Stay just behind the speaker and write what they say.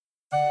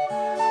I'm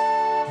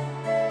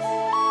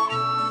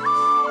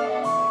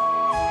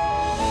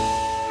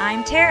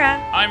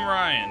Tara. I'm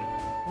Ryan.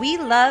 We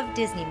love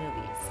Disney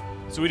movies.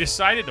 So we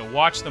decided to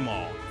watch them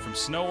all, from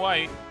Snow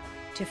White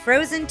to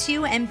Frozen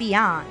 2 and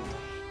beyond.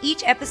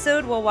 Each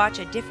episode will watch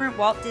a different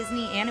Walt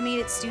Disney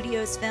Animated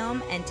Studios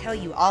film and tell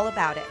you all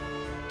about it.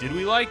 Did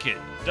we like it?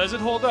 Does it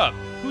hold up?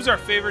 Who's our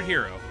favorite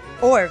hero?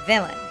 Or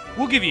villain.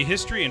 We'll give you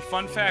history and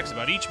fun facts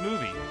about each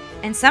movie.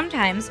 And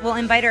sometimes we'll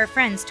invite our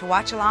friends to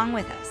watch along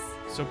with us.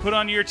 So put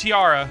on your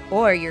tiara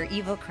or your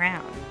evil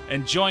crown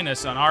and join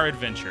us on our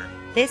adventure.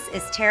 This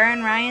is Tara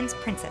and Ryan's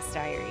Princess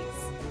Diaries.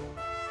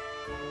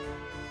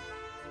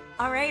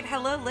 All right,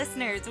 hello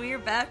listeners. We are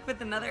back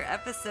with another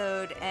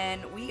episode,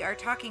 and we are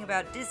talking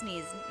about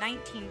Disney's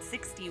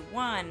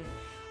 1961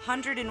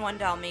 101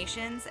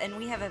 Dalmatians, and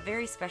we have a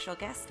very special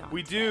guest on.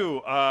 We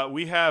do.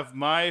 We have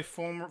my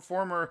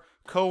former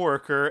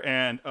coworker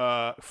and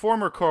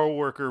former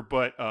coworker,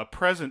 but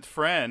present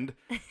friend,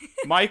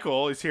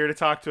 Michael, is here to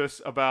talk to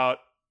us about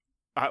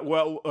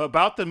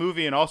about the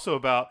movie and also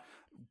about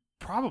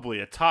probably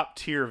a top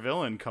tier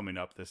villain coming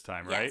up this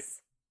time, right? Yes.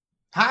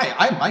 Hi,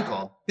 I'm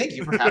Michael. Thank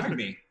you for having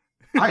me.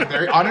 I'm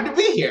very honored to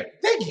be here.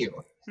 Thank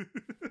you.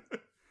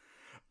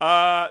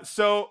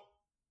 So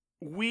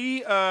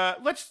we've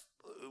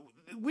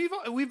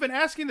been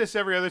asking this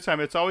every other time.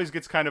 It always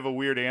gets kind of a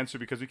weird answer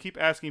because we keep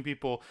asking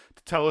people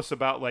to tell us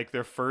about like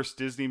their first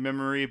Disney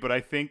memory, but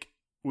I think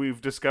we've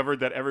discovered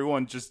that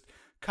everyone just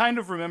kind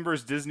of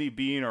remembers Disney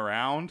being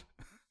around.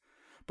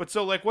 But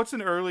so like, what's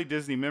an early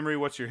Disney memory?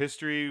 What's your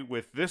history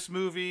with this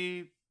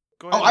movie?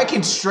 I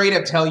can straight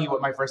up tell you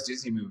what my first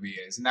Disney movie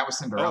is, and that was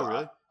Cinderella. Oh,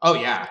 really? Oh,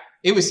 yeah.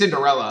 It was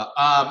Cinderella.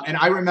 And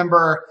I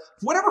remember,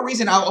 for whatever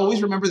reason, I'll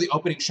always remember the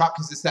opening shot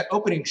because it's that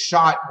opening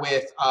shot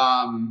with,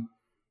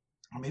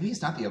 or maybe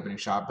it's not the opening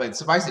shot, but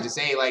suffice it to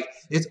say, like,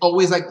 it's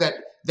always like that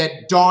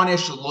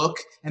dawnish look,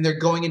 and they're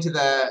going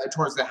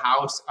towards the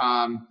house.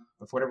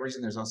 But for whatever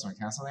reason, there's also a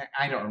castle there.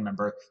 I don't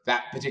remember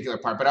that particular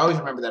part, but I always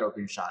remember that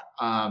opening shot.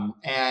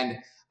 And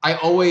I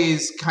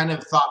always kind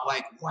of thought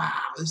like, wow,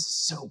 this is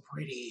so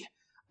pretty.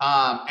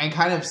 And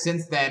kind of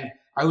since then,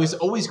 I was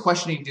always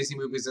questioning Disney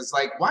movies. It's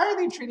like, why are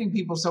they treating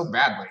people so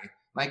badly?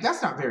 Like,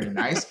 that's not very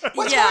nice.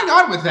 What's going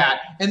on with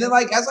that? And then,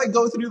 like, as I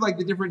go through, like,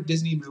 the different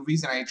Disney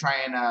movies and I try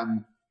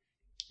and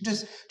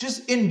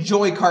just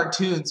enjoy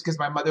cartoons because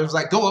my mother was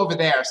like, go over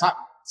there.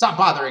 Stop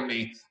bothering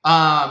me.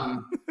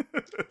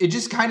 It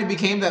just kind of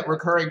became that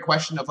recurring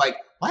question of, like,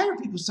 why are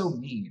people so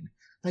mean?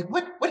 Like,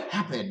 what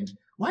happened?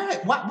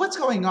 What's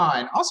going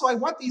on? Also, I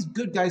want these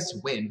good guys to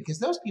win because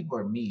those people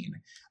are mean.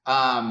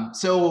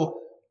 So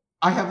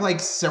I have like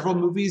several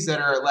movies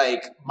that are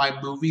like my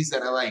movies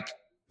that I like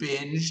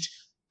binged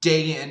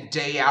day in,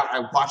 day out. I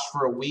watched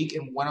for a week,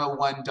 and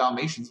 101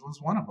 Dalmatians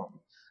was one of them.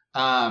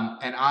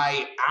 And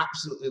I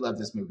absolutely love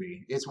this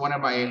movie. It's one of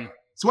my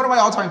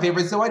all-time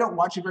favorites, though I don't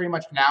watch it very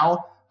much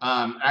now.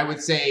 I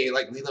would say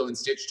like Lilo and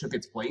Stitch took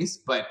its place,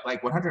 but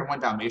like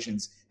 101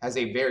 Dalmatians has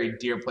a very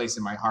dear place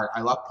in my heart.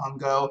 I love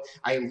Pungo.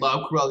 I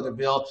love Cruella de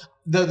Vil.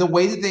 The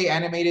way that they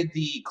animated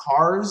the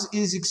cars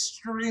is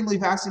extremely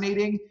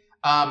fascinating.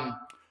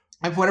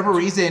 And for whatever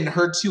reason,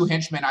 her two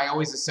henchmen I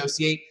always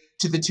associate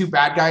to the two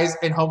bad guys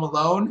in Home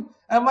Alone.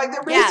 And I'm like,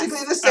 they're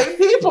basically the same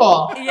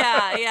people.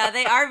 Yeah,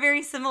 they are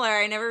very similar.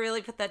 I never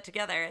really put that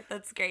together.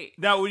 That's great.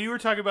 Now, when you were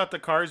talking about the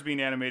cars being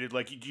animated,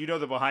 like, do you know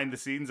the behind the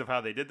scenes of how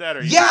they did that?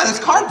 Or yeah, that's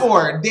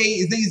cardboard.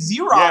 They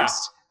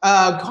Xeroxed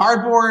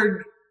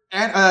cardboard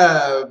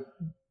and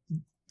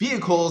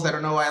vehicles. I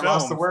don't know why I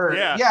lost the word.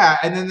 Yeah,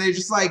 and then they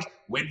just like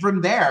went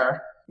from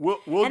there. We'll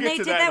and get they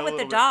to did that with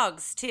the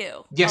dogs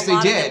too. Yes, they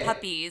did. Of the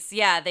puppies.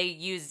 Yeah, they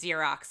used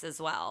Xerox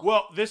as well.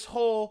 Well, this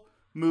whole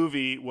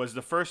movie was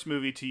the first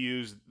movie to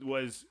use the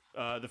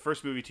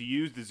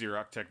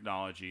Xerox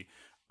technology.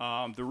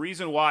 The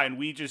reason why, and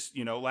we just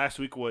last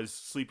week was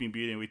Sleeping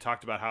Beauty, and we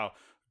talked about how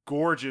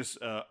gorgeous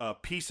a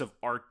piece of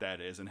art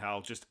that is, and how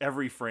just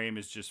every frame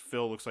is just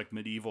looks like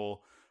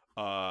medieval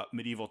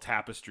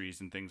tapestries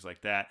and things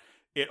like that.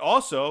 It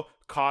also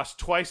cost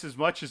twice as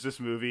much as this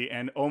movie,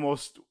 and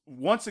almost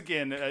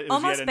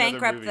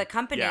bankrupt the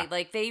company. Yeah.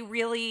 Like they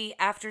really,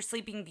 after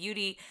Sleeping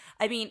Beauty,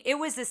 I mean, it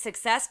was a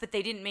success, but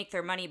they didn't make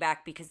their money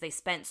back because they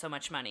spent so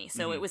much money.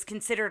 So it was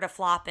considered a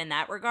flop in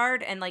that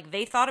regard. And like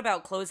they thought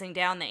about closing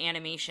down the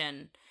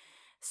animation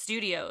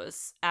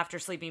studios after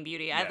Sleeping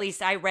Beauty. Yes. At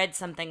least I read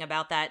something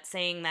about that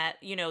saying that,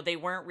 they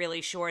weren't really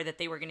sure that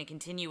they were going to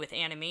continue with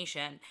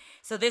animation.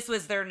 So this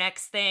was their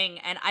next thing.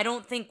 And I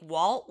don't think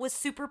Walt was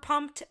super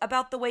pumped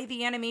about the way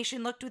the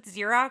animation looked with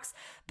Xerox,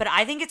 but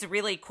I think it's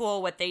really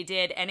cool what they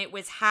did. And it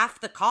was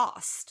half the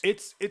cost.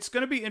 It's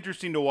going to be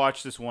interesting to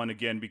watch this one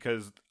again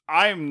because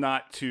I'm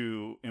not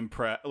too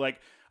impressed.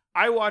 Like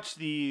I watch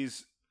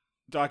these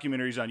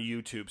documentaries on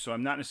YouTube, so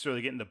I'm not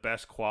necessarily getting the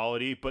best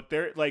quality, but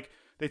they're like,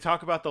 they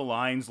talk about the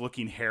lines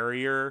looking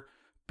hairier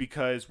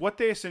because what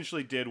they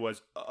essentially did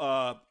was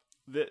the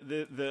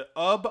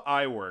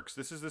iWorks.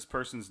 This is this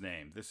person's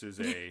name. This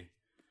is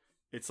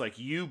it's like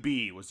UB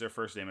was their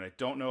first name, and I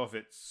don't know if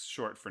it's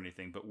short for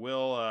anything, but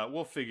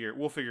we'll figure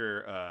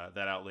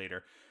that out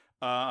later.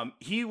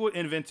 He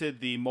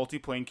invented the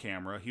multiplane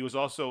camera. He was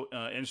also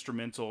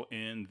instrumental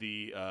in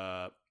the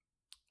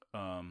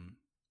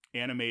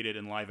animated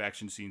and live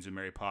action scenes in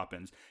Mary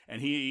Poppins. And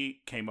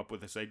he came up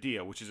with this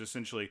idea, which is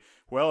essentially,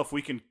 well, if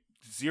we can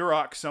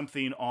Xerox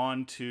something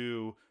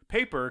onto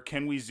paper,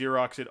 can we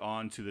Xerox it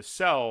onto the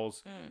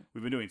cells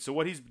we've been doing? So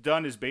what he's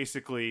done is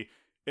basically,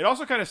 it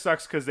also kind of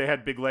sucks because they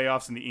had big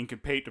layoffs in the ink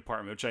and paint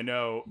department, which I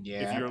know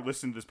if you're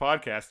listening to this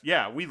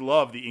podcast, we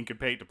love the ink and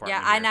paint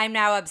department. Yeah, and I'm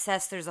now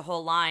obsessed. There's a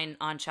whole line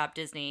on Shop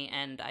Disney,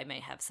 and I may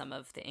have some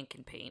of the ink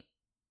and paint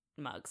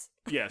mugs.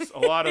 Yes, a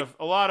lot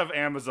of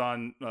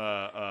Amazon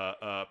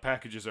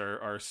packages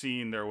are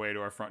seeing their way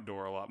to our front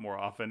door a lot more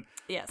often.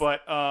 Yes,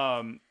 but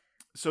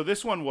so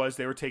this one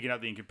they were taking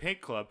out the ink and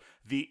paint club.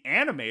 The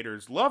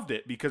animators loved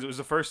it because it was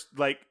the first,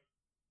 like,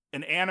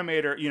 an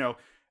animator,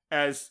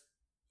 as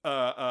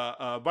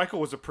Michael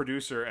was a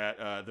producer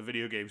at the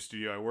video game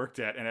studio I worked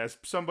at, and as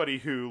somebody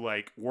who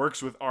like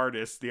works with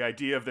artists, the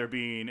idea of there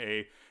being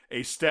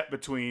a step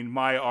between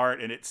my art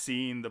and it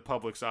seeing the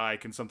public's eye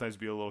can sometimes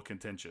be a little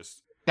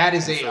contentious. That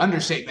is an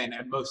understatement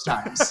at most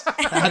times.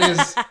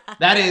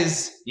 That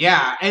is,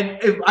 yeah. And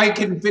if I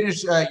can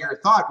finish your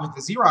thought with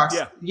the Xerox,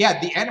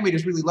 the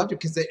animators really loved it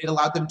because it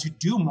allowed them to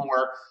do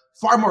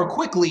far more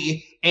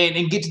quickly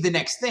and get to the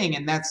next thing.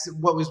 And that's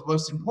what was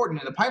most important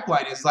in the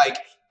pipeline is like,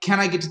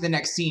 can I get to the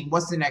next scene?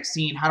 What's the next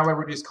scene? How do I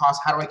reduce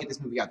costs? How do I get this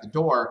movie out the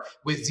door?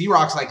 With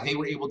Xerox, like, they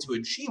were able to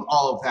achieve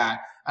all of that.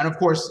 And of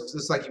course,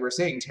 just like you were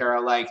saying,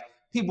 Tara, like,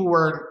 people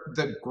were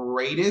the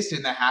greatest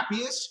and the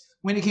happiest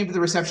when it came to the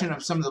reception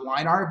of some of the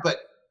line art, but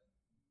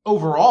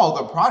overall,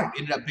 the product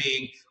ended up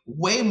being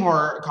way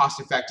more cost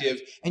effective,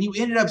 and you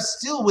ended up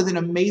still with an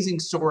amazing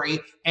story,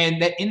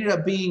 and that ended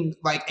up being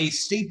like a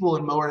staple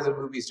in more of the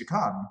movies to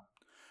come.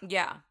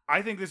 Yeah.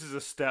 I think this is a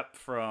step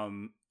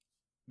from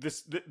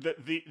this.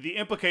 The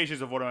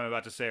implications of what I'm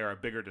about to say are a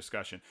bigger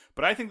discussion,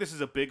 but I think this is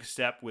a big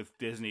step with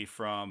Disney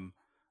from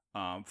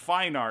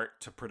fine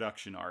art to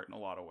production art in a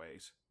lot of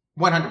ways.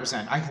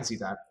 100%. I can see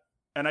that.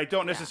 And I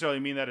don't necessarily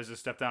mean that as a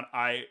step down.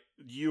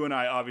 You and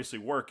I obviously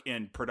work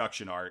in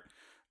production art.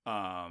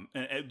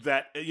 And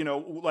that,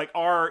 like,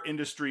 our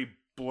industry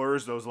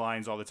blurs those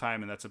lines all the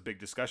time, and that's a big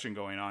discussion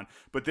going on.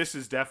 But this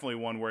is definitely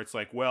one where it's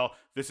like, well,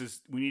 this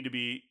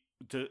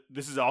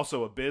is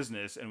also a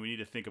business, and we need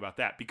to think about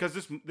that because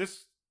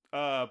this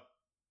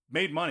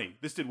made money.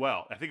 This did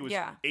well. I think it was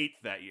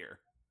 8th that year.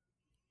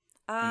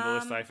 In the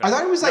list I found. I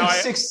thought it was like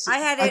 6th. I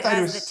had it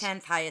as the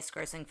 10th highest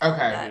grossing film.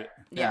 Okay.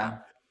 Yeah.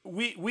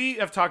 We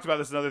have talked about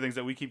this and other things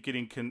that we keep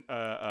getting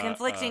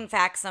conflicting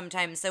facts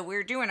sometimes, so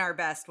we're doing our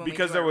best when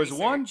because we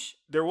do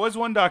there was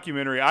one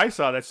documentary I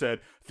saw that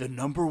said the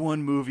 #1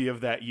 movie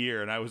of that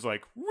year, and I was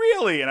like,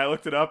 really? And I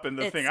looked it up, and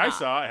I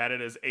saw I had it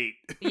as 8.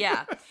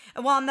 Yeah.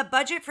 Well, and the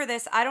budget for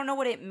this, I don't know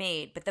what it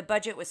made, but the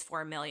budget was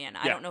 $4 million.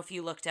 I don't know if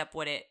you looked up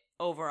what it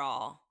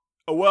overall.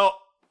 Well,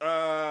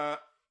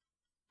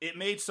 it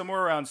made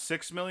somewhere around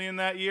 $6 million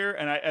that year,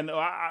 and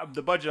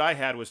the budget I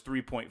had was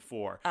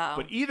 3.4.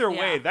 But either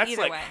way, that's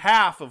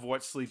half of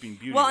what Sleeping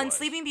Beauty was. Well, and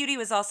Sleeping Beauty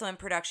was also in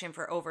production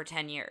for over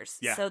 10 years.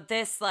 Yeah. So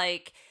this,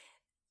 like,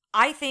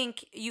 I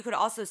think you could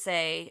also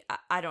say,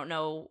 I don't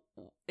know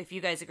if you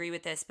guys agree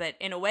with this, but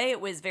in a way it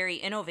was very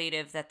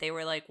innovative that they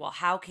were like, well,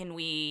 how can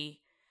we...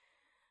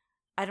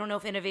 I don't know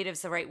if innovative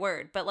is the right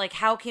word, but like,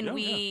 how can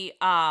we,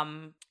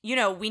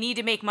 we need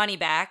to make money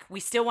back. We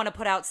still want to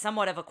put out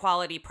somewhat of a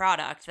quality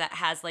product that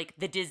has like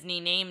the Disney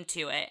name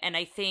to it. And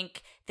I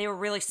think they were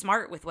really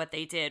smart with what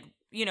they did,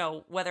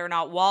 whether or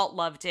not Walt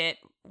loved it.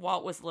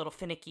 Walt was a little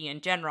finicky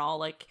in general.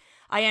 Like,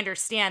 I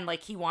understand,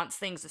 like, he wants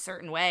things a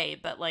certain way,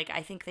 but like,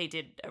 I think they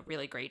did a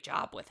really great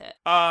job with it.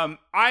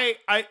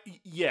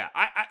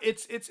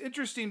 It's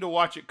interesting to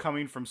watch it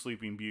coming from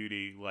Sleeping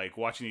Beauty, like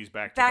watching these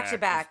back to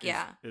back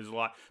is a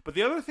lot. But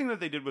the other thing that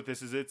they did with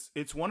this is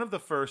it's one of the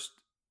first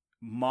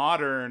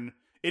modern.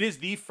 It is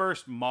the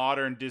first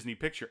modern Disney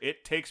picture.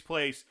 It takes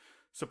place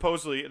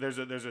supposedly. There's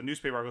a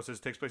newspaper article that says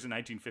it takes place in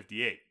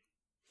 1958.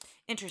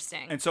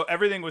 Interesting. And so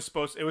everything was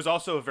it was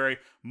also a very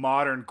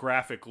modern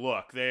graphic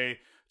look. They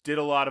did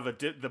a lot of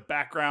the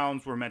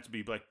backgrounds were meant to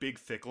be like big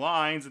thick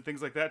lines and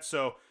things like that.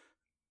 So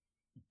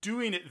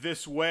doing it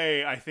this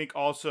way, I think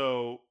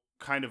also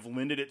kind of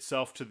lended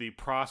itself to the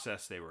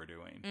process they were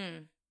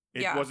doing.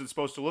 It wasn't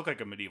supposed to look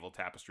like a medieval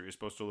tapestry. It was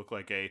supposed to look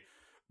like a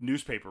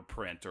newspaper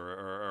print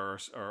or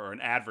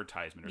an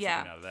advertisement or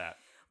something out of that.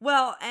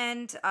 Well,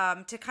 and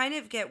to kind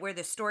of get where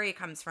the story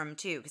comes from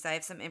too, because I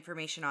have some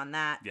information on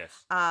that.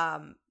 Yes.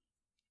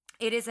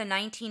 It is a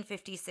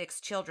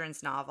 1956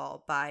 children's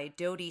novel by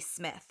Dodie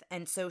Smith.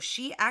 And so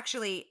she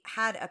actually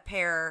had a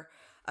pair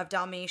of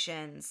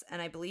Dalmatians,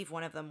 and I believe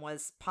one of them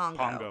was Pongo.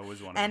 Pongo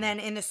was one of them. And then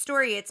in the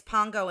story, it's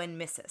Pongo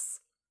and Mrs.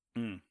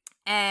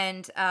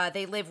 And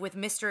they live with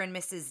Mr. and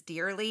Mrs.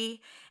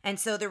 Dearly. And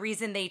so the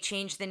reason they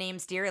changed the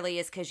names Dearly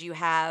is because you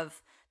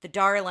have the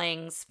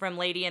Darlings from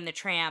Lady and the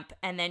Tramp,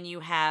 and then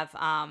you have...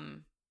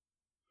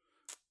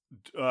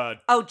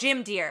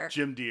 Jim Dear.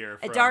 Jim Dear.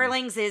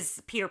 Darlings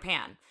is Peter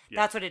Pan. Yes.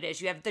 That's what it is.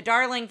 You have the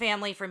Darling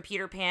family from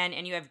Peter Pan,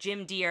 and you have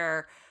Jim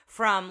Dear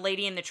from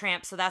Lady and the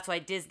Tramp, so that's why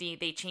Disney,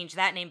 they changed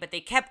that name, but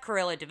they kept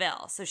Cruella de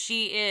Vil. So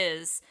she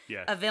is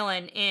a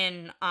villain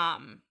in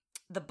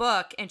the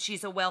book, and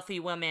she's a wealthy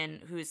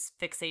woman who's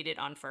fixated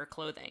on fur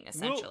clothing,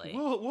 essentially.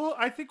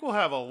 I think we'll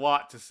have a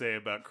lot to say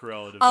about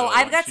Cruella de Vil. Oh,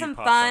 I've got some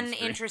fun,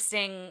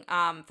 interesting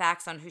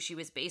facts on who she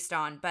was based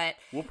on, but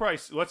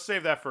let's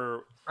save that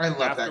for I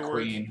love afterwards. that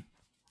queen.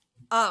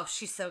 Oh,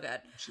 she's so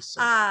good. She's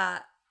so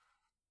good.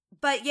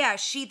 But yeah,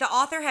 the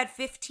author had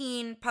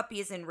 15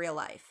 puppies in real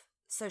life.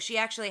 So she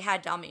actually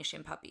had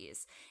Dalmatian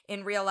puppies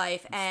in real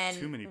life,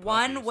 and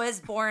one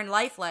was born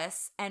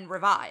lifeless and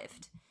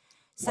revived.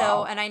 So,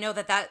 Wow. and I know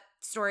that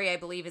story, I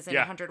believe, is in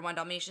 101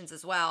 Dalmatians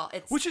as well.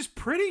 Which is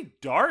pretty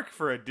dark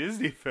for a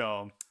Disney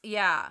film.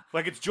 Yeah.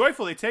 Like, it's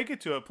joyful. They take it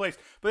to a place.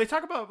 But they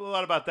talk a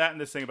lot about that in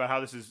this thing, about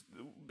how this is,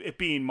 it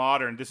being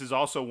modern, this is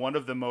also one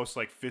of the most,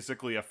 like,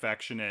 physically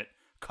affectionate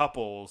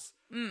couples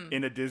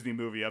in a Disney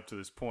movie up to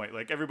this point.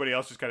 Like, everybody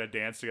else just kind of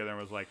danced together and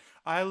was like,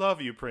 I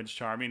love you, Prince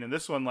Charming. And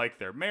this one, like,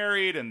 they're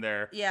married and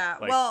they're... Yeah,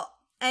 like, well...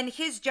 And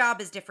his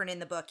job is different in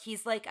the book.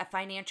 He's like a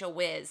financial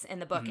whiz in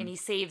the book, and he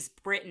saves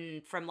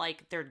Britain from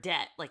like their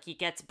debt. Like he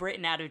gets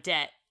Britain out of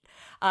debt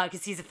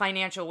because he's a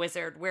financial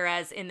wizard.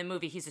 Whereas in the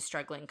movie, he's a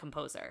struggling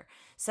composer.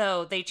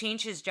 So they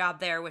changed his job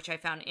there, which I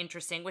found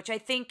interesting, which I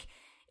think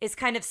is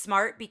kind of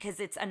smart because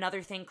it's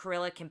another thing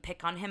Cruella can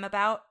pick on him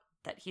about,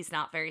 that he's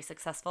not very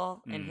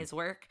successful in his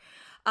work.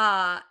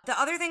 The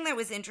other thing that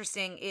was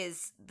interesting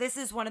is this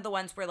is one of the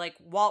ones where like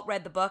Walt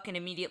read the book and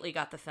immediately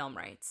got the film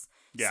rights.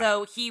 Yeah.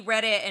 So he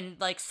read it and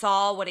like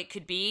saw what it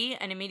could be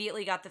and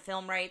immediately got the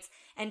film rights.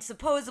 And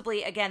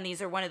supposedly, again,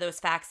 these are one of those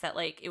facts that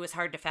like it was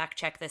hard to fact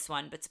check this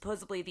one, but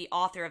supposedly the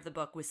author of the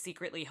book was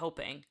secretly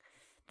hoping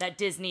that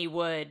Disney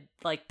would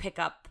like pick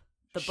up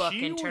the book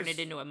and turn it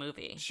into a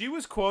movie. She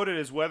was quoted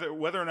as whether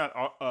or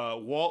not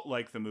Walt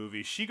liked the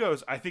movie. She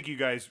goes, "I think you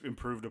guys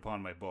improved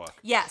upon my book."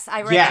 Yes,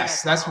 I read.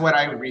 Yes, that's what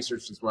I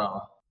researched as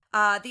well.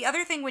 The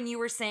other thing, when you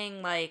were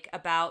saying like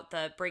about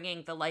the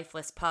bringing the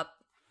lifeless pup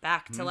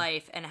back to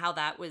life and how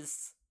that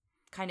was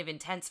kind of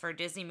intense for a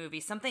Disney movie,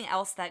 something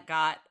else that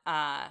got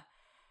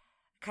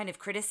kind of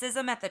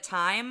criticism at the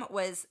time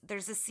was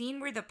there's a scene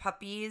where the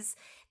puppies,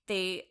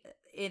 they,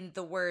 in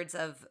the words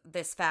of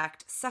this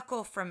fact,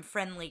 suckle from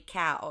friendly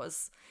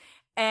cows.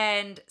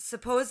 And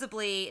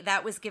supposedly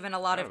that was given a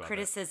lot of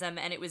criticism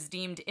and it was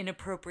deemed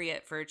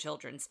inappropriate for a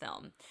children's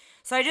film.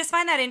 So I just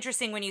find that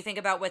interesting when you think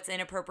about what's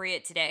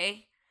inappropriate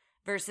today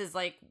versus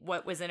like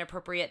what was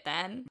inappropriate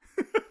then.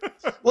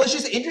 Well, it's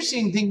just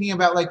interesting thinking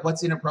about like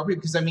what's inappropriate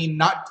because I mean,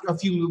 not a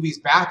few movies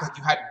back, like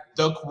you had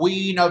the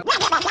Queen of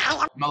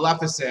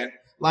Maleficent,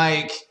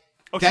 like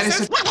that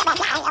is.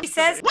 She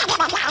says,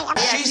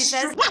 she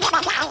says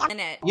in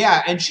it.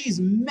 Yeah, and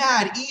she's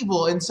mad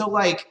evil, and so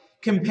like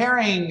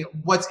comparing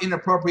what's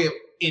inappropriate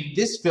in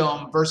this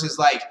film versus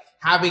like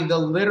having the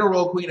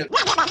literal Queen of.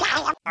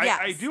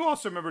 I do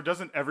also remember,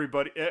 doesn't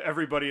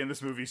everybody in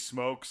this movie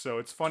smoke? So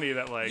it's funny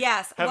that like,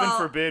 heaven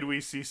forbid we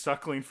see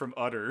suckling from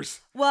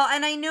udders. Well,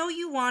 and I know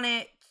you want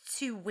it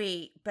to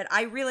wait, but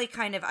I really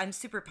I'm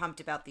super pumped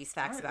about these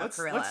facts about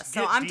Cruella.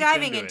 So I'm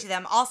diving into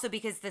them also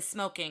because the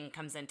smoking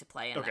comes into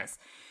play in this.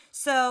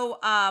 So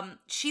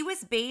she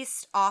was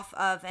based off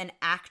of an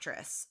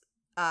actress,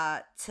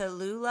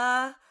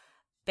 Tallulah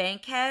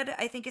Bankhead,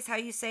 I think is how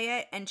you say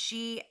it. And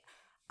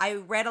I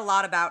read a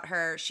lot about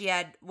her. She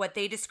had what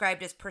they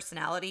described as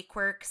personality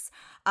quirks.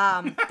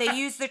 They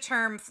used the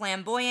term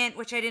flamboyant,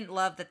 which I didn't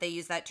love that they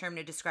used that term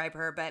to describe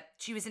her, but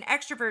she was an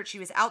extrovert. She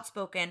was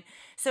outspoken.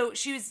 So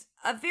she was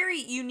a very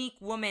unique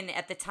woman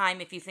at the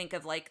time, if you think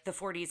of like the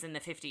 40s and the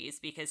 50s,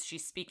 because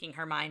she's speaking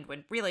her mind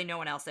when really no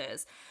one else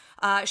is.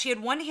 She had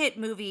one hit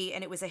movie,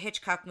 and it was a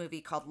Hitchcock movie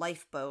called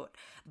Lifeboat,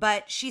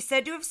 but she's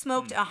said to have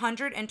smoked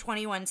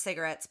 121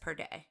 cigarettes per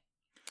day.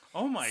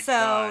 Oh my God.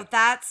 So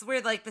that's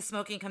where like the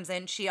smoking comes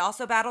in. She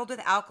also battled with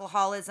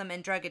alcoholism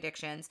and drug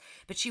addictions,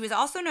 but she was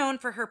also known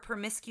for her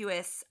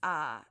promiscuous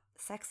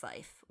sex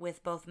life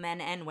with both men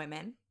and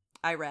women,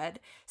 I read.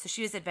 So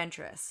she was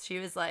adventurous. She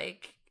was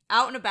like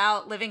out and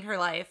about living her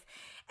life,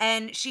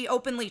 and she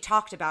openly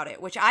talked about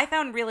it, which I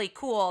found really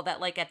cool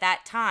that like at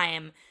that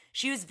time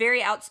she was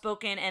very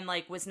outspoken and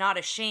like was not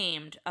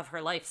ashamed of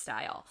her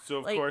lifestyle. So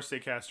of course they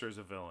cast her as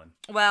a villain.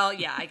 Well,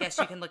 yeah, I guess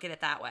you can look at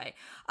it that way.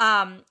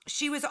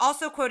 She was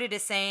also quoted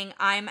as saying,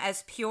 "I'm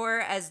as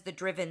pure as the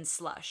driven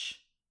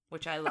slush,"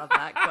 which I love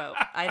that quote.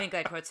 I think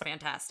that quote's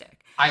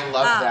fantastic. I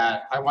love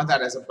that. I want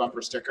that as a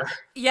bumper sticker.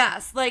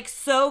 Yes, like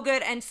so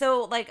good. And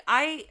so like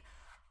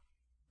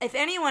if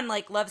anyone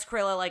like loves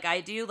Cruella like I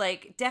do,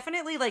 like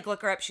definitely like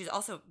look her up. She's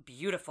also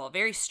beautiful,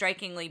 very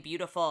strikingly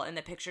beautiful in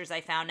the pictures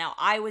I found. Now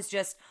I was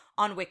just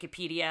on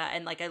Wikipedia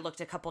and like I looked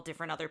a couple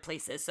different other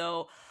places.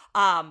 So,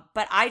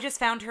 but I just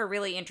found her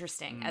really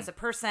interesting as a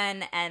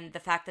person, and the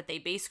fact that they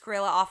base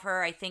Cruella off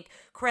her. I think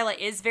Cruella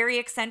is very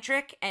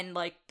eccentric, and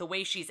like the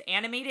way she's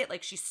animated,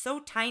 like she's so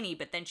tiny,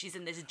 but then she's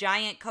in this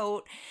giant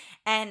coat,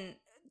 and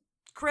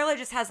Cruella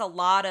just has a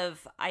lot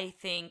of, I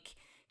think,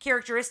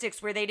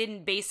 characteristics where they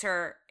didn't base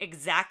her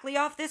exactly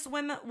off this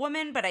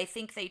woman, but I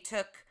think they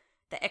took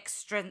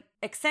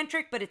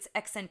eccentric, but it's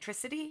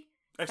eccentricity.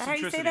 Is that how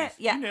you say Eccentricities.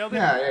 that? Yeah. You nailed it.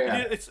 Yeah.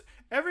 It's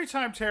every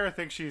time Tara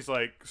thinks she's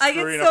like I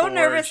screwing get so up a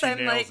nervous. word, she I'm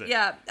nails like, it.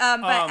 yeah.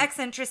 But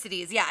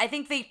eccentricities. Yeah, I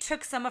think they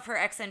took some of her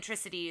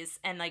eccentricities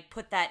and like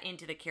put that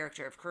into the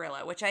character of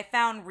Corilla, which I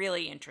found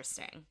really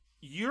interesting.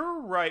 You're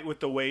right with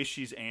the way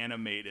she's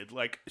animated.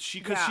 Like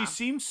because she Yeah.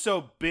 seems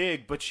so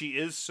big, but she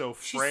is so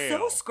She's frail.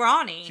 so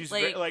scrawny. She's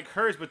like, like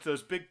hers, but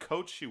those big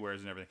coats she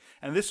wears and everything.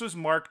 And this was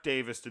Mark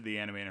Davis did the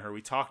animating her.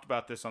 We talked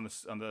about this on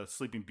the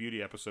Sleeping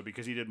Beauty episode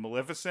because he did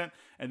Maleficent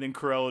and then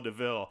Cruella de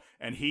Vil,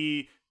 and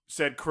he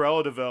said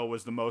Cruella de Vil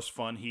was the most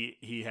fun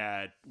he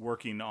had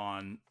working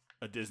on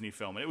a Disney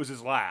film, and it was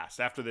his last.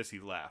 After this, he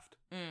left.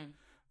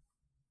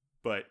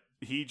 But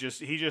he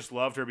just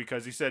loved her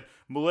because he said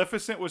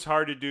Maleficent was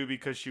hard to do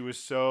because she was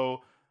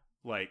so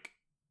like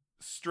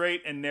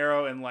straight and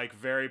narrow and like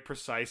very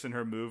precise in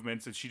her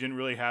movements, and she didn't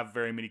really have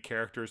very many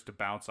characters to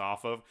bounce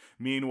off of.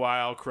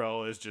 Meanwhile,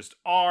 Cruella is just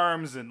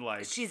arms and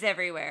like she's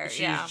everywhere.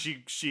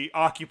 she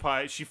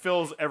occupies, she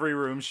fills every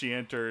room she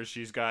enters.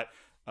 She's got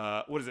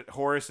what is it,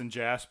 Horace and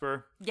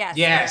Jasper?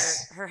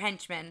 Yes. Her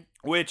henchmen.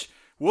 Which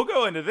we'll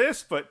go into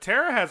this, but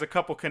Tara has a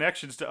couple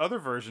connections to other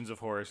versions of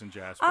Horace and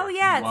Jasper. Oh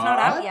yeah, it's not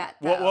out What? yet.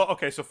 Well,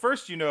 okay. So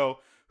first,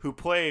 who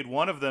played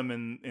one of them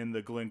in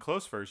the Glenn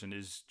Close version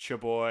is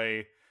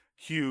Chaboy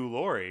Hugh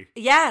Laurie.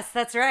 Yes,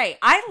 that's right.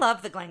 I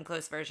love the Glenn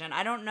Close version.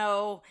 I don't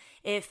know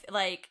if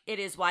like it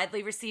is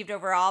widely received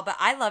overall, but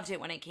I loved it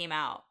when it came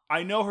out.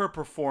 I know her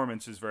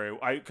performance is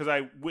because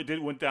I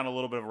went down a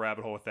little bit of a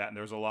rabbit hole with that, and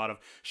there was a lot of.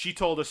 She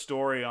told a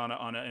story on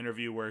an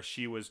interview where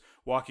she was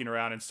walking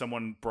around and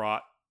someone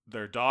brought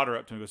their daughter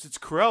up to me and goes, "It's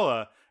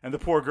Cruella," and the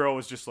poor girl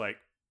was just like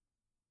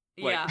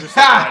Yeah. just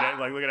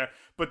like look at her.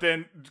 But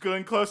then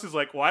Glenn Close is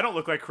like, well, I don't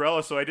look like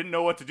Cruella, so I didn't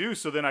know what to do.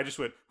 So then I just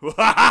went,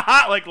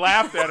 like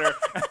laughed at her,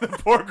 and the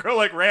poor girl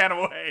like ran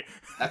away.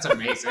 That's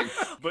amazing.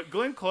 But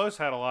Glenn Close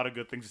had a lot of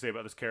good things to say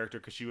about this character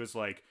because she was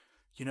like,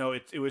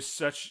 it was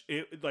such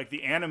like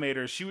the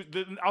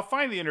animators. I'll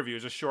find the interview.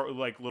 It's a short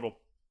like little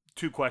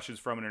 2 questions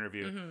from an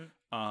interview,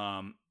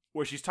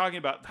 where she's talking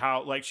about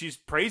how like she's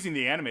praising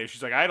the animators.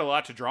 She's like, I had a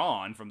lot to draw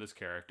on from this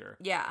character.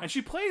 Yeah. And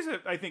she plays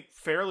it, I think,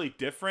 fairly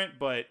different,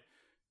 but.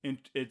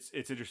 It's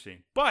interesting.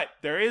 But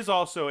there is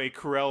also a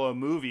Cruella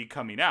movie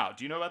coming out.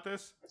 Do you know about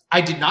this?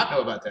 I did not know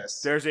about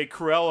this. There's a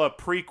Cruella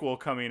prequel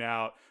coming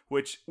out,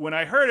 which when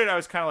I heard it, I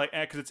was kind of like,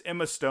 because it's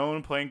Emma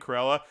Stone playing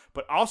Cruella.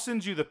 But I'll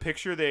send you the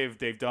picture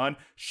they've done.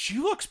 She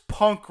looks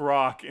punk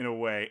rock in a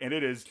way, and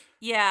it is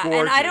gorgeous.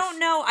 And I don't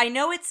know. I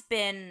know it's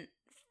been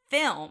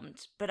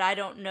filmed, but I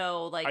don't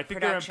know like I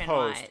think production they're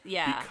in post. wise.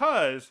 Yeah,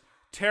 because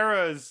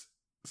Tara's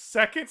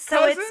second so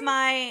cousin.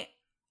 it's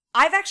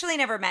I've actually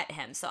never met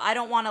him, so I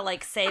don't want to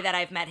like say that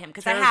I've met him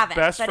because I Tara's haven't.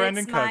 best but friend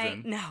it's and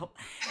cousin. No,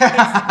 it's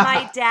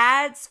my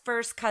dad's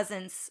first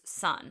cousin's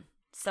son.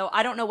 So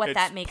I don't know what it's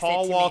that makes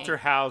Paul it to Walter me.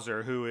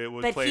 Hauser, who it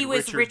was. But played he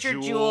was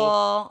Richard Jewell.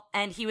 Jewell,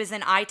 and he was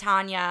in I,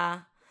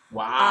 Tonya.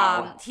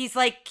 Wow. He's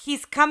a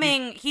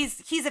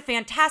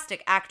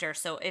fantastic actor.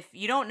 So if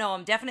you don't know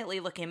him,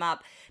 definitely look him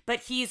up. But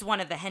he's one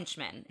of the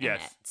henchmen in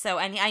Yes. it. So,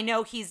 and I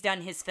know he's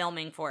done his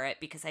filming for it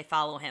because I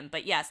follow him.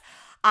 But yes,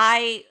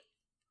 I've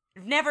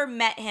never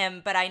met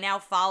him, but I now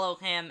follow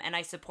him and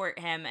I support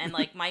him. And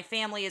like my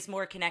family is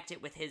more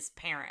connected with his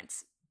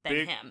parents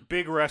than him.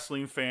 Big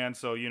wrestling fan,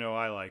 so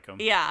I like him.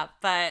 Yeah,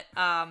 but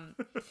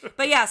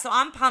yeah, so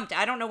I'm pumped.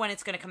 I don't know when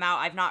it's going to come out.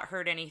 I've not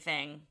heard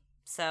anything.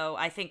 So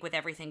I think with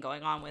everything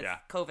going on with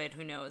COVID,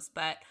 who knows?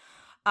 But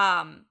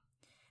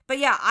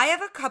yeah, I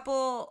have a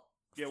couple.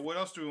 Yeah, what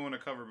else do we want to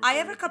cover? I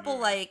have a couple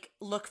like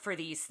look for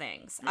these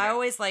things. Yeah. I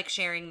always like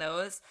sharing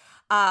those.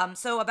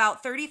 So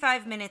about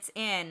 35 minutes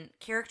in,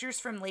 characters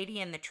from Lady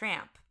and the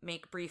Tramp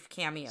make brief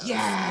cameos in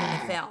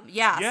the film.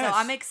 Yeah, Yes. so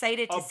I'm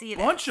excited to see a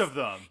this. bunch of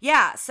them.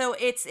 Yeah, so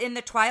it's in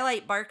the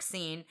Twilight Bark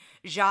scene.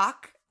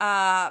 Jacques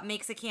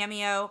makes a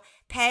cameo.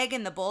 Peg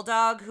and the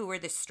Bulldog, who were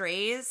the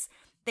strays,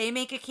 they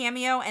make a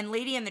cameo. And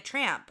Lady and the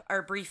Tramp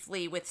are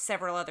briefly with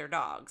several other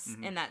dogs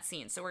in that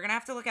scene. So we're going to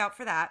have to look out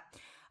for that.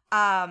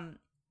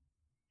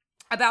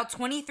 About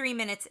 23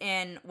 minutes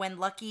in, when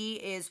Lucky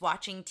is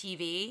watching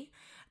TV,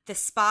 the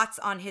spots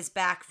on his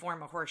back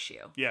form a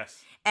horseshoe.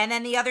 Yes. And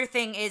then the other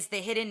thing is the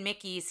hidden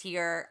Mickeys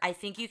here. I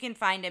think you can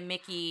find a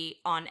Mickey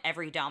on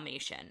every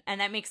Dalmatian. And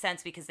that makes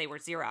sense because they were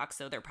Xerox,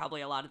 so they're probably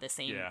a lot of the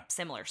same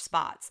similar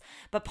spots.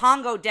 But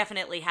Pongo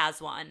definitely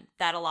has one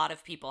that a lot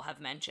of people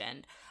have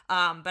mentioned.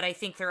 But I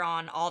think they're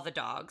on all the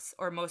dogs,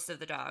 or most of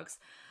the dogs.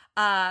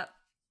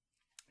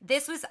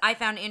 This I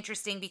found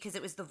interesting because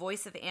it was the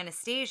voice of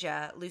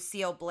Anastasia,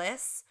 Lucille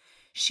Bliss.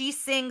 She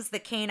sings the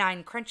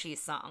Canine Crunchies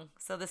song.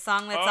 So the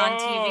song that's on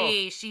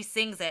TV, she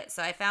sings it.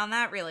 So I found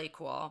that really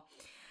cool.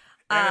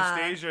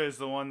 Anastasia is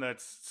the one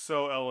that's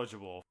so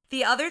eligible.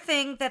 The other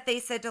thing that they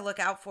said to look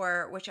out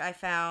for, which I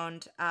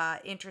found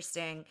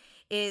interesting,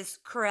 is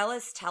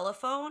Corella's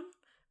telephone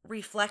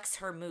reflects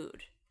her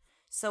mood.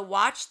 So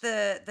watch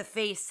the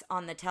face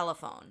on the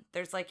telephone.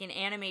 There's like an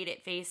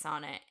animated face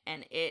on it,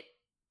 and it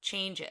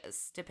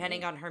changes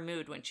depending on her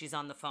mood when she's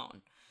on the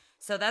phone.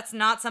 So that's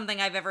not something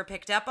I've ever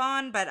picked up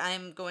on, but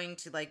I'm going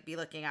to like be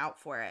looking out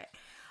for it.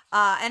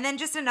 And then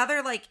just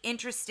another like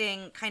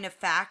interesting kind of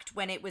fact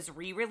when it was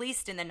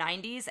re-released in the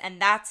 90s,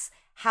 and that's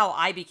how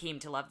I became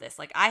to love this.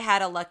 Like I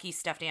had a Lucky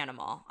stuffed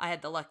animal. I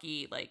had the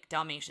Lucky like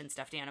Dalmatian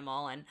stuffed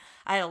animal, and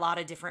I had a lot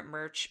of different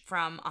merch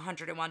from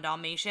 101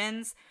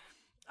 Dalmatians.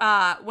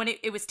 When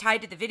it was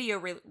tied to the video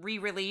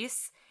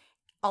re-release,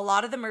 a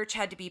lot of the merch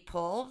had to be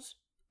pulled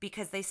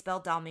because they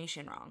spelled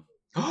Dalmatian wrong.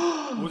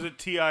 Was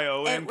it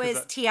Tion? It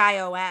was Tion.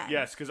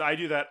 Yes, because I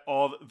do that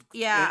all.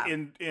 Yeah.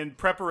 In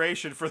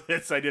preparation for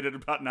this, I did it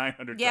about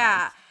 900 Yeah.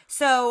 times.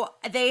 So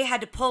they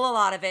had to pull a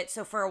lot of it.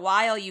 So for a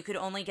while, you could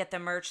only get the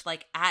merch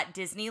like at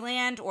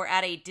Disneyland or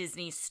at a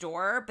Disney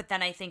store. But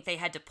then I think they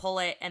had to pull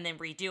it and then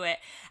redo it.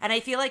 And I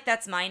feel like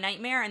that's my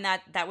nightmare. And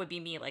that would be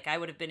me. Like I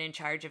would have been in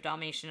charge of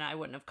Dalmatian. And I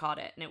wouldn't have caught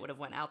it, and it would have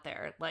went out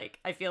there. Like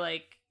I feel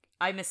like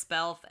I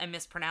misspell and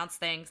mispronounce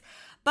things.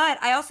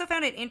 But I also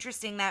found it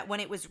interesting that when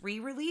it was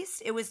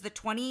re-released, it was the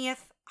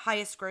 20th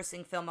highest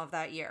grossing film of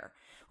that year,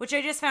 which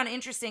I just found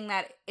interesting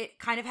that it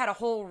kind of had a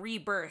whole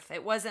rebirth.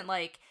 It wasn't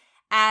like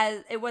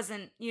it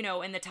wasn't,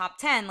 in the top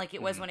 10 like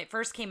it was when it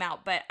first came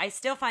out, but I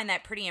still find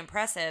that pretty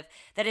impressive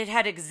that it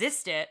had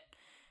existed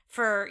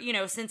for,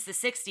 since the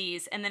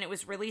 60s, and then it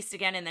was released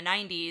again in the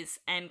 90s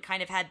and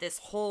kind of had this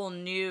whole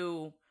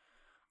new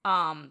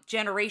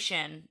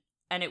generation,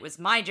 and it was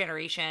my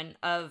generation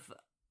of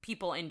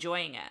people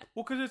enjoying it.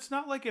 Well, because it's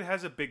not like it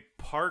has a big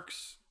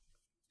parks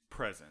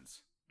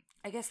presence.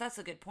 I guess that's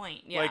a good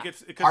point. Yeah. Like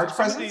it's Parks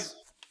presence?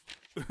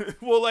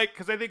 Well, like,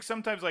 because I think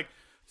sometimes like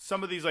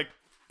some of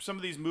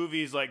these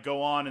movies like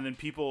go on and then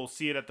people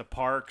see it at the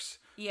parks,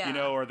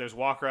 or there's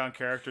walk around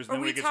characters, and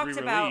then when it gets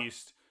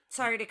re-released.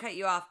 Sorry to cut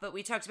you off, but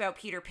we talked about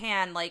Peter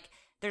Pan. Like,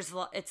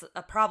 it's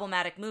a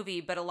problematic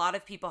movie, but a lot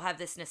of people have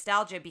this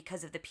nostalgia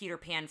because of the Peter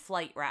Pan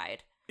flight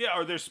ride. Yeah,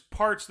 or there's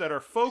parts that are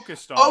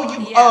focused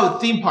on.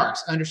 Theme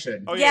parks.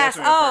 Understood. Oh, yes.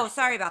 Oh,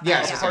 sorry about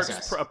that.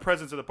 Yes. A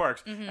presence of the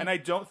parks, Mm-hmm. and I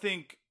don't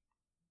think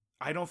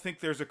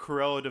there's a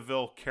Cruella de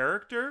Vil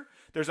character.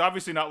 There's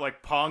obviously not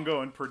like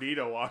Pongo and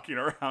Perdita walking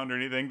around or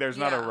anything. There's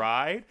not a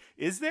ride.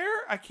 Is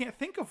there? I can't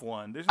think of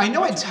one. I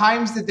know at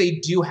times that they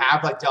do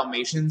have like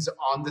Dalmatians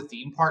on the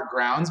theme park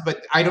grounds,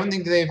 but I don't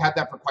think that they've had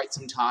that for quite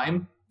some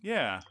time.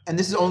 Yeah. And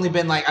this has only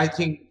been like, I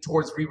think,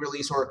 towards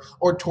re-release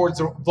or towards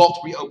the vault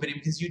reopening,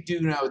 because you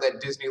do know that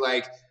Disney,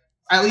 like,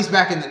 at least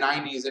back in the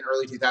 90s and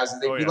early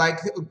 2000s, they'd be like,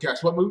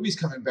 guess what movie's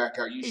coming back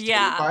out? You should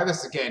totally buy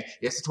this again.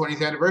 It's the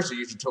 20th anniversary.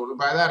 You should totally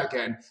buy that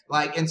again.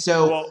 Like, and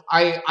so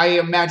I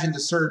imagine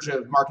the surge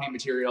of marketing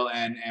material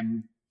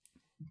and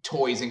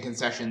toys and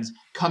concessions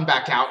come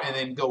back out and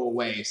then go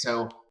away.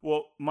 So,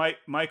 well,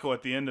 Michael,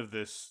 at the end of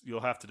this,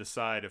 you'll have to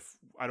decide if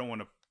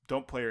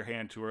don't play your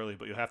hand too early,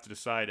 but you'll have to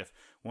decide if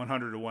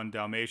 101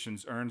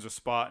 Dalmatians earns a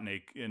spot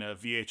in a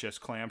VHS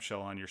clamshell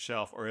on your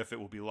shelf, or if it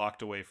will be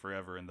locked away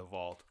forever in the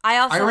vault. I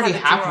already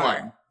have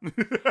one.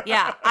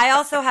 Yeah, I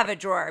also have a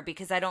drawer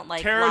because I don't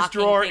like Tara's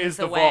locking drawer things is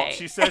the away. vault.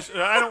 She says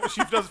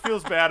she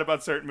feels bad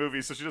about certain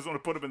movies, so she doesn't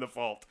want to put them in the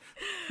vault.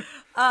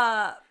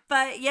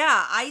 But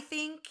yeah, I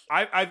think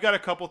I've got a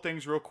couple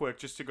things real quick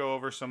just to go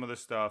over some of the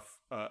stuff.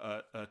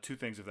 Two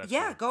things of that.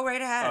 Yeah, go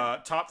right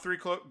ahead. Top three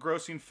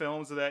grossing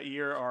films of that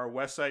year are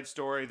West Side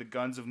Story, The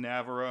Guns of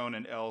Navarone,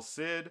 and El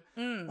Cid.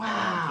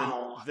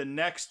 Wow. The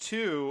next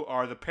two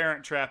are The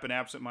Parent Trap and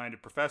Absent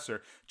Minded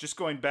Professor. Just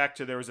going back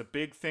to, there was a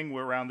big thing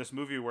around this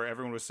movie where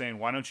everyone was saying,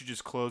 why don't you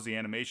just close the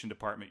animation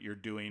department? You're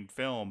doing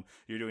film,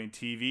 you're doing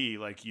TV,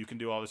 like you can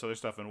do all this other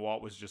stuff. And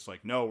Walt was just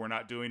like, no, we're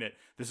not doing it.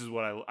 This is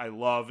what I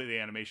love in the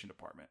animation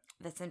department.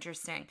 That's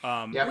interesting.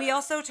 Yep. We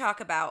also talk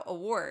about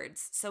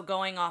awards. So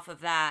going off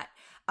of that,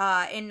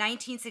 in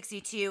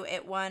 1962,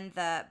 it won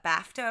the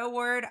BAFTA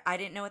award. I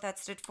didn't know what that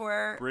stood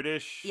for.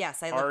 British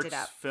Yes, I looked Arts, it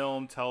up.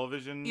 Film,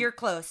 Television. You're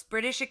close.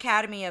 British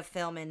Academy of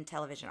Film and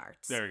Television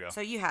Arts. There you go.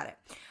 So you had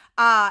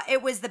it.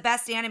 It was the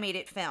best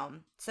animated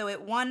film. So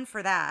it won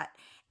for that.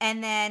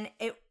 And then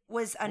it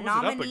was a What was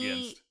nominee. it up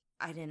against?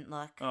 I didn't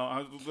look.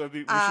 Oh, we should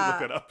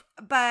look it up.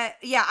 But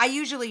yeah, I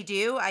usually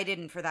do. I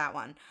didn't for that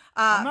one.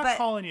 I'm not but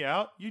calling you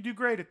out. You do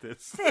great at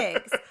this.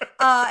 Thanks.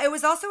 It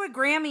was also a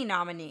Grammy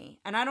nominee.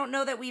 And I don't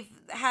know that we've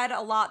had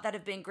a lot that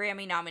have been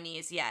Grammy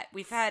nominees yet.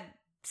 We've had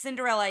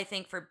Cinderella, I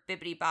think, for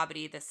Bibbidi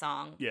Bobbidi, the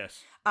song.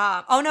 Yes.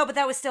 Oh, no, but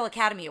that was still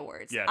Academy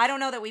Awards. Yes. I don't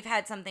know that we've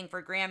had something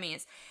for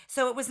Grammys.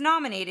 So it was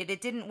nominated.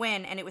 It didn't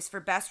win. And it was for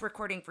Best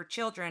Recording for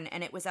Children.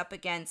 And it was up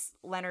against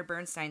Leonard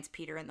Bernstein's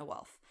Peter and the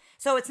Wolf.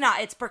 So it's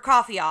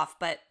Prokofiev,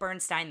 but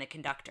Bernstein, the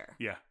conductor.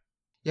 Yeah.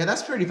 Yeah,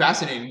 that's pretty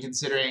fascinating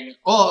considering.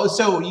 Oh,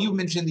 so you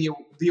mentioned the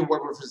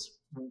award was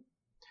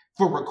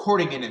for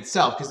recording in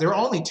itself, because there are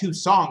only 2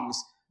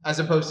 songs as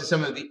opposed to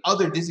some of the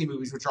other Disney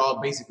movies, which are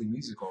all basically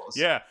musicals.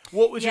 Yeah.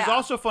 Well, which is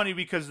also funny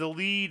because the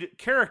lead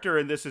character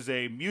in this is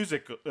a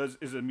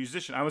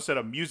musician. I almost said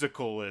a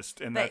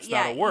musicalist, and that's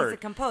not a word. He's a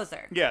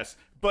composer. Yes,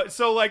 but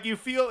so like it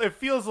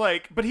feels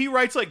like, but he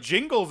writes like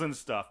jingles and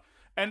stuff.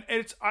 And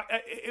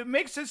it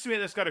makes sense to me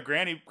that it's got a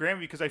Grammy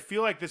because I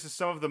feel like this is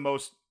some of the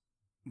most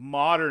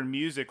modern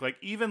music, like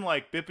even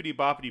like Bippity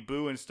Boppity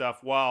Boo and stuff,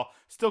 while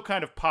still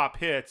kind of pop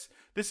hits,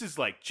 this is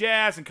like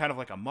jazz and kind of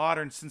like a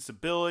modern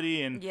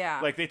sensibility. And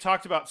like they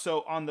talked about,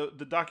 so on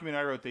the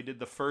documentary I wrote, they did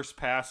the first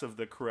pass of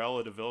the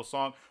Cruella de Vil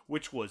song,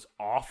 which was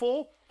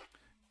awful.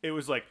 It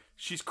was like,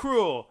 she's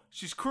cruel,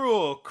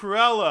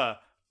 Cruella,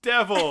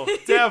 devil,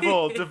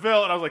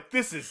 DeVille. And I was like,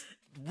 this is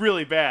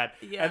really bad.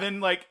 Yeah. And then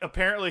like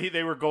apparently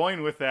they were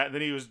going with that, and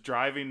then he was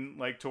driving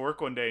like to work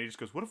one day and he just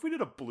goes, what if we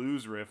did a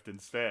blues riff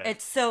instead?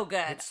 It's so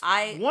good.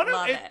 I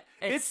love it.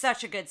 It's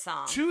such a good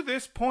song. To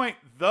this point,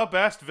 the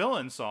best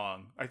villain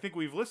song I think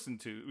we've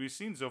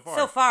seen so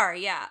far.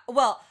 Yeah.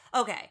 Well,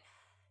 okay.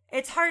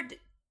 It's hard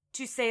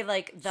to say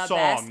like the song,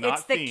 best. Not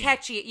it's the theme.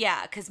 Catchy,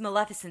 because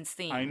Maleficent's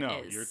theme. I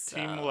know, is you're so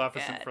Team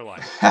Maleficent good. for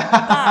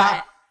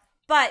life.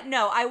 But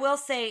no, I will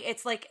say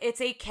it's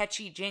a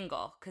catchy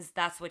jingle, because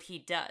that's what he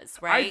does,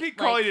 right? I think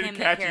like calling it a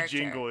catchy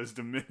jingle is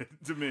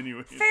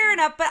diminutive. Fair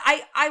enough, but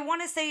I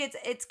want to say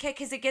it's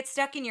because it gets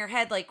stuck in your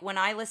head. Like when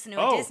I listen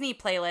to a Disney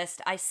playlist,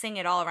 I sing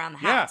it all around the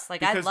house.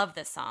 Like I love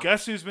this song.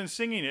 Guess who's been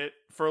singing it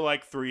for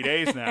like 3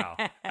 days now,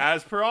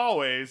 as per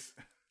always.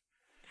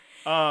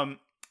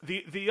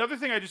 The other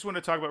thing I just want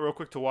to talk about real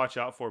quick to watch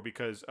out for,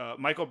 because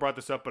Michael brought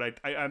this up, but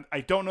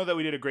I don't know that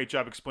we did a great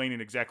job explaining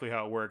exactly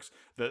how it works.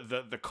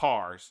 The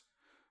cars.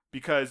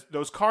 Because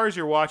those cars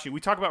you're watching, we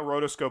talk about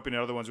rotoscoping and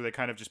other ones where they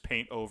kind of just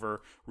paint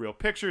over real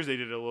pictures. They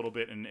did it a little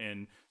bit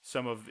in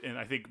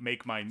I think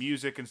Make My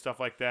Music and stuff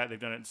like that. They've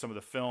done it in some of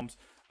the films.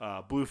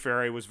 Blue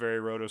Fairy was very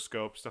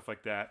rotoscope, stuff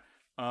like that.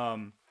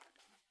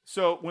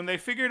 So when they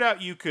figured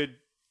out you could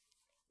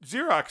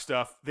Xerox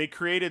stuff, they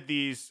created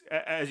these,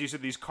 as you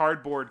said, these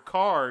cardboard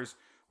cars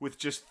with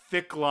just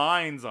thick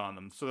lines on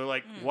them. So they're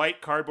like white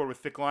cardboard with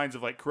thick lines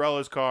of like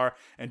Corella's car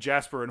and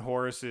Jasper and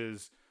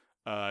Horace's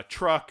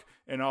truck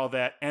and all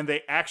that, and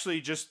they actually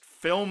just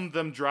filmed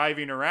them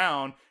driving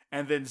around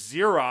and then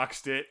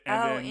Xeroxed it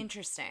and then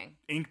interesting.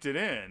 Inked it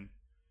in.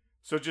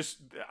 So just,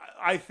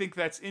 I think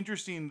that's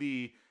interesting.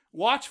 The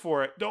watch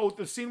for it.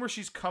 The scene where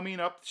she's coming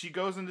up, she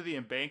goes into the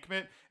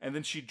embankment and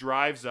then she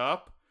drives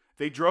up.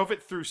 They drove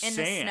it through sand.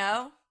 In the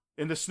snow?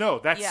 In the snow.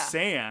 That's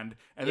sand.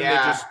 And then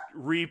they just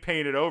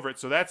repainted over it.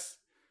 So that's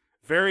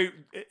very,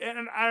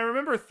 and I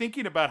remember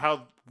thinking about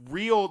how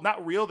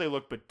not real they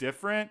look, but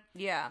different.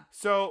 Yeah.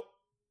 So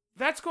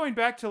that's going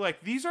back to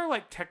like, these are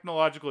like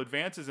technological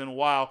advances, and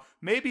while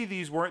maybe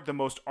these weren't the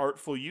most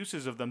artful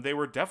uses of them, they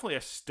were definitely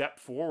a step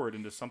forward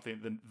into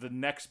something, the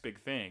next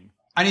big thing.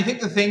 And I think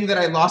the thing that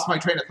I lost my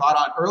train of thought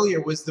on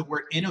earlier was the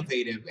word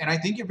innovative. And I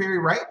think you're very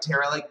right,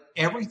 Tara. Like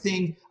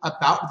everything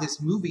about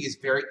this movie is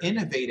very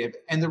innovative.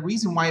 And the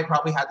reason why it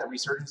probably had that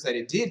resurgence that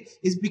it did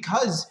is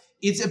because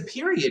it's a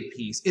period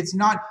piece. It's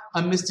not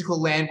a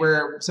mystical land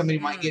where somebody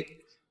might get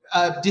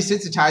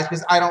desensitized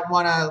because I don't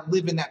want to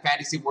live in that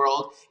fantasy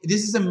world.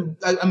 This is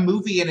a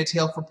movie and a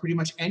tale for pretty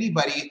much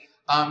anybody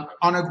on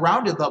a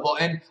grounded level.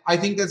 And I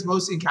think that's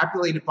most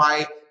encapsulated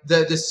by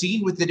the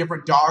scene with the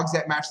different dogs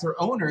that match their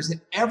owners,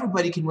 and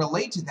everybody can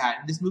relate to that.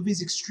 And this movie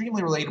is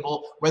extremely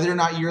relatable, whether or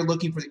not you're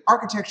looking for the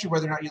architecture,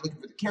 whether or not you're looking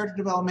for the character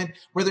development,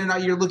 whether or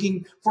not you're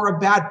looking for a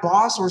bad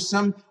boss or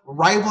some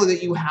rival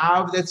that you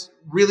have that's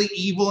really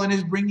evil and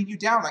is bringing you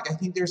down. Like, I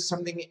think there's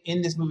something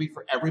in this movie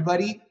for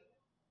everybody.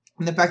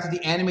 And the fact that the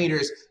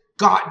animators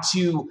got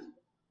to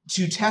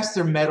test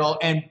their mettle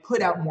and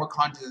put out more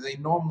content than they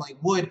normally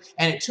would,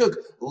 and it took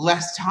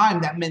less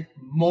time, that meant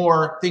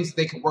more things that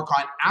they could work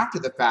on after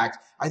the fact.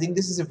 I think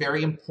this is a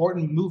very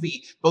important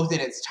movie, both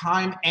in its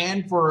time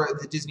and for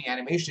the Disney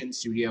Animation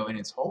Studio in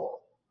its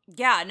whole.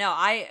 Yeah, no,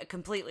 I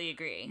completely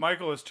agree.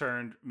 Michael has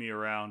turned me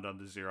around on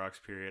the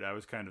Xerox period. I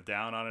was kind of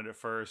down on it at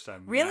first.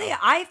 Really?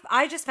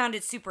 I just found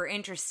it super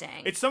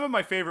interesting. It's some of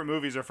my favorite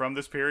movies are from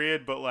this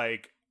period, but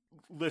like,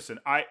 listen,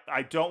 I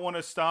don't want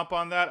to stomp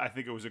on that. I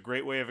think it was a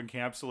great way of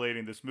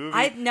encapsulating this movie.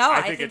 I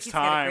think it's you've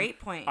time. got a great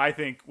point. I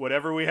think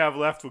whatever we have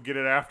left, we'll get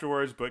it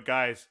afterwards. But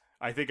guys,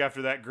 I think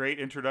after that great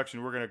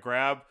introduction, we're going to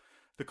grab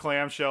the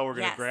clamshell, we're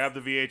going to grab the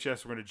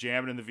VHS, we're going to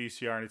jam it in the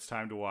VCR, and it's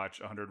time to watch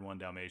 101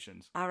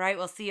 Dalmatians. All right,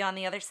 we'll see you on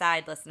the other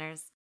side,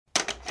 listeners.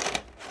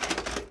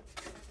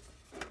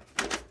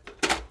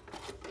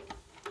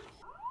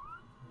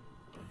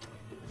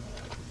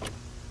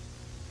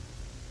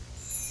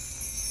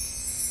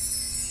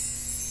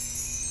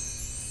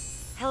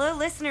 Hello,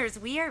 listeners.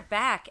 We are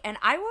back, and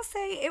I will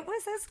say it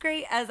was as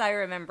great as I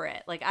remember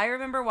it. Like, I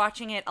remember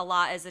watching it a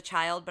lot as a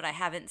child, but I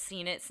haven't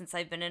seen it since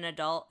I've been an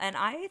adult, and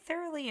I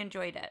thoroughly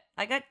enjoyed it.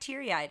 I got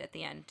teary-eyed at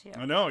the end, too.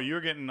 I know, you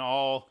were getting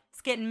all... It's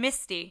getting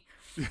misty.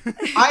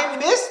 I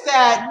missed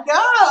that!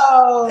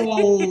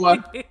 No!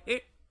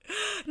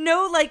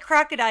 No, like,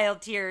 crocodile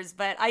tears,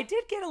 but I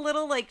did get a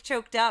little, like,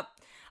 choked up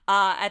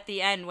at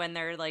the end when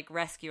they're, like,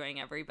 rescuing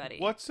everybody.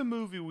 What's a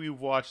movie we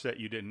watched that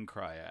you didn't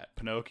cry at?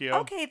 Pinocchio?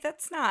 Okay,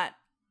 that's not...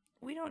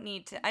 We don't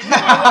need to. I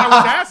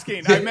was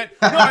asking. I meant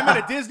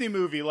a Disney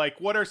movie.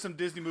 Like, what are some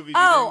Disney movies?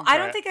 Oh, I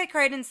don't think I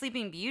cried in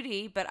Sleeping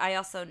Beauty, but I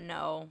also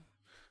know.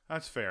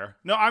 That's fair.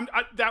 No,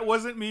 that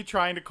wasn't me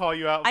trying to call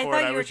you out for I it.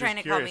 thought you were was trying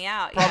just to call curious. me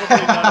out.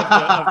 Probably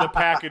none of the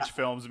package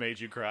films made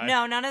you cry.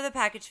 No, none of the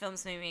package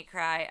films made me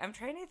cry. I'm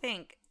trying to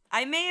think.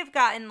 I may have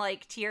gotten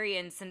like teary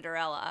in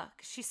Cinderella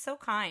because she's so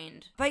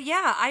kind. But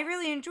yeah, I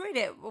really enjoyed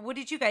it. What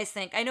did you guys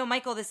think? I know,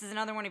 Michael, this is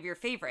another one of your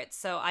favorites,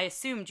 so I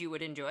assumed you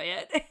would enjoy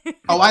it.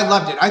 Oh, I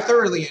loved it. I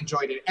thoroughly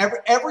enjoyed it.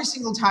 Every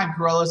single time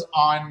Cruella's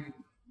on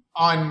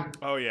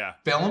Oh yeah.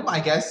 film, I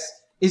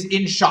guess, is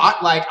in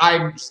shot, like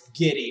I'm just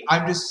giddy.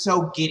 I'm just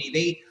so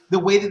giddy. The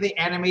way that they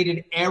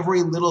animated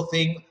every little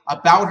thing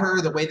about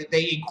her, the way that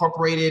they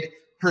incorporated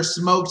her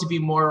smoke to be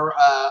more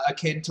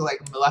akin to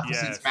like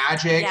Maleficent's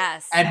magic,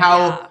 and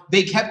how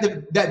they kept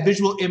that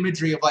visual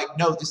imagery of like,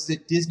 no, this is a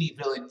Disney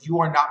villain. You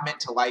are not meant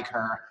to like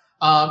her,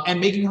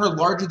 and making her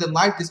larger than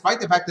life, despite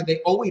the fact that they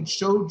always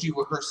showed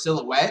you her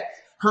silhouette.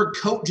 Her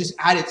coat just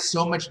added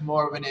so much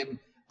more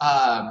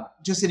of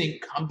just an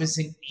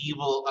encompassing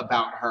evil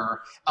about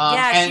her.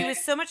 She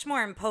was so much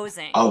more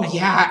imposing. Oh,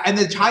 yeah. And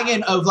the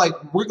tie-in of, like,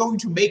 we're going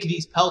to make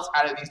these pelts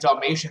out of these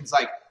Dalmatians.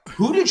 Like,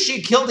 who did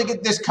she kill to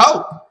get this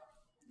coat?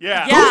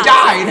 Yeah. Who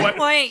died? Good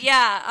point.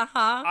 Yeah.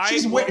 Uh-huh.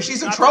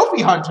 She's a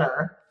trophy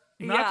hunter.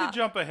 Not to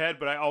jump ahead,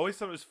 but I always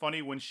thought it was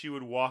funny when she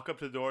would walk up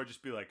to the door and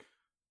just be like,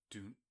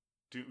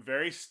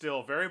 very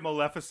still, very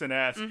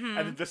Maleficent-esque. And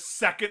then the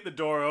second the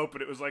door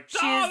opened, it was like,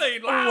 she's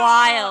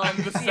wild. And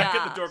the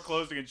second the door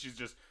closed again, she's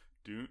just,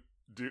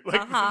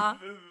 like,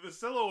 the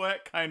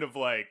silhouette kind of,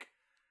 like,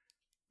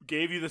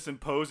 gave you this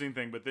imposing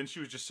thing, but then she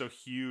was just so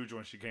huge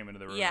when she came into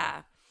the room.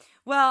 Yeah.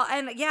 Well,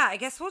 and yeah, I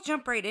guess we'll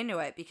jump right into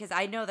it because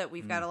I know that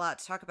we've got a lot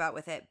to talk about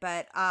with it.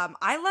 But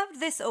I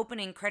loved this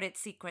opening credit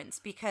sequence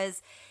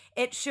because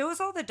it shows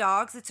all the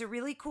dogs. It's a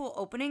really cool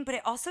opening, but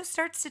it also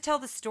starts to tell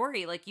the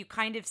story. Like, you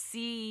kind of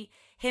see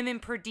him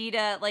and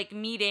Perdita like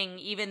meeting,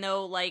 even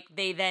though like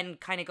they then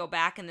kind of go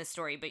back in the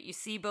story. But you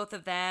see both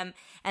of them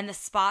and the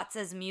spots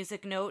as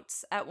music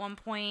notes at one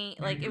point.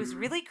 Like, it was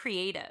really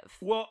creative.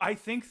 Well, I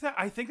think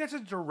that's a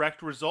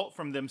direct result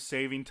from them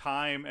saving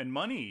time and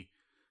money.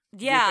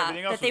 Yeah,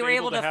 that they were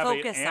able to have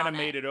focus an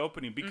animated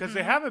opening because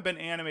they haven't been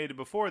animated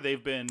before.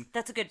 They've been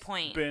that's a good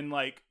point. Been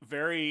like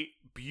very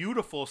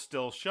beautiful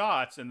still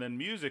shots and then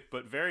music,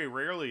 but very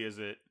rarely is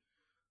it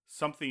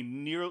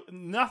something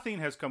nothing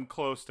has come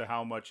close to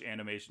how much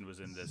animation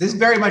was in this. This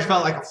very much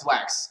felt like a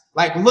flex.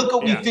 Like, look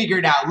what we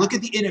figured out. Look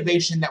at the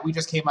innovation that we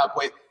just came up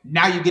with.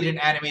 Now you get an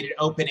animated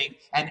opening.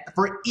 And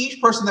for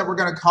each person that we're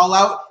going to call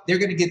out, they're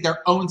going to get their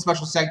own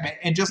special segment.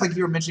 And just like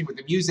you were mentioning with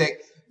the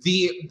music,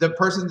 the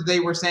person that they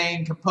were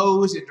saying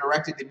composed and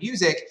directed the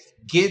music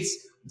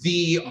gets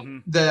the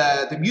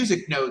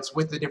music notes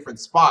with the different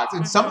spots.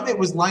 And some of it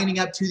was lining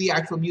up to the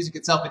actual music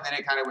itself, and then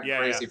it kind of went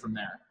crazy from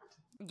there.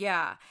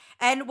 Yeah.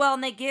 And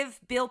they give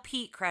Bill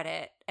Peet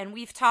credit. And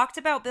we've talked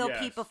about Bill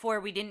Peet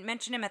before. We didn't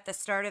mention him at the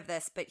start of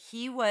this, but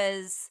he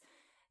was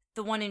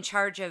the one in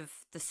charge of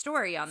the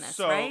story on this,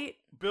 right?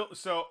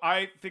 So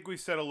I think we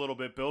said a little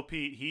bit. Bill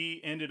Peet,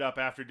 he ended up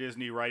after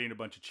Disney writing a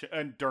bunch of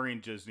and during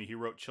Disney, he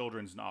wrote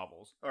children's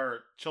novels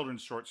or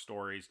children's short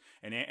stories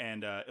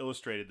and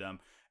illustrated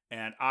them.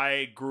 And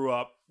I grew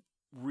up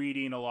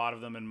reading a lot of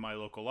them in my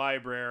local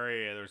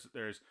library.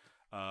 There's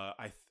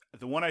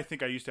the one I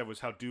think I used to have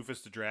was How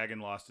Doofus the Dragon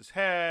Lost His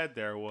Head.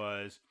 There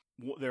was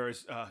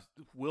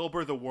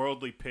Wilbur the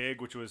Worldly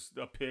Pig, which was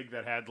a pig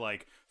that had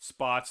like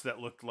spots that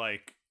looked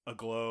like a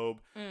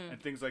globe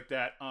and things like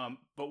that.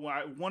 But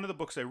one of the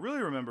books I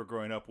really remember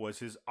growing up was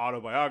his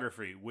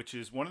autobiography, which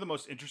is one of the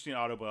most interesting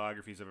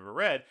autobiographies I've ever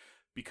read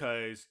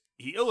because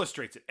he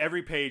illustrates it.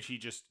 Every page he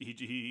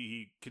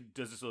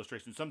does this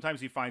illustration. Sometimes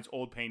he finds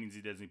old paintings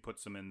he does and he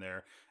puts them in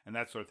there and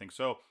that sort of thing.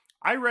 So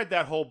I read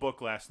that whole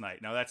book last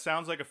night. Now that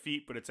sounds like a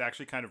feat, but it's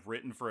actually kind of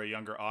written for a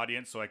younger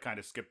audience, so I kind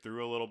of skipped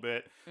through a little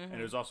bit, and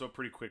it was also a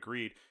pretty quick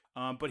read.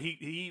 But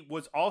he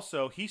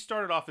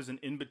started off as an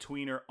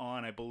in-betweener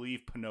on, I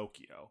believe,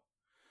 Pinocchio.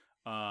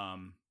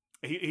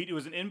 He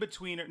was an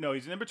in-betweener. No,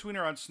 he's an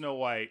in-betweener on Snow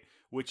White,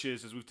 which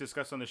is, as we've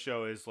discussed on the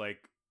show, is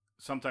like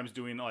sometimes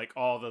doing like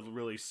all the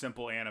really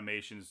simple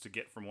animations to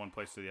get from one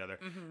place to the other.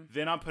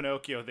 Then on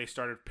Pinocchio, they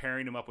started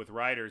pairing him up with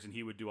writers, and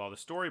he would do all the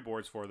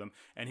storyboards for them,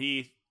 and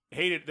he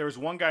hated. There was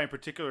one guy in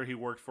particular he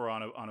worked for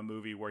on a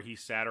movie where he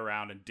sat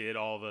around and did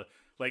all the,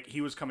 like,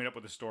 he was coming up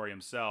with the story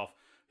himself.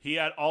 He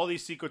had all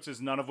these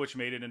sequences, none of which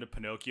made it into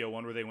Pinocchio.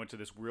 One where they went to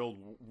this real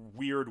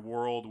weird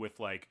world with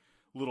like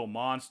little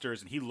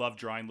monsters, and he loved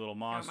drawing little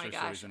monsters. Oh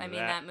my gosh! I mean,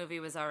 that movie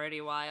was already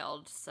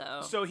wild.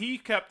 So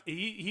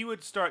he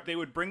would start. They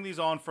would bring these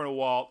on for a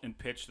Walt and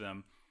pitch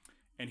them,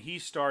 and he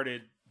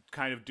started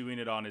kind of doing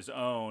it on his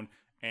own.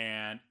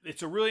 And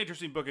it's a really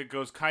interesting book. It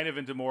goes kind of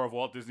into more of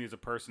Walt Disney as a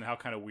person, how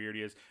kind of weird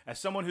he is. As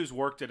someone who's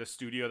worked at a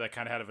studio that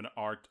kind of had an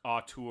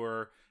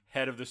auteur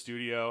head of the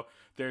studio,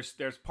 there's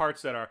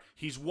parts that are,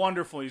 he's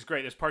wonderful, he's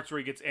great. There's parts where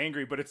he gets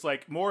angry, but it's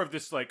like more of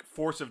this like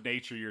force of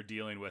nature you're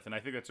dealing with. And I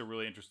think that's a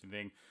really interesting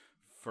thing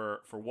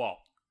for Walt.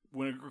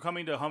 When we're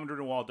coming to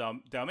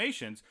 101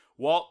 Dalmatians,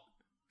 Walt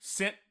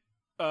sent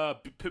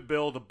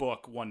Bill the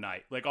book one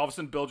night. Like all of a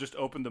sudden Bill just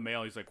opened the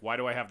mail. He's like, why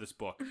do I have this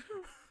book?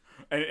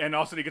 And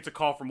all of a sudden he gets a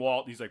call from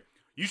Walt. And he's like,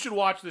 you should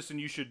watch this and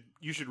you should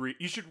read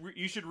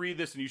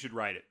this and you should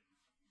write it.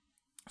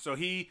 So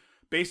he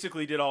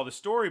basically did all the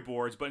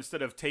storyboards, but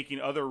instead of taking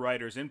other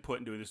writers' input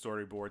and doing the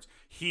storyboards,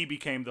 he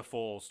became the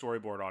full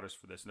storyboard artist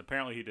for this. And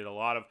apparently he did a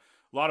lot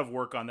of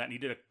work on that. And he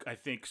did, I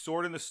think,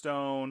 Sword in the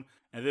Stone.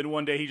 And then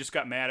one day he just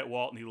got mad at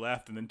Walt and he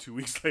left. And then 2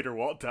 weeks later,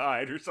 Walt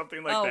died or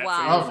something like that. Wow.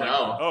 So he was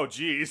like, oh,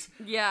 geez.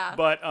 Yeah.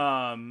 But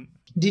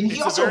didn't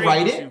he also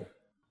write it?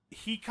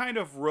 He kind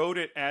of wrote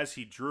it as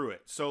he drew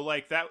it. So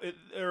like that,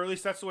 or at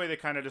least that's the way they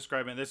kind of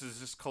describe it. This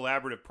is this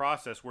collaborative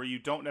process where you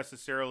don't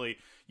necessarily,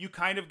 you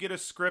kind of get a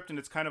script and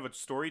it's kind of a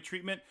story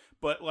treatment,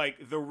 but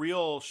like the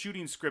real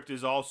shooting script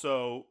is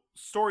also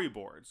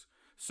storyboards.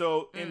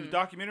 So in the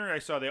documentary I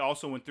saw, they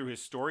also went through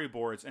his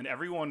storyboards, and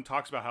everyone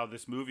talks about how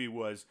this movie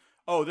was,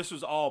 oh, this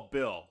was all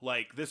Bill.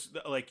 Like this,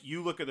 like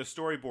you look at the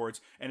storyboards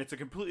and it's a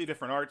completely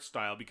different art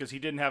style because he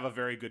didn't have a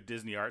very good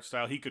Disney art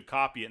style. He could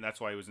copy it, and that's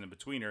why he was an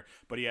in-betweener,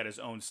 but he had his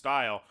own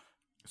style.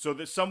 So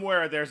that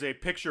somewhere there's a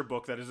picture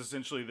book that is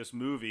essentially this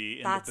movie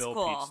in the Bill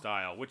Peet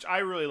style, which I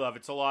really love.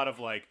 It's a lot of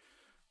like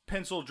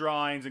pencil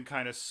drawings and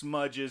kind of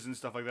smudges and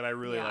stuff like that. I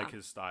really like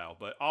his style,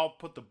 but I'll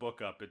put the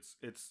book up.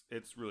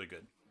 It's really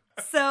good.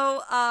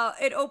 So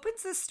it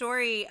opens the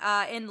story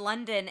in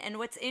London, and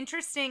what's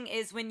interesting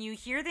is when you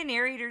hear the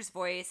narrator's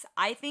voice,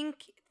 I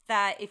think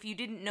that if you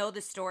didn't know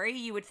the story,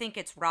 you would think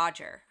it's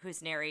Roger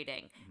who's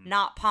narrating,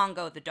 not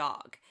Pongo the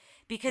dog,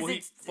 because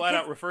he flat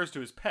out refers to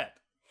his pet.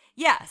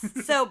 Yes.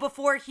 So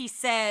before he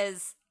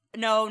says,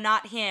 no,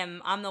 not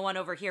him, I'm the one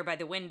over here by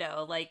the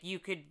window, like you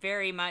could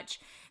very much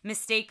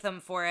mistake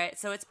them for it.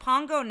 So it's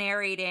Pongo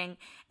narrating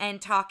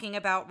and talking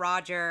about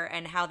Roger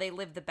and how they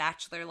live the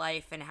bachelor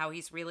life and how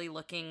he's really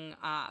looking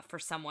for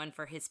someone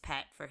for his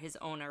pet, for his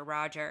owner,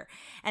 Roger.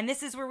 And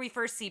this is where we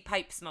first see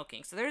pipe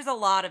smoking. So there's a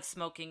lot of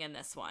smoking in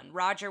this one.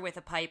 Roger with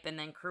a pipe and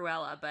then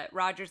Cruella, but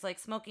Roger's like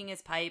smoking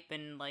his pipe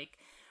and like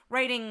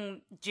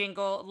writing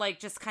jingle, like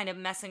just kind of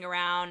messing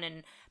around,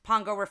 and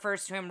Pongo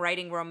refers to him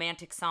writing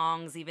romantic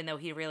songs, even though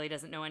he really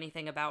doesn't know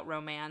anything about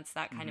romance,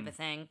 that kind of a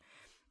thing.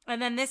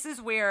 And then this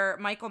is where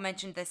Michael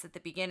mentioned this at the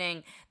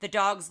beginning, the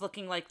dogs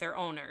looking like their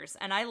owners.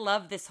 And I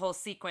love this whole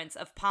sequence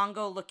of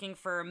Pongo looking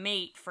for a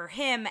mate for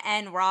him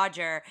and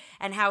Roger,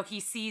 and how he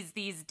sees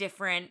these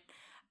different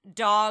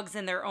dogs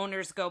and their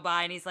owners go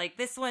by, and he's like,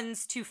 this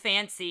one's too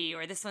fancy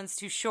or this one's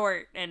too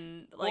short,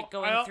 and like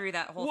going through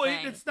that whole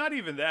thing. It's not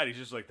even that. He's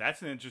just like,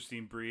 that's an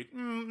interesting breed.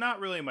 Not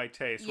really my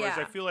taste. Whereas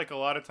I feel like a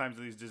lot of times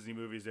in these Disney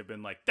movies they've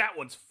been like, that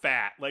one's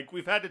fat. Like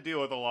we've had to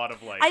deal with a lot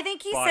of like, I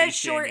think he says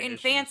short and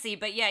issues. fancy,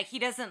 but yeah, he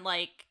doesn't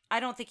like,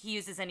 I don't think he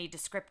uses any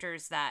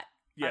descriptors that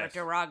are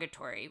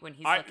derogatory when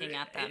he's looking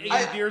at them.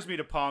 It endears me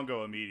to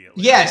Pongo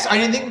immediately. Yes, I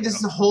didn't think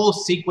this whole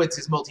sequence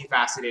is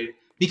multifaceted,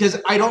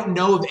 because I don't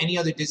know of any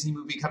other Disney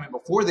movie coming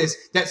before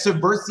this that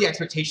subverts the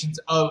expectations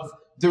of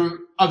the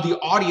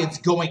audience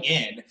going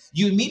in.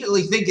 You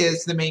immediately think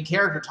it's the main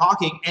character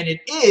talking, and it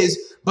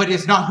is, but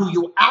it's not who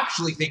you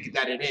actually think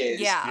that it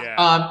is.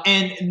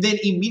 And then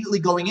immediately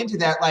going into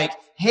that, like,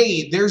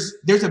 hey, there's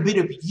a bit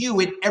of you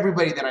in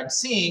everybody that I'm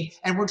seeing,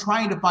 and we're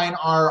trying to find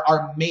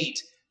our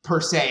mate, per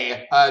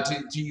se,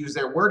 to use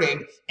their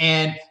wording,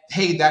 and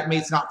hey, that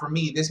mate's not for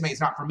me, this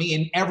mate's not for me,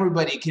 and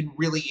everybody can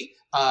really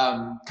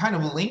kind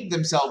of link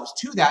themselves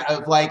to that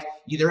of like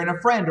either in a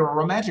friend or a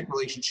romantic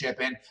relationship,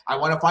 and I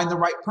want to find the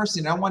right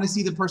person. I want to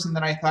see the person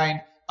that I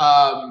find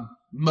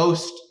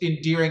most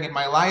endearing in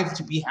my life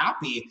to be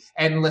happy,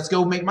 and let's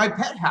go make my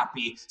pet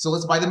happy. So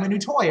let's buy them a new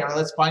toy, or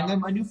let's find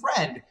them a new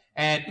friend,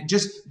 and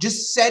just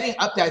setting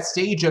up that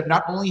stage of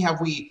not only have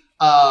we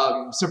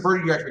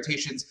subverted your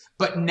expectations,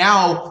 but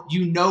now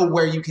you know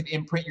where you can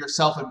imprint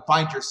yourself and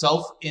find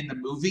yourself in the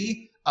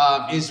movie.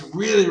 Is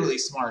really, really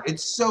smart.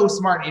 It's so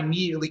smart, it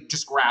immediately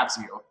just grabs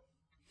you.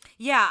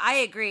 Yeah, I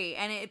agree.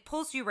 And it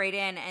pulls you right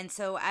in. And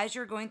so as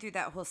you're going through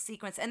that whole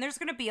sequence, and there's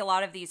going to be a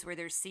lot of these where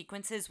there's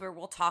sequences where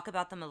we'll talk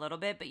about them a little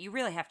bit, but you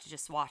really have to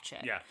just watch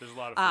it. Yeah, there's a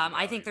lot of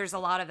I think there's a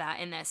lot of that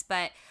in this.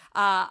 But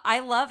I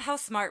love how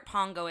smart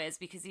Pongo is,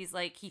 because he's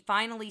like, he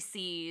finally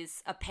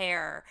sees a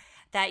pair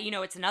that, you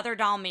know, it's another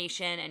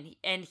Dalmatian,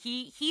 and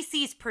he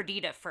sees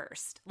Perdita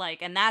first,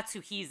 like, and that's who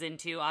he's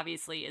into,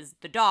 obviously, is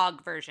the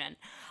dog version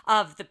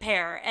of the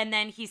pair. And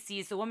then he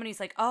sees the woman,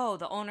 he's like, oh,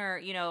 the owner,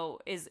 you know,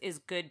 is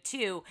good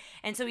too.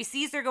 And so he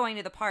sees they're going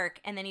to the park,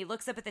 and then he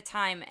looks up at the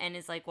time and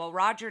is like, well,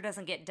 Roger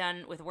doesn't get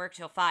done with work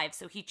till 5,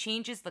 so he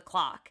changes the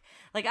clock.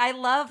 Like, I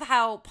love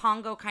how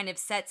Pongo kind of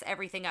sets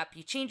everything up.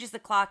 He changes the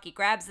clock, he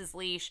grabs his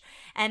leash,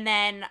 and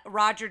then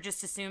Roger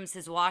just assumes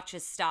his watch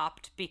is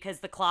stopped because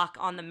the clock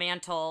on the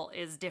mantle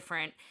is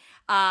different.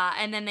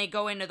 And then they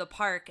go into the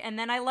park. And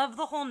then I love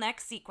the whole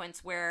next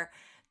sequence where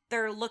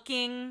they're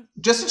looking.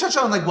 Just to touch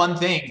on like one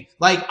thing,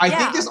 like I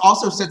think this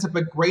also sets up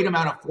a great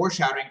amount of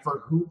foreshadowing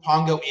for who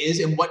Pongo is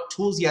and what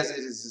tools he has at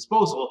his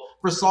disposal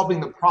for solving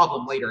the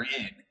problem later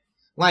in.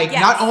 Like,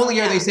 not only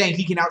are they saying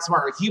he can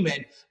outsmart a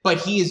human, but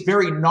he is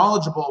very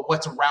knowledgeable of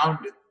what's around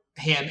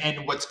him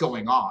and what's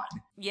going on.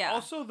 Yeah.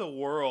 Also the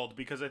world,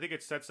 because I think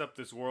it sets up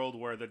this world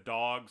where the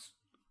dogs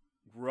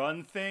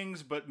run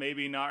things, but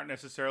maybe not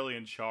necessarily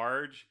in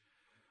charge.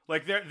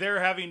 Like they're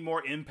having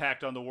more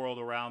impact on the world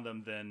around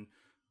them than,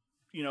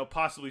 you know,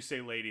 possibly say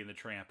Lady and the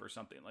Tramp or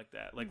something like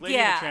that. Like Lady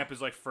and the Tramp is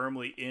like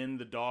firmly in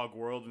the dog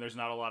world, and there's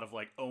not a lot of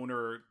like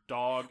owner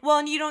dog. Well,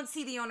 and you don't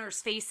see the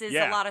owner's faces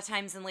Yeah. a lot of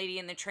times in Lady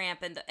and the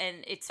Tramp, and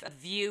it's a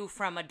view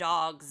from a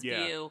dog's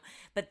view.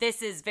 But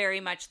this is very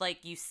much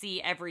like you see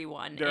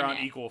everyone. They're on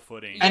it. equal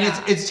footing. And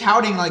it's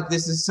touting like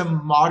this is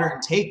some modern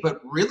take,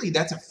 but really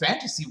that's a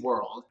fantasy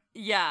world.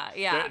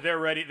 Yeah. They're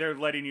ready. They're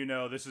letting you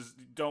know this is.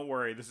 Don't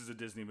worry, this is a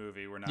Disney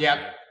movie. We're not. Yep.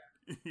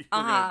 We're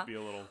gonna be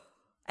a little.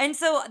 And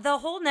so the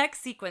whole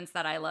next sequence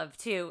that I love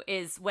too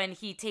is when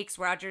he takes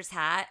Roger's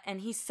hat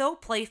and he's so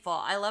playful.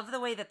 I love the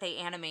way that they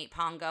animate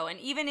Pongo. And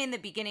even in the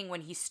beginning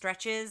when he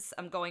stretches,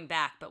 I'm going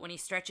back, but when he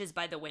stretches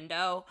by the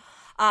window,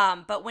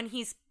 but when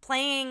he's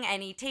playing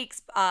and he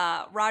takes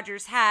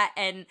Roger's hat,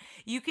 and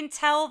you can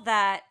tell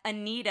that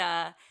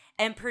Anita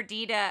and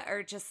Perdita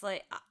are just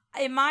like,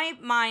 in my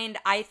mind,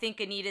 I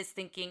think Anita's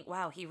thinking,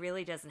 wow, he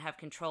really doesn't have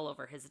control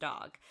over his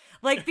dog.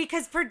 Like,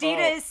 because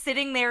Perdita is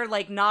sitting there,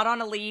 like, not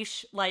on a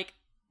leash, like,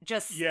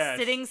 just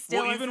sitting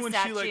still as a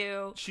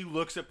statue. She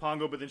looks at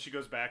Pongo, but then she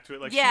goes back to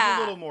it. Like, she's a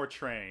little more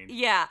trained.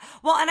 Yeah.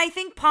 Well, and I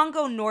think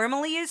Pongo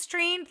normally is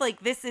trained.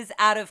 Like, this is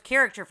out of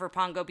character for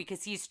Pongo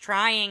because he's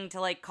trying to,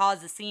 like,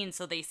 cause a scene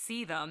so they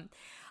see them.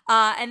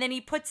 And then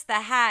he puts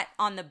the hat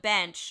on the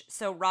bench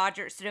so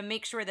to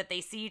make sure that they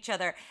see each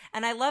other.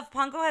 And I love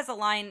Pongo has a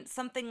line,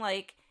 something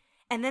like,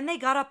 and then they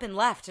got up and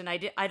left, and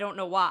I don't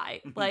know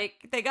why.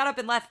 Like, they got up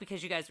and left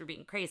because you guys were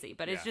being crazy.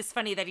 But it's just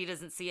funny that he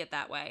doesn't see it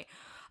that way.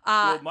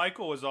 Well,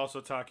 Michael was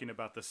also talking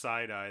about the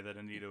side eye that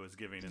Anita was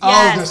giving.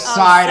 Yes, the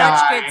side eye.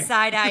 Such good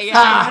side eye. Yeah,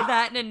 I had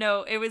that in a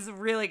note. It was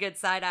really good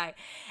side eye.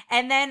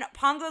 And then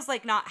Pongo's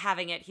like not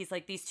having it. He's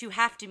like, these two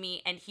have to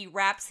meet, and he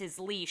wraps his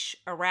leash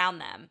around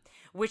them,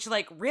 which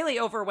like really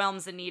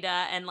overwhelms Anita.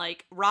 And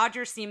like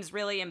Roger seems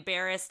really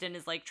embarrassed and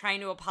is like trying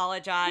to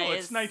apologize. Well,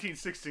 it's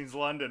 1916's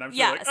London. I'm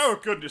like, oh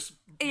goodness,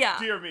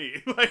 dear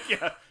me, like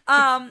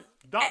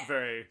not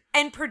very.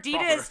 And Perdita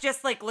proper. is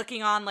just like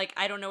looking on, like,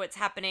 I don't know what's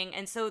happening.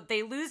 And so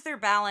they lose their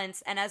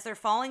balance. And as they're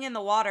falling in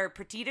the water,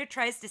 Perdita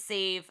tries to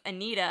save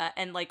Anita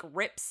and like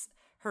rips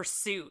her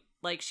suit.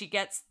 Like, she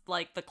gets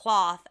like the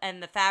cloth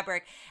and the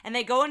fabric, and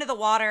they go into the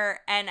water.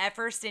 And at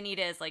first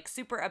Anita is like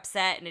super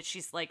upset, and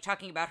she's like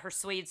talking about her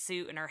suede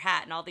suit and her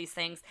hat and all these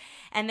things.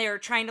 And they're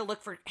trying to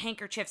look for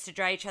handkerchiefs to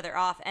dry each other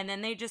off. And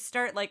then they just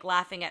start like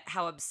laughing at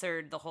how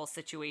absurd the whole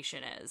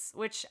situation is,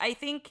 which I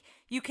think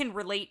you can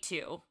relate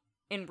to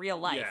in real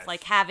life,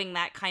 like having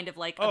that kind of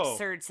like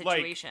absurd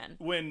situation. Like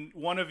when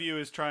one of you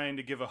is trying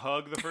to give a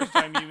hug the first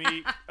time you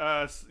meet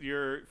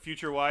your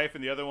future wife,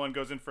 and the other one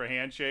goes in for a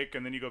handshake,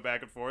 and then you go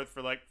back and forth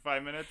for like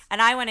 5 minutes.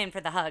 And I went in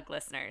for the hug,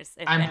 listeners.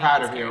 I'm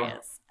proud of you.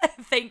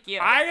 Thank you.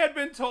 I had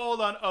been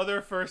told on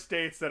other first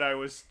dates that I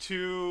was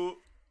too.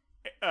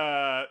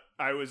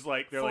 I was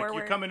like, they're like,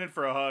 you're coming in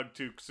for a hug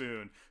too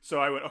soon. So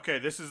I went, okay,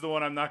 this is the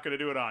one I'm not going to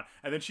do it on.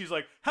 And then she's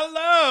like,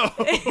 hello,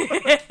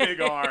 big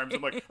arms.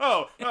 I'm like,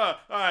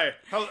 hi,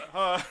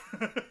 hello.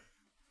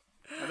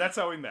 And that's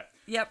how we met.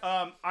 Yep.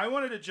 I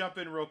wanted to jump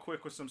in real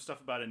quick with some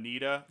stuff about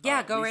Anita.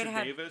 Yeah, go Lisa right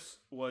ahead. Davis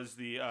was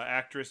the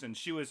actress, and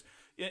she was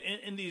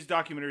in these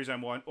documentaries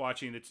I'm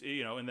watching. It's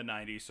in the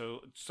 90s,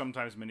 so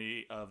sometimes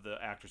many of the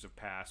actors have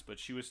passed, but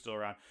she was still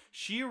around.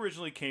 She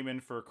originally came in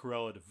for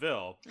Cruella de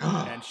Vil,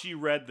 and she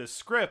read the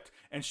script,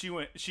 and she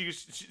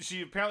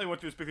apparently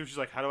went through this big thing. She's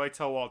like, how do I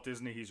tell Walt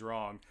Disney he's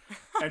wrong?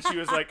 And she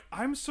was like,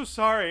 I'm so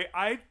sorry.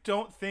 I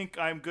don't think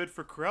I'm good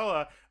for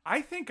Cruella.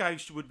 I think I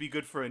would be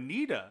good for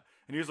Anita.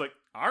 And he was like,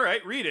 all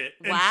right, read it.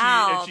 And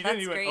wow, she that's didn't.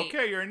 He great. went,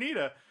 okay, you're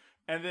Anita.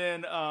 And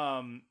then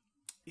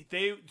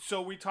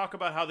so we talk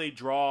about how they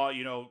draw,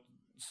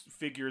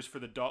 figures for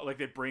the dog. Like,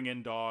 they bring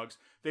in dogs.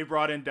 They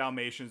brought in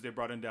Dalmatians. They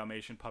brought in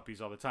Dalmatian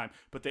puppies all the time.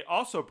 But they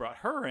also brought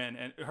her in,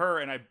 and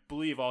I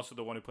believe also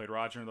the one who played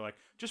Roger. And they're like,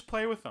 just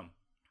play with them.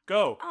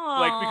 Go. Aww.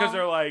 Like, because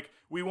they're like,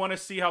 we want to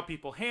see how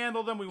people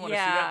handle them. We want to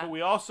see that, but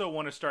we also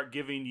want to start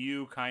giving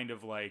you kind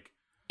of like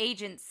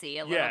agency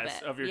a little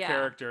bit of your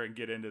character and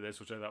get into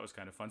this, which I thought was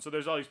kind of fun. So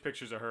there's all these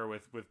pictures of her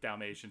with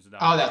Dalmatians and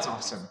oh, that's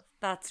awesome.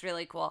 That's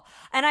really cool.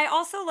 And I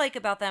also like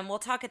about them, we'll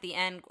talk at the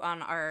end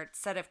on our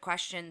set of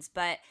questions,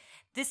 but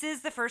this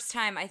is the first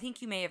time, I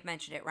think you may have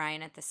mentioned it,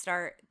 Ryan, at the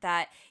start,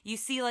 that you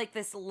see like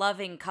this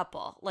loving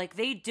couple. Like,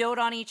 they dote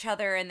on each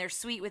other and they're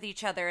sweet with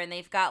each other, and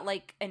they've got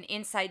like an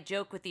inside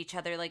joke with each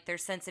other, like their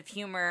sense of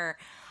humor.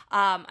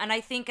 And I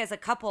think as a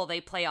couple,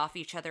 they play off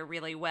each other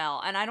really well.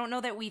 And I don't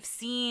know that we've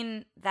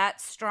seen that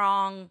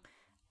strong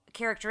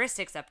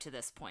characteristics up to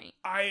this point.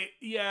 I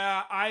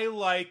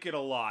like it a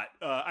lot.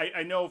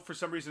 I know for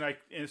some reason I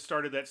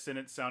started that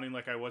sentence sounding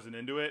like I wasn't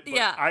into it, but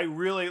I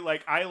really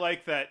I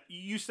like that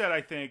you said.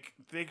 I think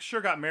they sure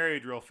got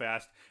married real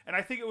fast, and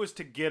I think it was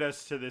to get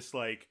us to this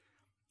like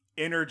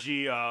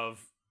energy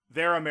of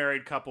they're a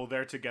married couple,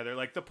 they're together.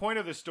 Like, the point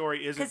of the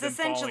story isn't them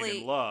falling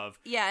in love.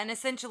 Yeah, and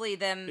essentially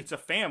them... It's a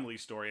family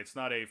story. It's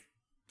not a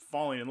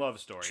falling in love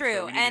story. True.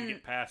 So we need to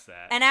get past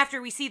that. And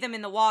after we see them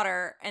in the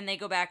water and they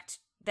go back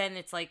then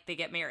it's like they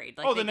get married.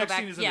 Like the they go next back,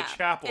 scene is in the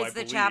chapel, It's I the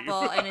believe.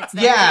 chapel, and it's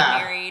them Yeah.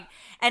 getting married.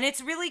 And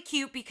it's really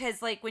cute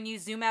because, like, when you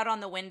zoom out on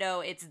the window,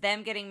 it's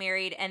them getting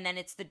married, and then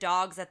it's the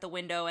dogs at the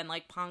window, and,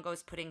 like,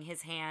 Pongo's putting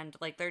his hand,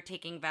 like, they're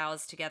taking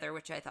vows together,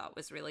 which I thought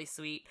was really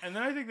sweet. And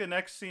then I think the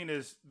next scene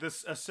is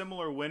a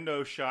similar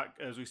window shot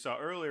as we saw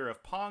earlier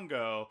of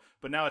Pongo,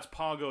 but now it's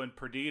Pongo and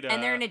Perdita.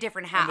 And they're in a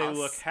different house. And they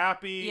look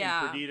happy,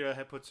 Yeah. and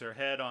Perdita puts her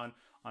head on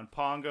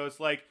Pongo's.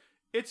 Like,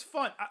 it's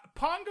fun.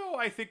 Pongo,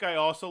 I think I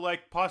also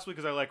like, possibly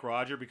because I like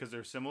Roger because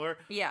they're similar.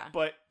 Yeah.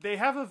 But they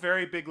have a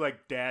very big,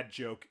 like, dad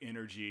joke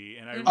energy,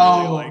 and I really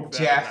Oh, like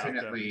that about them.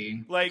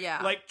 definitely.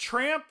 Like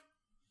Tramp,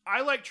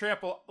 I like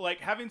Tramp. Like,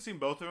 having seen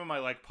both of them, I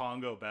like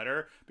Pongo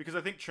better because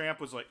I think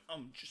Tramp was like,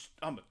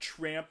 I'm a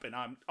tramp, and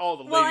all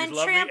the Well, ladies and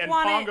love Tramp me, and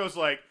wanted- Pongo's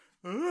like,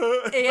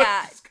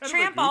 Yeah, It's kind of a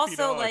Tramp goofy also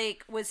dog.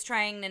 like was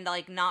trying to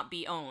like not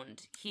be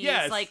owned. He's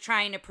Yes. like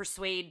trying to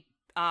persuade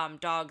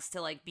dogs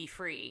to like be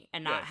free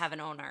and not Yes. have an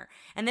owner.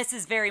 And this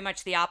is very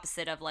much the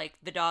opposite of like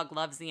the dog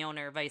loves the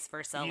owner, vice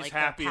versa. He's like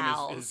happy they're in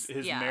pals.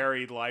 his Yeah.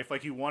 married life.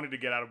 Like, he wanted to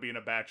get out of being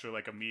a bachelor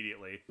like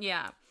immediately.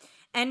 Yeah.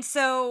 And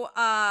so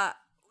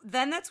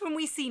then that's when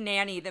we see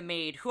Nanny the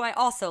maid, who I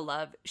also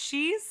love.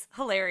 She's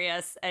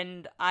hilarious,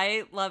 and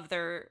I love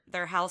their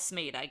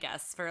housemaid, I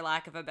guess, for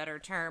lack of a better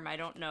term. I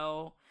don't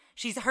know.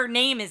 Her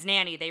name is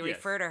Nanny. They Yes.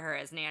 refer to her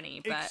as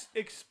Nanny, but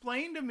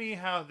Explain to me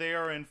how they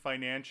are in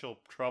financial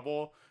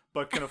trouble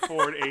but can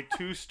afford a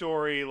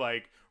 2-story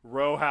like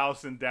row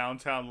house in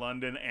downtown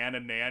London and a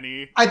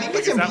nanny. I think Like,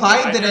 it's is that implied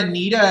what I that heard?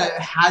 Anita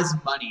has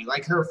money.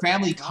 Like, her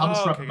family comes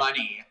Oh, okay. from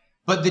money.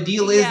 But the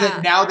deal is Yeah.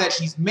 that now that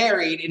she's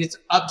married, it is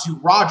up to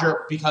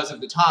Roger, because of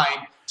the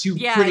time, to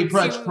Yeah, pretty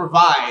much to-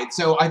 provide.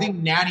 So I think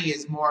Nanny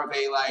is more of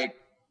a, like,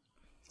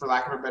 for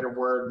lack of a better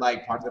word,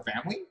 like, part of the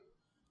family.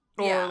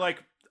 Or Yeah.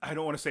 like, I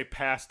don't want to say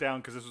passed down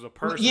because this was a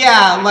person.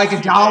 Yeah, but like a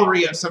she-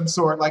 dowry of some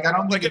sort. Like, I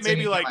don't think Like, it it's may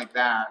be anything like- like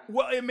that.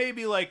 Well, it may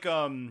be like,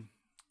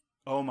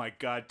 oh my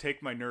God,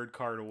 take my nerd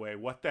card away.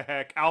 What the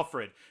heck?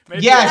 Alfred.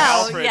 Maybe Yes. it's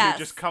Oh, Alfred yes. who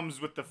just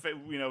comes with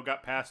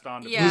got passed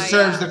on to Yeah, Who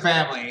serves the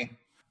family.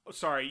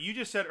 Sorry, you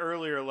just said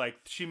earlier, like,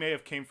 she may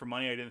have came from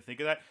money. I didn't think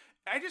of that.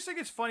 I just think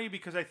it's funny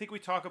because I think we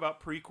talk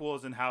about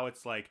prequels and how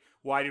it's like,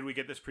 why did we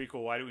get this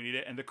prequel? Why do we need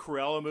it? And the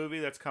Cruella movie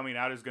that's coming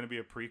out is going to be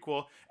a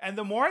prequel. And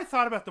the more I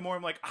thought about it, the more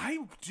I'm like, I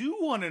do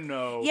want to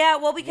know. yeah,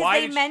 well, because why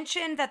they did she-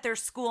 mentioned that they're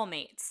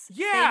schoolmates.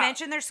 Yeah. They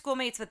mentioned they're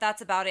schoolmates, but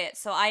that's about it.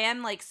 So I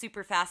am like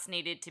super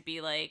fascinated to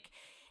be like,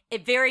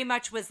 it very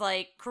much was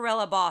like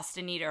Cruella bossed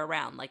Anita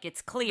around. Like,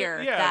 it's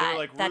clear Yeah, that they're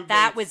like that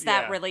roommates, was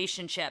that yeah.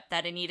 relationship,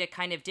 that Anita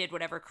kind of did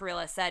whatever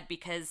Cruella said,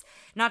 because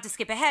not to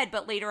skip ahead,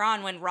 but later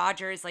on when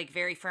Roger is like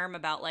very firm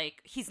about, like,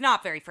 he's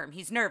not very firm,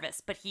 he's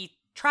nervous, but he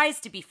tries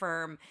to be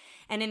firm,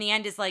 and in the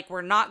end is like,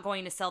 we're not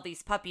going to sell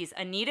these puppies.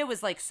 Anita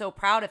was like so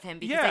proud of him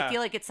because Yeah. I feel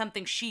like it's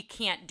something she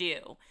can't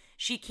do.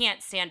 She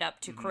can't stand up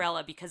to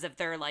Cruella because of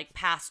their like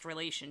past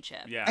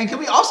relationship. Yeah. And can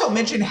we also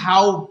mention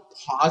how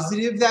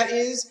positive that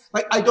is?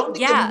 Like, I don't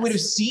think that Yes. we would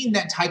have seen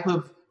that type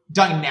of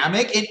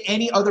dynamic in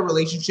any other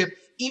relationship,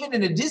 even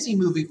in a Disney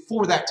movie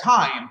for that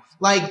time.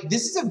 Like,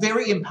 this is a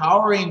very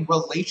empowering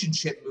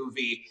relationship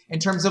movie in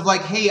terms of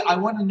like, hey, I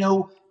want to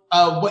know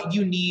what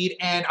you need,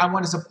 and I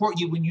want to support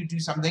you when you do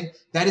something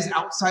that is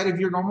outside of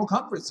your normal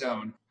comfort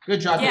zone.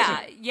 Good job.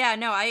 Yeah, Disney. yeah,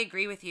 no, I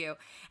agree with you.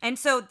 And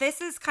so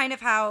this is kind of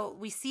how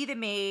we see the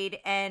maid,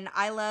 and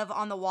I love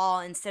on the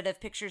wall, instead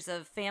of pictures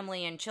of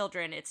family and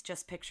children, it's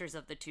just pictures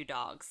of the two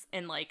dogs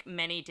and like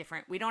many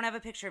different. We don't have a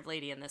picture of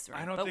Lady in this room,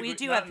 I don't but think we we-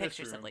 do not have in this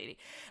pictures of room. Lady.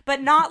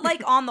 But not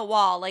like on the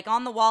wall, like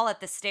on the wall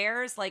at the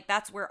stairs, like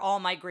that's where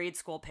all my grade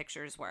school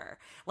pictures were.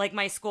 Like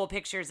my school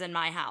pictures in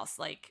my house,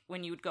 like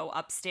when you would go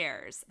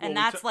upstairs. And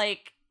Well, we that's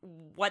like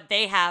what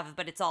they have,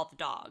 but it's all the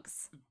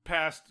dogs.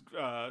 Past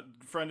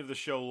friend of the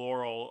show,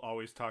 Laurel,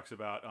 always talks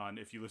about,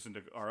 if you listen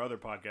to our other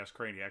podcast,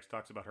 Craniacs,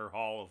 talks about her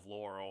hall of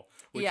Laurel,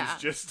 which Yeah. is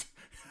just,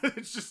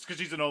 it's just because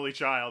she's an only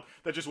child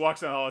that just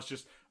walks down the hall. It's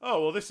just,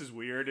 oh, well, this is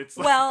weird. It's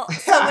like, Well,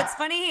 so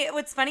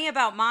what's funny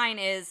about mine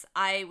is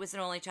I was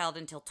an only child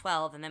until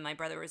 12, and then my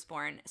brother was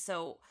born.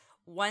 So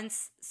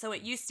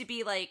it used to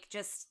be like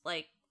just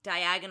like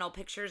diagonal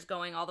pictures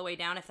going all the way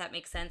down, if that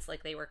makes sense.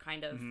 Like they were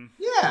kind of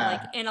Yeah.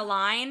 like in a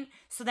line.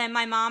 So then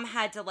my mom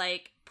had to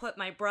like put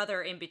my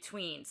brother in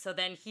between. So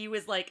then he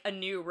was like a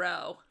new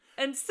row.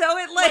 And so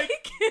it like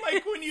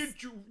like when you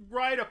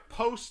write a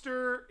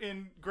poster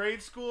in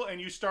grade school and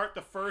you start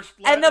the first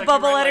And the like you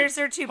bubble write, like, letters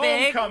are too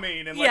big.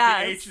 Homecoming, and like Yes.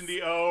 the H and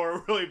the O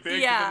are really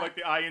big, Yeah. and then like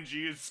the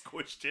ING is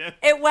squished in.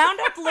 it wound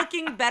up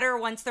looking better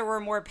once there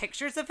were more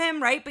pictures of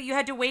him, right? But you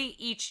had to wait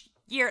each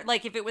year,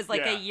 like if it was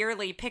like Yeah. a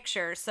yearly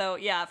picture. So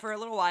yeah, for a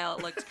little while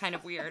it looked kind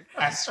of weird.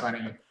 That's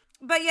funny.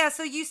 But yeah,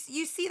 so you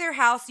see their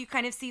house, you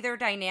kind of see their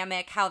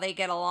dynamic, how they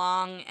get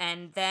along,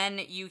 and then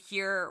you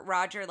hear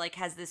Roger like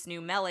has this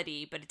new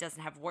melody, but it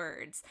doesn't have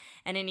words.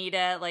 And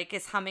Anita like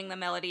is humming the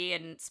melody,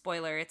 and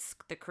spoiler, it's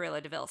the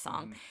Cruella de Vil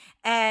song.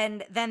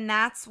 And then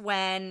that's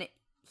when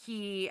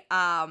she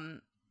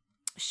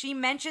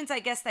mentions, I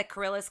guess, that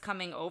Cruella's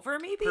coming over,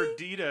 maybe?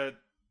 Perdita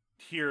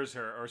hears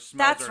her or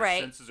smells That's her,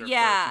 right. senses her.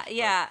 Yeah, first.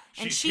 yeah.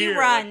 She's And she here,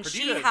 runs, like,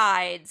 she Perdita's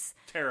hides.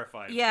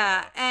 terrified.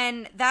 Yeah,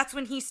 and that's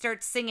when he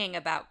starts singing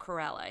about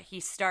Cruella. He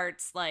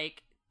starts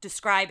like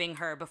describing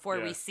her before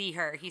we see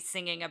her. He's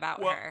singing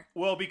about her.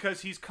 Well, because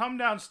he's come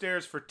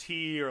downstairs for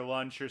tea or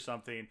lunch or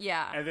something.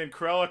 Yeah. And then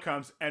Cruella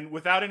comes, and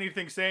without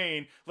anything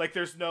saying, like,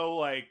 there's no,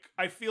 like,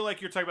 I feel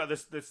like you're talking about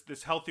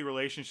this healthy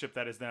relationship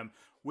that is them,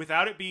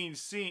 without it being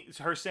seen,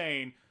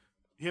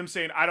 him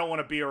saying, I don't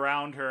want to be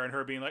around her, and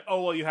her being like,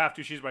 oh, well, you have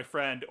to, she's my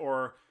friend,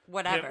 or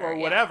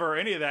whatever,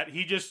 any of that.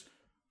 He just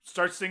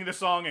starts singing the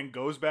song and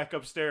goes back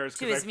upstairs.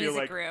 To his I feel music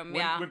like room,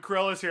 when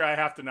Cruella's here, I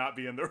have to not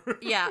be in the room.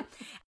 Yeah.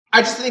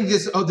 I just think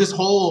this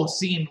whole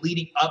scene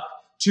leading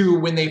up to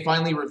when they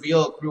finally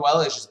reveal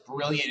Cruella is just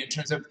brilliant in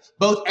terms of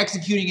both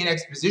executing an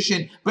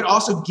exposition, but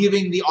also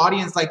giving the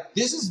audience, like,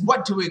 this is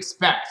what to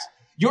expect.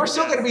 You're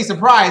still going to be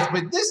surprised,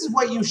 but this is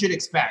what you should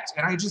expect.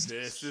 And I just...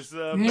 This is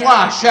the...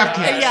 Chef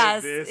kiss.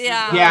 Yes,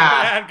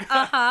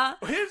 yeah.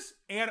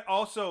 And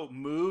also,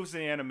 moves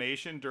and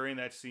animation during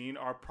that scene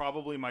are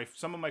probably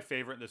some of my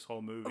favorite in this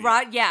whole movie.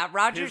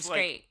 Roger's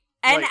great.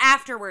 And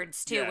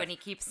afterwards, too, when he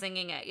keeps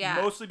singing it,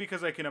 Mostly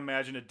because I can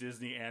imagine a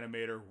Disney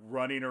animator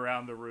running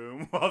around the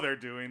room while they're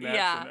doing that,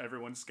 and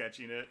everyone's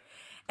sketching it.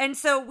 And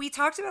so we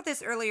talked about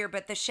this earlier,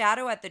 but the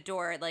shadow at the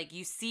door, like,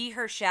 you see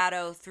her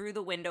shadow through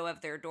the window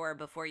of their door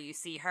before you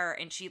see her,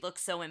 and she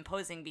looks so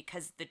imposing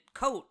because the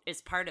coat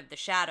is part of the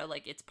shadow,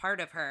 like, it's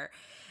part of her.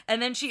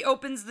 And then she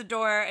opens the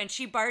door and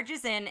she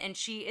barges in, and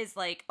she is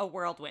like a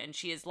whirlwind.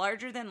 She is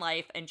larger than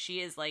life, and she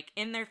is like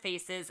in their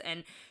faces,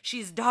 and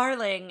she's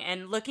darling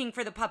and looking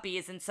for the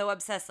puppies and so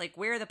obsessed, like,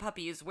 where are the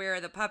puppies? Where are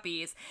the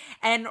puppies?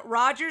 And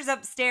Roger's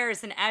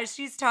upstairs, and as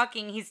she's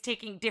talking, he's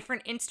taking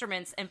different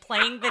instruments and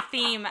playing the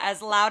theme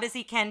as loud as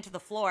he can to the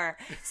floor.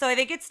 So I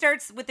think it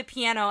starts with the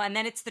piano, and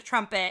then it's the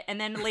trumpet,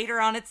 and then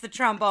later on it's the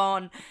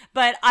trombone.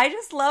 But I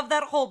just love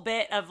that whole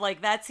bit of,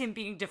 like, that's him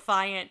being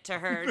defiant to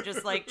her,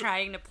 just like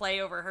trying to play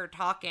over her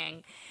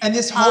talking. And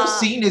this whole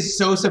scene is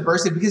so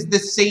subversive because the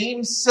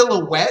same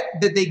silhouette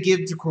that they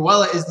give to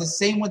Cruella is the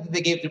same one that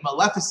they gave to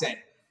Maleficent.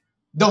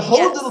 The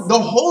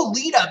whole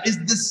lead up is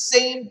the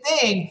same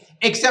thing,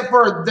 except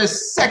for the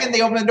second they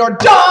open the door,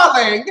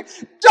 darling.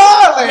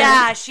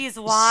 Yeah, she's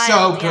wild.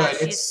 So good.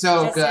 It's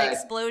so just good. An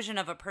explosion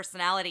of a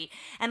personality.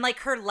 And like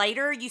her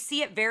lighter, you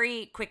see it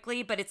very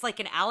quickly, but it's like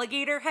an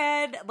alligator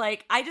head.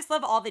 Like, I just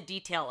love all the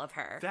detail of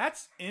her.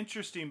 That's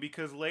interesting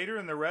because later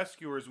in The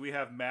Rescuers, we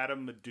have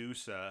Madame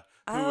Medusa,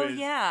 who is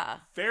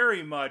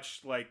very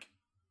much like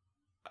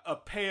a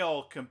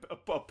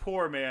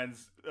poor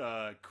man's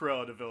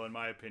Cruella de Vil, in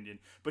my opinion.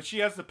 But she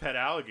has the pet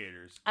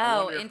alligators.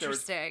 Oh,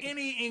 interesting.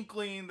 Any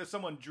inkling that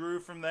someone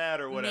drew from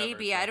that or whatever?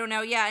 Maybe, I don't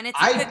know. Yeah, and it's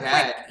I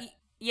bet. quick.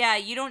 Yeah,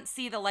 you don't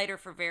see the lighter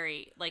for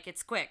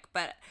it's quick,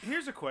 but...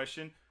 Here's a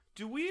question.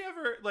 Do we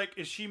ever, like,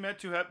 is she meant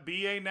to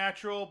be a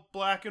natural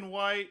black and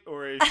white?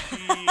 Or is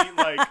she,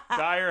 like,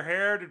 dye her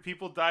hair? Did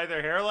people dye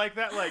their hair like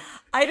that? Like,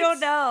 I don't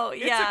know.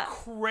 It's a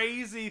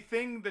crazy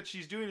thing that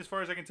she's doing, as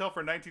far as I can tell, for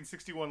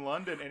 1961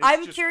 London. And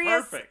I'm just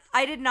curious. Perfect.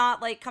 I did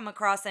not, like, come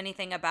across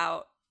anything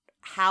about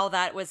how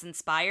that was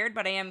inspired,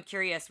 but I am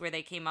curious where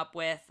they came up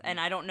with, and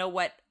I don't know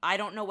what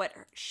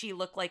she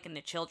looked like in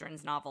the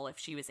children's novel, if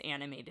she was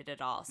animated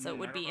at all. So it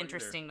would be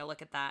interesting to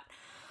look at that.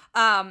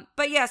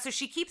 But yeah, so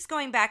she keeps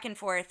going back and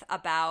forth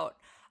about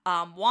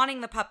wanting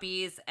the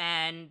puppies,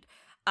 and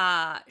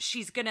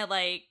she's gonna,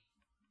 like,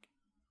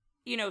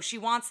 you know, she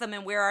wants them,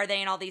 and where are they,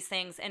 and all these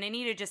things. And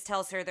Anita just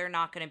tells her they're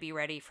not gonna be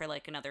ready for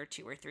like another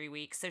 2 or 3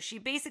 weeks. So she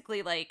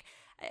basically, like,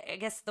 I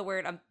guess the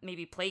word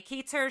maybe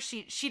placates her.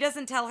 She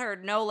doesn't tell her,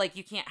 no, like,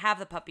 you can't have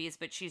the puppies,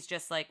 but she's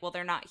just like, well,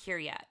 they're not here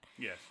yet.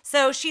 Yes.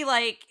 So she,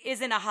 like,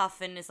 is in a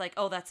huff and is like,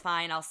 oh, that's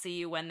fine, I'll see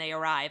you when they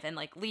arrive, and,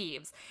 like,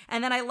 leaves.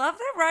 And then I love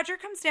that Roger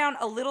comes down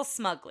a little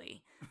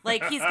smugly.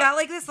 Like, he's got,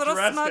 like, this little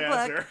smug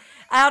look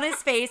on his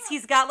face.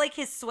 He's got, like,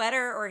 his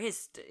sweater or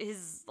his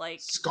like,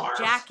 scarf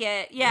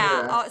jacket.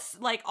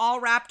 Like,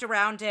 all wrapped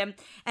around him.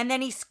 And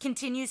then he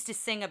continues to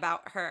sing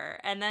about her.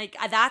 And, like,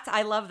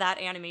 I love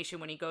that animation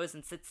when he goes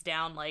and sits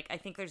down. Like, I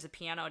think there's a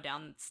piano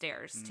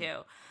downstairs, too.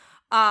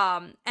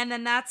 And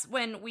then that's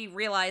when we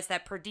realize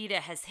that Perdita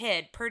has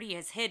hid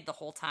the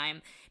whole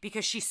time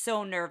because she's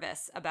so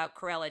nervous about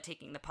Cruella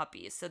taking the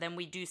puppies. So then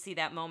we do see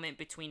that moment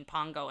between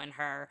Pongo and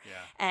her.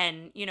 Yeah.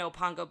 And, you know,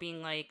 Pongo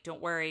being like,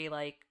 don't worry,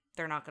 like,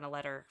 they're not going to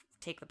let her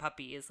take the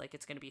puppies. Like,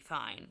 it's going to be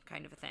fine,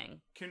 kind of a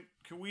thing. Can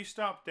we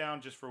stop down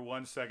just for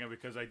 1 second?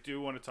 Because I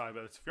do want to talk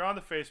about this. If you're on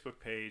the Facebook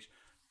page,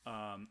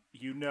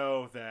 you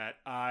know that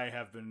I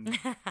have been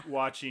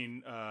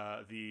watching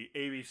the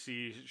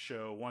ABC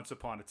show Once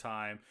Upon a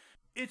Time.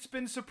 It's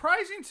been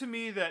surprising to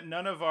me that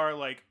none of our,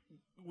 like,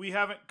 we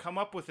haven't come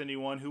up with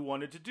anyone who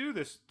wanted to do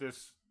this.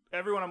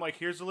 Everyone, I'm like,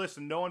 here's the list,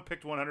 and no one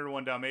picked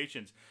 101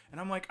 Dalmatians. And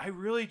I'm like, I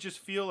really just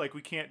feel like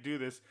we can't do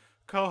this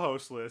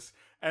co-host list.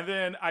 And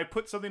then I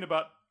put something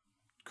about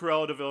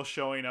Cruella de Vil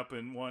showing up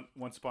in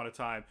Once Upon a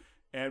Time,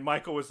 and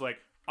Michael was like,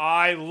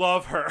 I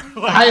love her.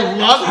 I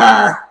love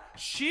her.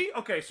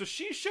 So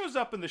she shows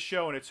up in the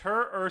show, and it's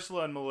her,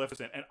 Ursula, and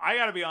Maleficent. And I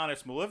gotta be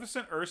honest,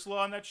 Maleficent, Ursula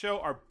on that show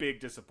are big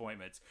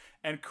disappointments.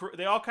 And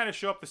they all kind of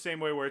show up the same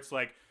way, where it's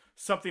like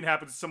something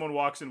happens, someone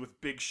walks in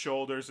with big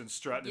shoulders and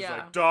strut, and is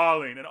like,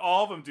 darling, and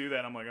all of them do that.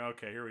 And I'm like,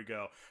 okay, here we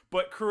go.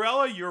 But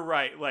Cruella, you're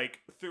right.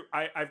 Like,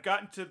 I've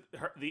gotten to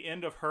the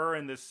end of her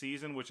in this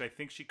season, which I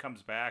think she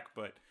comes back,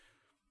 but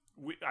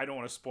I don't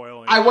want to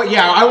spoil anything.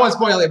 I won't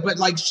spoil it, but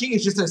like she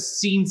is just a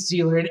scene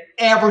stealer in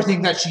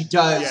everything that she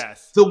does.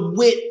 Yes. The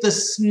wit, the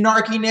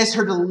snarkiness,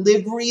 her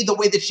delivery, the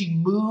way that she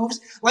moves.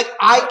 Like,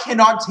 I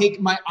cannot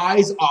take my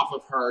eyes off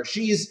of her.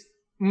 She's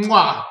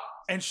mwah.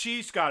 And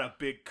she's got a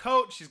big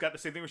coat. She's got the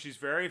same thing where she's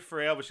very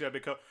frail, but she's got a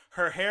big coat.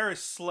 Her hair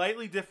is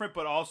slightly different,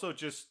 but also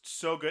just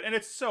so good. And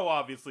it's so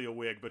obviously a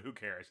wig, but who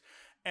cares?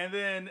 And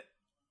then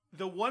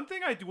the one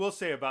thing I will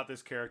say about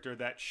this character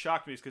that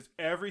shocked me is because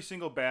every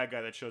single bad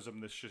guy that shows up in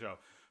this show,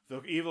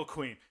 the evil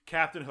queen,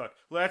 Captain Hook,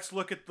 let's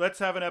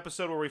have an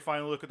episode where we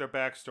finally look at their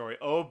backstory.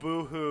 Oh,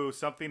 boo-hoo,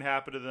 something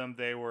happened to them.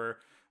 They were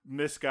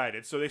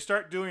misguided. So they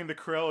start doing the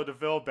Cruella de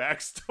Vil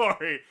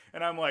backstory,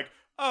 and I'm like,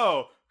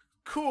 oh,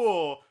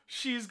 cool.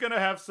 She's gonna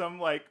have some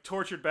like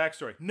tortured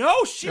backstory.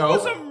 No, she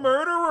was a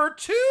murderer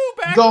too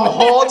back the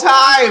whole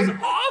time. It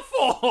was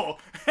awful.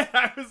 And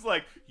I was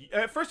like,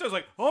 at first I was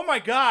like, oh my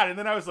god, and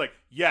then I was like,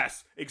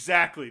 yes,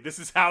 exactly. This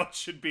is how it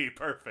should be.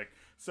 Perfect.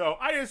 So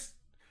I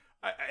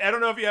don't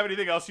know if you have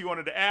anything else you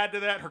wanted to add to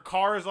that. Her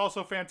car is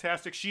also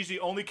fantastic. She's the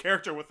only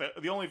character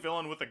the only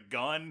villain with a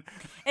gun.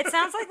 It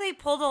sounds like they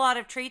pulled a lot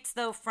of traits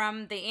though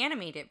from the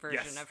animated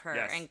version of her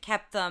and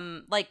kept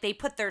them, like they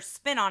put their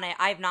spin on it.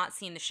 I've not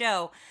seen the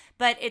show,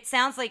 but it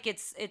sounds like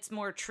it's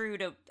more true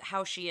to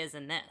how she is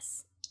in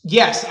this.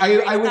 Yes,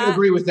 I would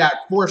agree with that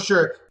for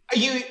sure.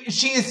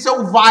 She is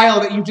so vile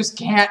that you just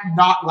can't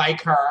not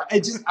like her.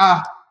 It just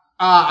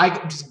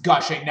I'm just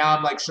gushing now.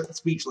 I'm like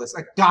speechless.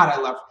 Like, God,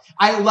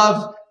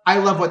 I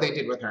love what they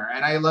did with her,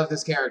 and I love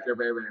this character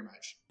very, very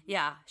much.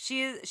 Yeah,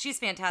 she's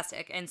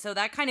fantastic. And so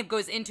that kind of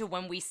goes into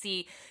when we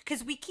see,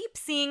 because we keep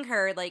seeing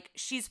her, like,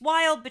 she's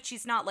wild, but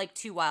she's not, like,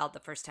 too wild the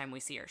first time we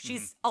see her.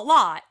 She's a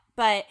lot,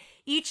 but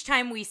each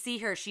time we see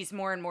her, she's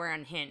more and more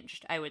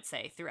unhinged, I would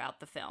say, throughout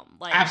the film.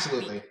 Like,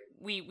 absolutely.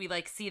 We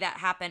like see that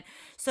happen.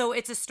 So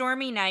it's a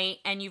stormy night,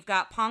 and you've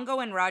got Pongo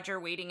and Roger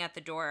waiting at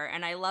the door,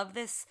 and I love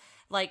this,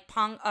 like,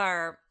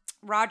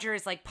 Roger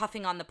is, like,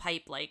 puffing on the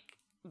pipe, like,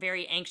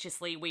 very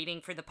anxiously waiting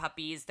for the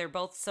puppies. They're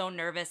both so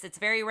nervous. It's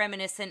very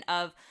reminiscent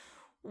of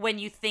when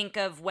you think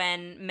of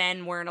when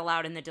men weren't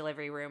allowed in the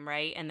delivery room,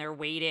 right? And they're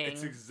waiting.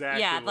 It's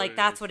exactly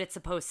that's what it's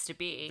supposed to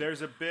be.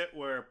 There's a bit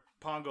where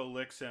Pongo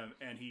licks him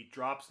and he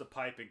drops the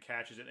pipe and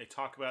catches it. They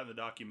talk about it in the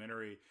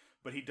documentary,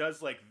 but he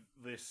does like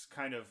this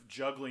kind of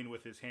juggling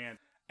with his hand.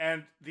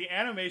 And the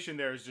animation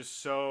there is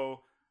just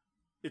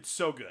it's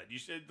so good. You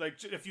should, like,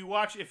 if you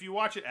watch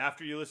it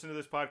after you listen to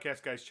this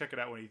podcast, guys, check it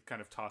out when he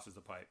kind of tosses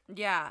the pipe.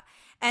 Yeah.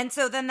 And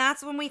so then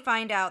that's when we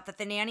find out that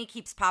the nanny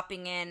keeps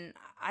popping in.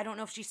 I don't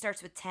know if she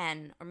starts with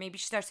 10 or maybe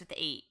she starts with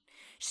 8.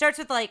 She starts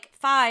with like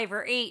 5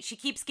 or 8. She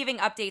keeps giving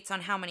updates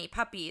on how many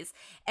puppies.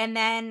 And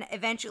then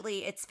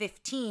eventually it's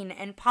 15.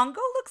 And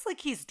Pongo looks like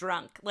he's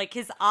drunk. Like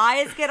his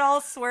eyes get all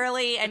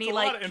swirly and he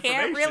like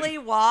can't really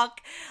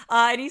walk.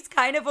 And he's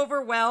kind of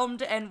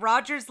overwhelmed. And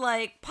Roger's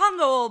like,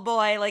 Pongo, old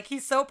boy. Like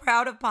he's so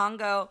proud of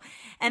Pongo.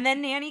 And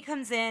then Nanny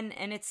comes in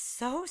and it's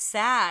so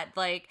sad.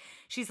 Like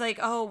she's like,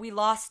 oh, we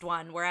lost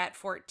one. We're at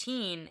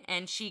 14.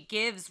 And she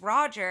gives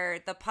Roger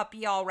the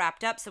puppy all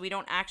wrapped up. So we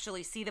don't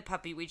actually see the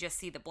puppy. We just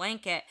see the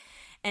blanket.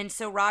 And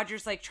so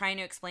Roger's like trying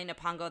to explain to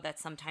Pongo that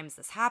sometimes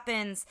this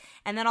happens.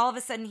 And then all of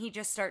a sudden he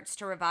just starts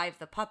to revive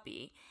the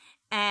puppy.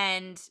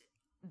 And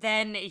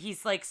then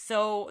he's like,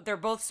 they're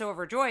both so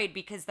overjoyed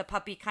because the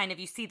puppy kind of,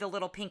 you see the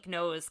little pink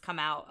nose come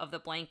out of the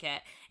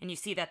blanket and you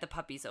see that the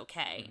puppy's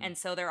okay. Mm-hmm. And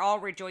so they're all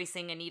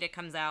rejoicing. Anita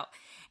comes out.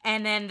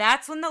 And then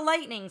that's when the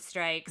lightning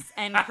strikes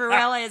and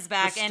Cruella is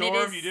back. The storm and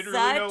it is you didn't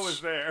really know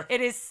was there.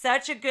 It is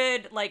such a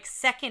good like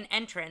second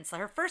entrance.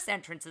 Her first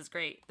entrance is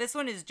great. This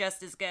one is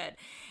just as good.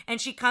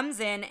 And she comes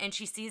in and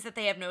she sees that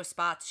they have no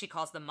spots. She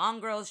calls them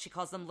mongrels. She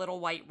calls them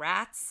little white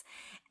rats.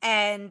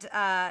 And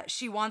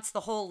she wants the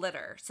whole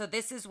litter. So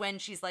this is when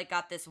she's like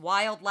got this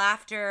wild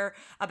laughter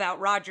about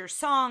Roger's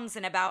songs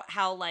and about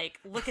how like,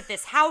 look at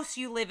this house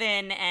you live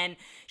in. And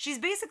she's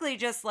basically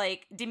just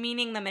like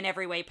demeaning them in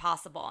every way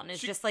possible. And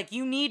it's just like,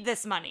 you need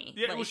this money.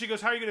 Yeah, like, well, she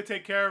goes, how are you going to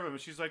take care of him?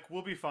 And she's like,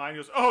 we'll be fine. He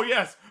goes, oh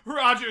yes,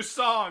 Roger's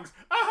songs.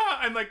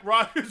 And like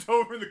Roger's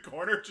over in the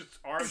corner, just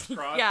arms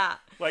crossed. Yeah.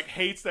 Like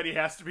hates that he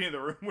has to be in the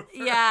room with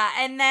her. Yeah,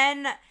 and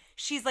then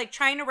she's like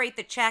trying to write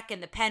the check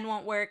and the pen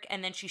won't work,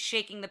 and then she's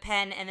shaking the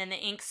pen and then the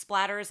ink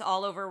splatters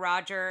all over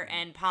Roger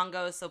and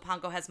Pongo, so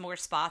Pongo has more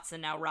spots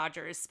and now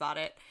Roger is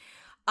spotted.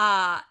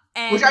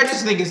 Which I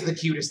just think is the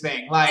cutest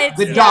thing. Like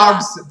the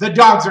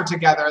dogs are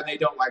together and they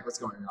don't like what's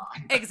going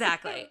on.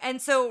 Exactly.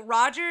 And so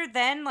Roger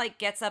then like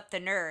gets up the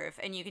nerve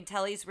and you can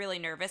tell he's really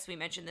nervous. We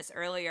mentioned this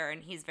earlier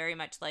and he's very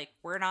much like,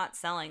 we're not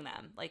selling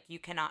them. Like you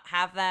cannot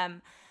have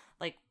them.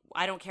 Like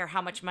I don't care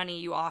how much money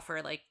you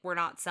offer, like, we're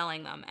not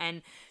selling them.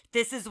 And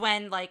this is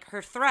when, like,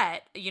 her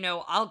threat,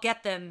 I'll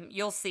get them,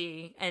 you'll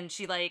see. And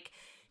she's like,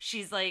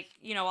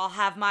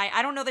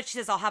 I don't know that she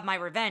says I'll have my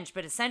revenge,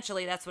 but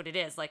essentially that's what it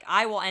is. Like,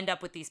 I will end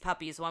up with these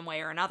puppies one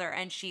way or another.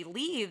 And she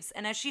leaves.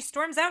 And as she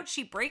storms out,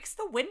 she breaks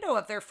the window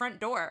of their front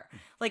door,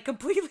 like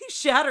completely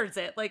shatters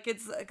it. Like,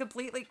 it's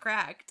completely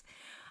cracked.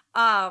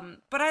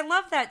 But I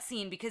love that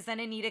scene because then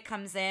Anita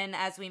comes in,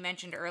 as we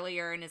mentioned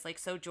earlier, and is like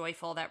so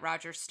joyful that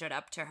Roger stood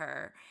up to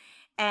her.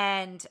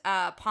 And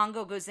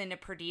Pongo goes into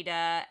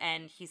Perdita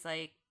and he's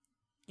like,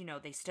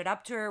 they stood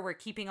up to her. We're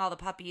keeping all the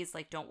puppies.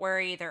 Like, don't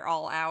worry, they're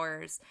all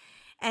ours.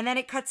 And then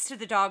it cuts to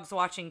the dogs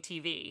watching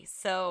TV.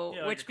 So,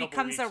 like which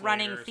becomes a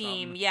running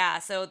theme. Yeah.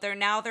 So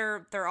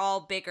they're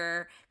all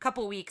bigger. A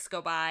couple weeks go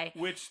by.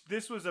 Which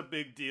this was a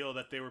big deal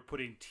that they were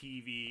putting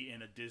TV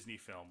in a Disney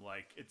film.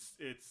 Like, it's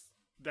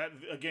that,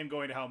 again,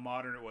 going to how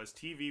modern it was.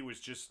 TV was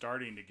just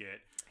starting to get.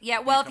 Yeah,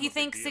 well, if you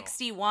think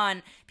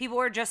 61, people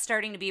were just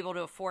starting to be able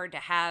to afford to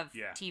have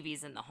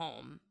TVs in the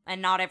home.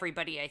 And not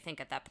everybody, I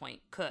think, at that point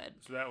could.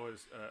 So that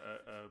was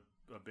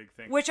a big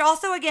thing. Which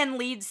also, again,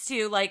 leads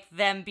to, like,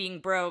 them being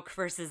broke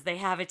versus they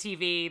have a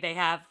TV. They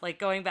have, like,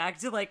 going back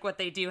to, like, what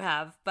they do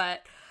have.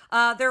 But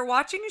they're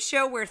watching a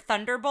show where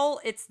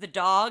Thunderbolt, it's the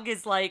dog,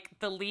 is, like,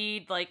 the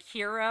lead, like,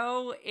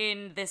 hero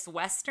in this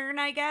Western,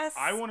 I guess.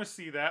 I want to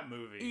see that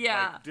movie.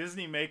 Yeah. Like,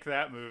 Disney, make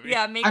that movie.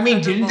 Yeah, make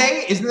Thunderbolt. Thunderbolt. Didn't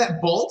they? Isn't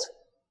that Bolt?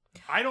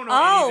 I don't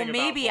know anything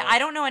maybe. about Bolt. I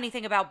don't know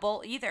anything about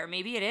Bolt either.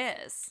 Maybe it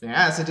is.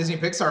 Yeah, it's a Disney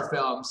Pixar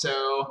film,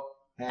 so...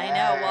 I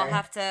know. We'll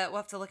have to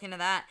look into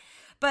that.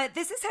 But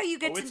this is how you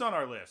get to... it's on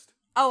our list.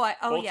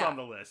 Bolt's on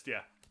the list,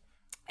 yeah.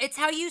 It's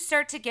how you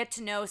start to get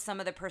to know some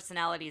of the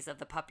personalities of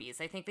the puppies.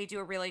 I think they do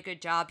a really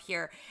good job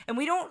here. And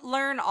we don't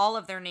learn all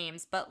of their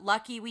names, but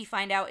Lucky, we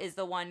find out, is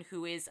the one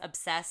who is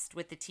obsessed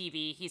with the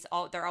TV.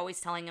 They're always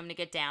telling him to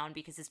get down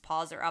because his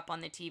paws are up on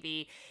the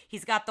TV.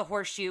 He's got the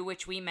horseshoe,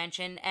 which we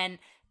mentioned, and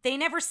they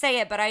never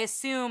say it, but I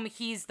assume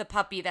he's the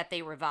puppy that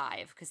they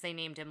revive because they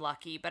named him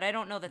Lucky, but I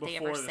don't know that they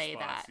ever say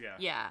that.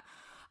 Yeah.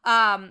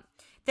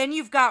 Then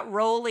you've got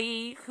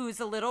Rolly, who's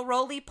a little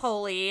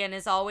roly-poly and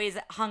is always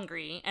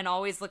hungry and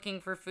always looking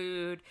for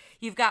food.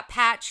 You've got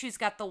Patch, who's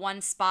got the one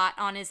spot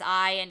on his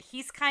eye, and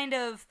he's kind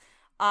of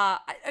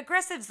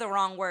aggressive's the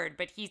wrong word,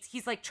 but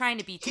he's like trying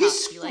to be tough.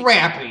 He's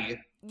scrappy.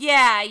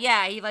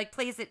 Yeah, he like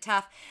plays it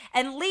tough.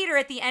 And later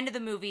at the end of the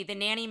movie, the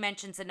nanny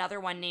mentions another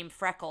one named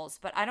Freckles,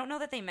 but I don't know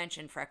that they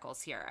mention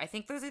Freckles here. I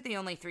think those are the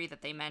only three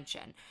that they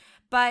mention.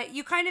 But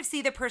you kind of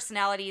see the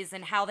personalities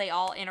and how they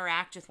all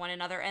interact with one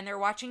another, and they're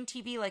watching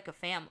TV like a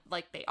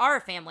like they are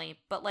a family,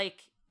 but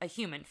like a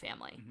human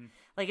family. Mm-hmm.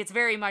 Like, it's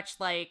very much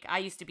like I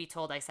used to be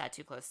told I sat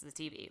too close to the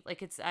TV.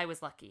 Like, I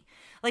was lucky.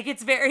 Like,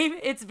 it's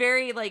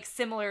very like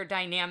similar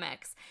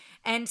dynamics.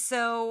 And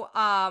so,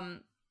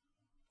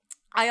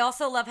 I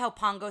also love how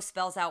Pongo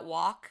spells out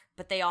walk,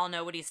 but they all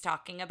know what he's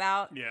talking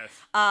about. Yes.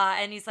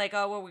 And he's like,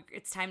 oh, well,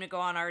 it's time to go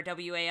on our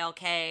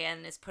WALK,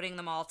 and is putting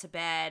them all to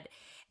bed.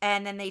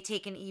 And then they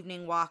take an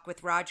evening walk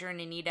with Roger and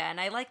Anita.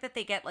 And I like that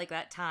they get like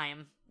that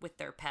time with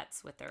their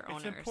pets, with their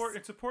owners.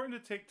 It's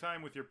important to take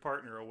time with your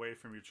partner away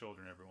from your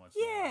children every once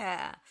in a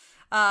while.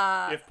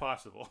 Yeah. If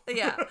possible.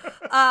 Yeah.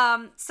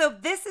 So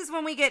this is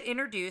when we get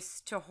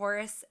introduced to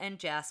Horace and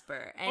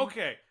Jasper. And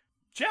okay.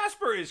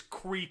 Jasper is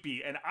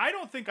creepy, and I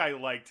don't think I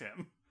liked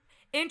him.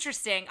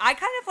 Interesting. I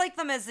kind of like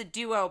them as a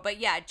duo, but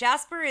yeah,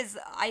 Jasper is,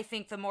 I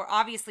think, the more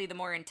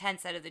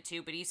intense out of the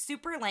two, but he's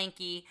super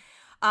lanky.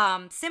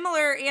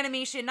 Similar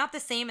animation, not the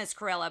same as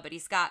Cruella, but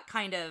he's got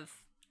kind of...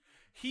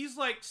 He's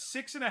like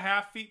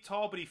 6.5 feet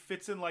tall, but he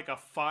fits in like a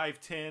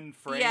 5'10"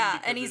 frame.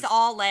 Yeah, and he's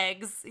all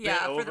legs.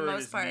 Yeah, for the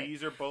most part. His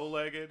knees are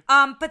bow-legged.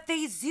 But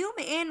they zoom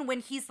in when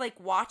he's like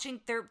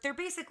watching. They're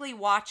basically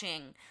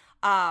watching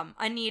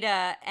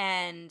Anita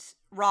and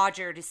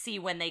Roger to see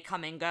when they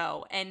come and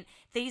go, and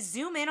they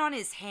zoom in on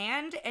his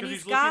hand, and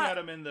he's looking at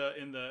him in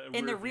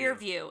the rear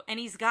view, and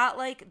he's got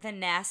like the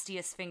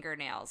nastiest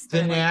fingernails. The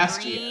They're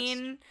nastiest. Like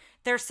green.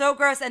 They're so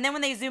gross, and then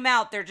when they zoom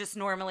out, they're just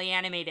normally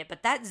animated.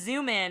 But that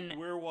zoom in,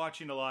 we're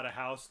watching a lot of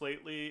House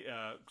lately.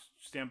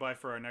 Stand by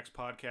for our next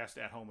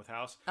podcast, At Home with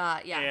House.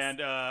 Yes, and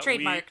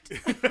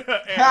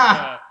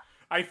trademarked.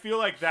 I feel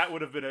like that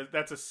would have been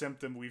that's a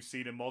symptom we've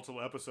seen in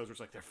multiple episodes where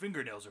it's like their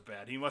fingernails are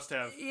bad. He must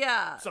have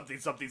something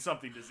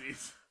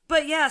disease.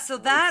 But yeah, so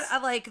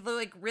that like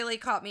really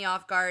caught me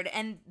off guard.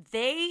 And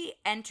they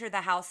enter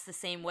the house the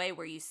same way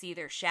where you see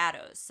their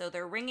shadows. So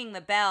they're ringing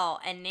the bell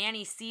and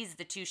Nanny sees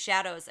the two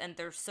shadows and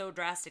they're so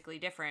drastically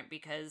different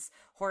because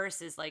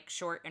Horace is like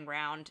short and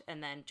round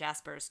and then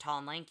Jasper is tall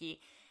and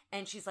lanky.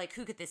 And she's like,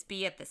 who could this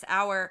be at this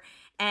hour?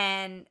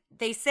 And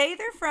they say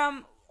they're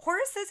from...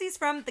 Horace says he's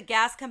from the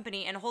gas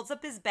company and holds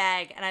up his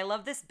bag. And I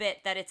love this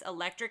bit that it's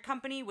electric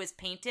company was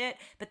painted,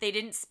 but they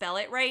didn't spell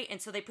it right.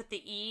 And so they put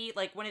the E,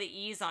 like one of the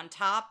E's on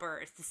top, or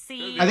it's the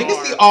C. I think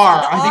it's the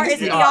R. I think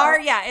it's the R.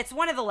 Yeah, it's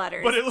one of the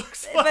letters. But it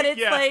looks like, but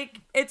it's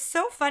like, it's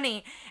so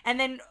funny. And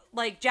then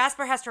like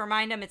Jasper has to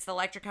remind him it's the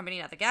electric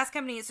company, not the gas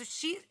company. So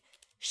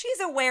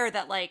she's aware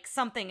that like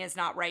something is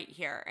not right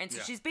here. And so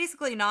Yeah. she's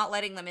basically not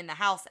letting them in the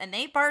house, and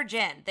they barge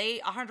in. They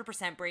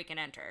 100% break and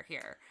enter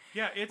here.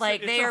 Yeah, it's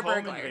Like, it's they a are home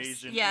burglars.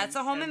 invasion. Yeah, it's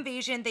a home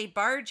invasion. They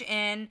barge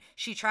in.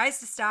 She tries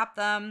to stop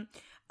them.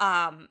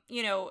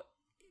 You know,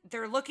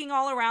 they're looking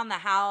all around the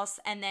house,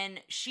 and then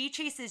she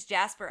chases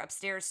Jasper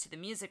upstairs to the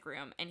music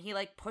room, and he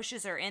like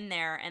pushes her in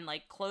there and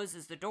like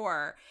closes the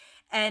door.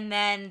 And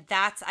then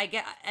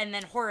and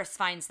then Horace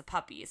finds the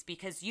puppies,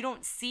 because you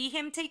don't see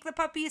him take the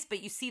puppies,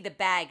 but you see the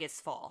bag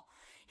is full.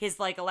 His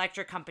like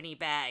electric company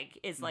bag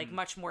is like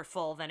much more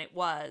full than it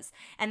was.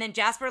 And then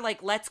Jasper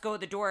like lets go of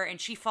the door, and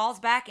she falls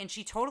back, and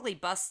she totally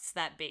busts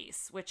that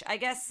vase, which I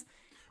guess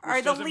are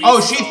the doesn't least.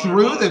 Oh, she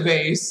threw the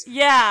vase.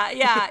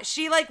 Yeah.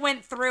 She like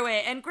went through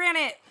it. And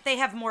granted, they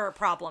have more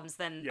problems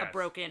than a Yes.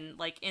 broken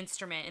like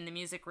instrument in the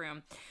music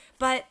room.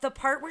 But the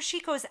part where she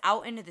goes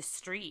out into the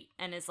street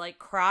and is like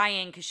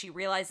crying because she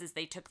realizes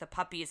they took the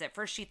puppies. At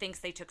first she thinks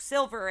they took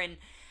Silver and,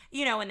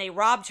 you know, and they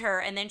robbed her.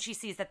 And then she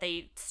sees that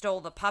they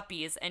stole the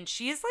puppies, and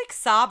she's like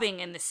sobbing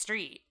in the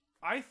street.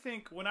 I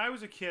think when I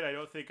was a kid, I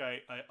don't think I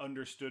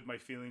understood my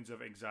feelings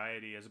of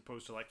anxiety as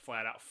opposed to like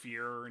flat out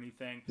fear or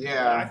anything.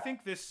 Yeah. But I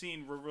think this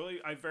scene,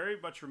 I very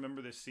much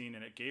remember this scene,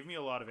 and it gave me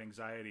a lot of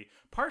anxiety,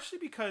 partially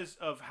because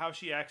of how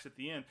she acts at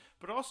the end,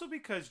 but also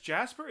because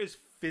Jasper is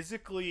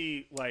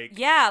physically like,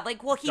 Yeah,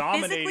 like, well, he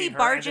dominating physically her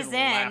barges and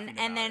then laughing in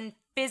about and then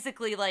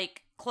physically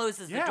like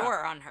closes Yeah. the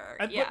door on her.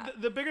 And, Yeah.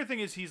 But the bigger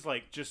thing is he's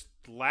like just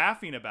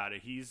laughing about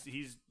it.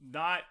 He's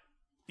not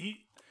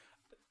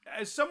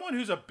as someone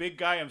who's a big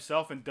guy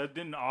himself and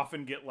didn't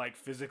often get like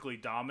physically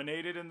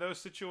dominated in those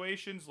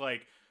situations.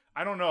 Like,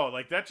 I don't know,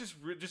 like that just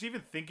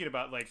even thinking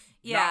about like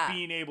Yeah. not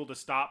being able to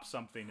stop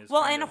something is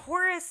Well, kind and of,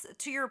 Horace,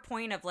 to your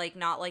point of like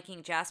not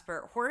liking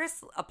Jasper,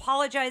 Horace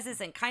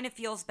apologizes and kind of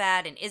feels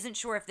bad and isn't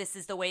sure if this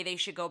is the way they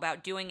should go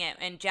about doing it.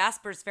 And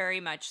Jasper's very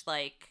much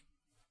like,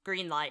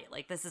 green light,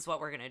 like this is what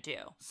we're gonna do.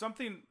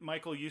 something,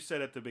 Michael, you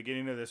said at the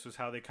beginning of this was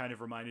how they kind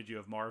of reminded you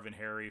of Marv and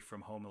Harry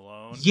from Home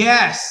Alone.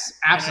 Yes,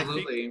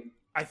 absolutely.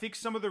 I think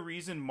some of the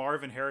reason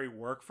Marv and Harry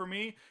work for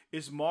me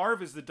is Marv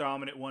is the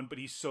dominant one, but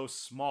he's so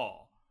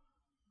small.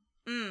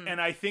 And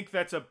I think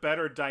that's a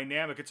better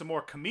dynamic. It's a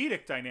more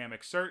comedic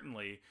dynamic,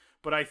 certainly,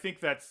 but I think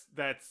that's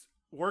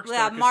works.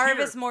 Yeah, better, 'cause Marv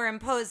here- is more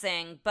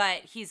imposing, but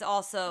he's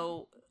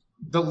also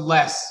The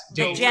less the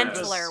dangerous.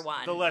 gentler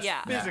one. the less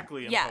yeah.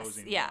 physically Yes,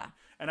 imposing. yeah. one.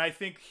 And I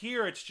think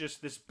here it's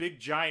just this big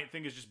giant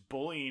thing is just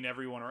bullying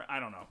everyone. Or I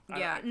don't know.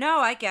 Yeah, no,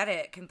 I get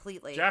it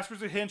completely.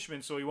 Jasper's a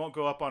henchman, so he won't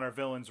go up on our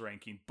villains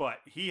ranking. But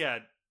he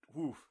had,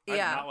 I did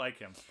Yeah. not like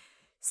him.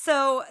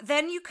 So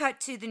then you cut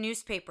to the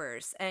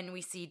newspapers, and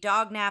we see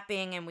dog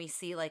napping, and we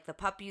see like the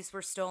puppies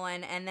were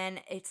stolen, and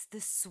then it's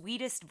the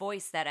sweetest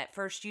voice that at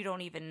first you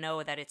don't even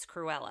know that it's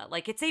Cruella.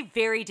 Like, it's a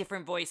very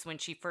different voice when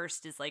she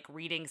first is like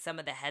reading some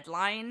of the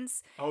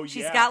headlines. Oh,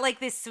 She's yeah. got like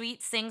this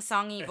sweet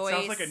sing-songy It voice.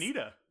 sounds like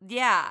Anita.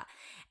 Yeah.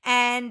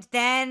 And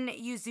then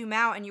you zoom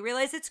out and you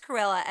realize it's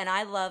Cruella, and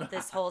I love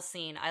this whole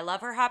scene. I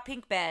love her hot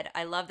pink bed.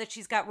 I love that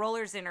she's got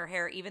rollers in her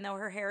hair, even though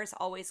her hair is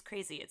always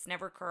crazy. It's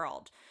never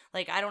curled.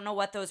 Like, I don't know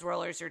what those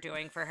rollers are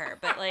doing for her,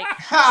 but like,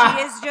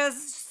 she is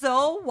just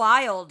so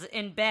wild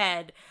in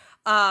bed.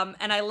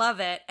 And I love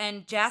it.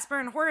 And Jasper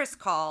and Horace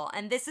call,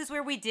 and this is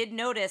where we did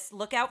notice,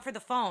 look out for the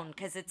phone,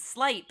 because it's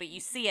slight, but you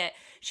see it.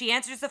 She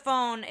answers the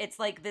phone, it's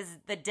like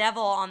the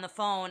devil on the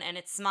phone, and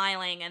it's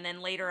smiling, and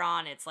then later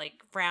on it's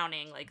like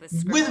frowning, like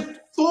this With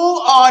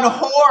full on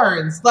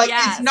horns. Like,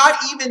 Yes. it's not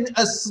even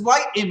a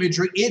slight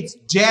imagery. It's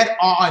dead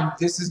on.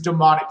 This is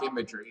demonic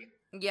imagery.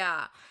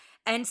 Yeah.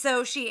 And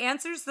so she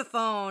answers the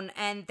phone,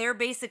 and they're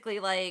basically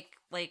like,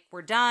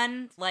 we're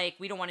done. Like,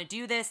 we don't want to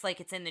do this. Like,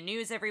 it's in the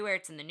news everywhere.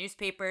 It's in the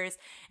newspapers.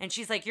 And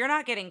she's like, you're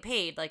not getting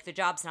paid. Like, the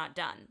job's not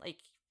done. Like,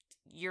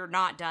 you're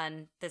not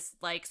done. This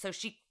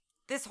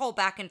whole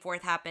back and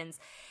forth happens.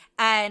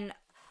 And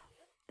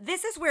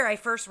this is where I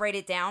first write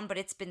it down, but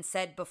it's been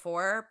said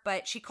before.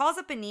 But she calls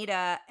up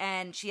Anita,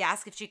 and she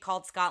asks if she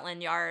called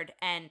Scotland Yard,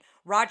 and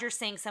Roger's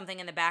saying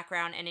something in the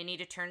background, and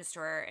Anita turns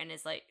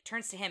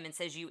to him and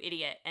says, "You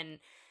idiot." And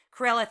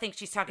Cruella thinks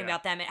she's talking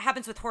about them. It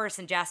happens with Horace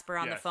and Jasper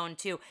on the phone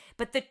too.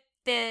 But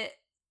the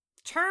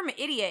term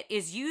idiot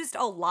is used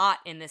a lot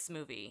in this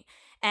movie.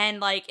 And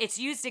like, it's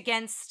used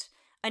against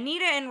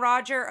Anita and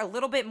Roger a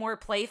little bit more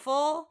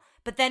playful,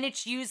 but then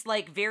it's used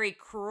like very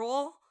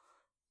cruel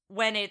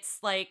when it's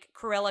like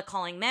Cruella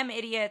calling them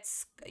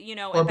idiots, you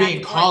know. Or and back being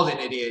and forth. called an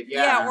idiot.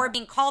 Yeah. Or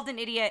being called an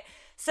idiot.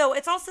 So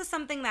it's also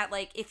something that,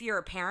 like, if you're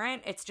a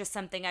parent, it's just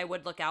something I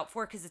would look out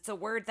for, because it's a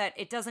word that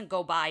it doesn't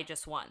go by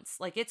just once.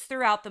 Like, it's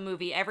throughout the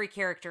movie. Every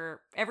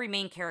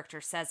main character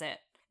says it.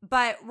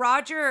 But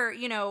Roger,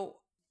 you know,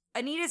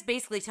 Anita's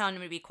basically telling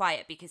him to be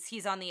quiet because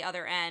he's on the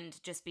other end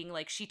just being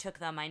like, she took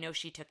them, I know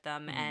she took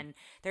them. And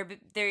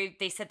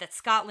they said that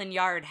Scotland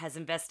Yard has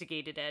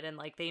investigated it, and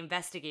like, they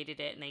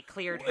investigated it and they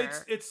cleared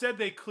her. It said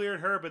they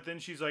cleared her, but then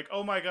she's like,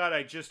 oh my God,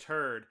 I just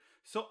heard.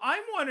 So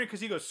I'm wondering,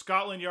 because he goes,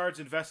 Scotland Yard's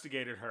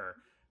investigated her.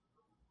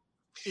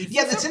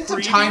 Yeah, the sense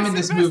of time in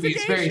this movie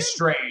is very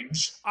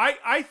strange.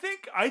 I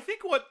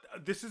think what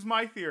this is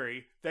my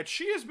theory that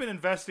she has been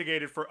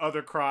investigated for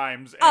other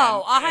crimes. And,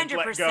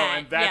 100%.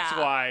 And that's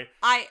why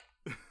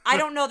I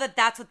don't know that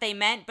that's what they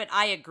meant, but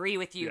I agree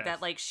with you Yes.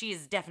 that like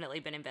she's definitely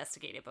been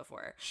investigated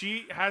before.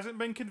 She hasn't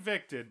been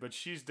convicted, but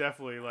she's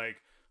definitely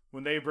like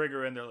when they bring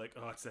her in, they're like,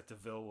 oh, it's that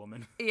DeVille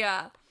woman.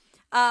 Yeah.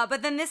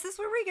 But then this is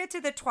where we get to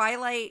the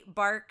Twilight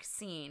bark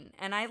scene.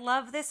 And I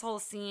love this whole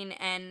scene.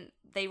 And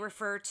they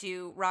refer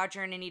to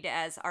Roger and Anita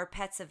as our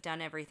pets have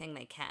done everything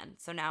they can.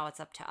 So now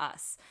it's up to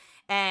us.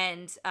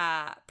 And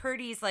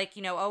Purdy's like,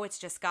 oh, it's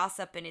just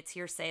gossip and it's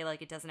hearsay.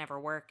 Like, it doesn't ever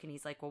work. And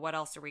he's like, well, what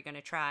else are we going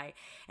to try?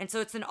 And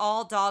so it's an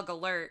all dog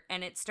alert.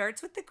 And it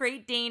starts with the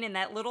Great Dane and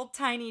that little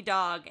tiny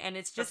dog. And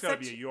it's just That's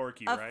gotta such be a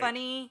Yorkie, a right?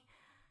 funny...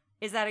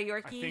 Is that a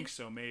Yorkie? I think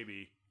so,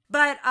 maybe.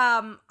 But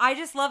I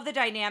just love the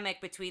dynamic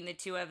between the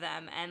two of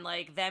them and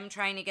like them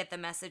trying to get the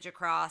message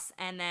across,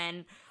 and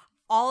then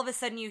all of a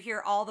sudden you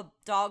hear all the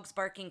dogs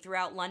barking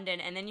throughout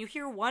London, and then you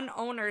hear one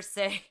owner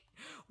say,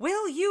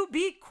 "Will you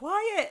be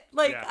quiet?"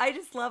 Like, Yeah. I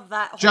just love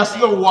that whole Just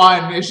thing. the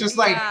one. It's just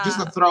like Yeah. just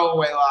a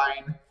throwaway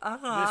line.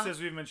 Uh-huh. This,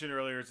 as we mentioned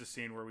earlier, is a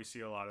scene where we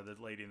see a lot of the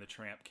Lady and the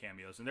Tramp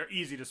cameos, and they're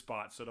easy to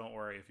spot, so don't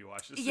worry if you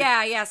watch this.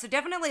 Yeah, so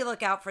definitely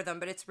look out for them,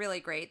 but it's really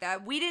great.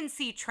 That we didn't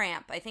see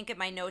Tramp. I think in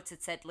my notes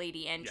it said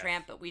Lady and Yes.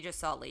 Tramp, but we just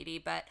saw Lady.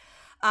 But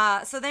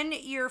so then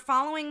you're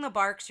following the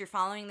barks, you're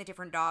following the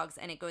different dogs,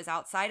 and it goes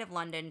outside of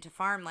London to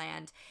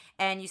farmland,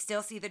 and you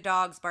still see the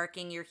dogs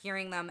barking, you're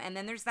hearing them, and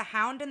then there's the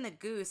hound and the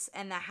goose,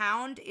 and the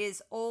hound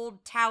is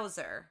Old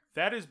Towser.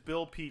 That is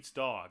Bill Pete's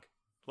dog.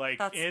 Like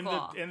That's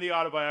cool. in the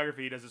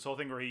autobiography, he does this whole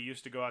thing where he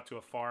used to go out to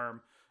a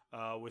farm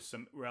with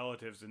some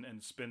relatives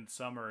and spend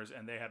summers,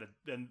 and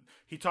and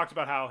he talked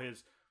about how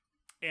his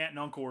aunt and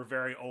uncle were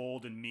very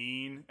old and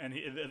mean, and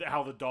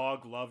how the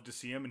dog loved to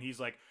see him, and he's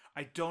like,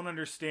 I don't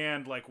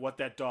understand like what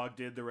that dog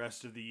did the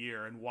rest of the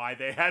year and why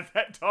they had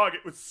that dog.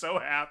 It was so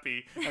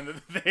happy, and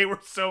that they were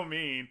so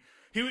mean.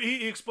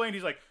 He explained,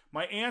 he's like,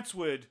 my aunts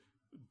would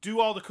do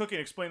all the cooking,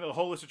 explain the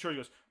whole list of chores. He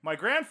goes, my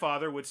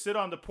grandfather would sit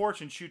on the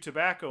porch and chew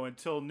tobacco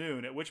until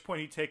noon, at which point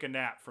he'd take a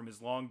nap from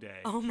his long day.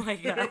 Oh my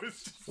god. It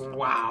was just,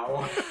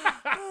 Wow.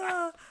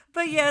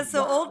 But yeah,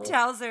 so Wow. Old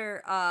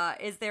Towser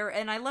is there,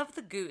 and I love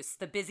the goose,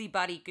 the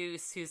busybody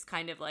goose, who's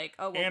kind of like,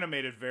 oh, well,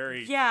 animated,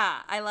 very yeah,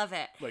 I love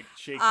it. like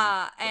shaky,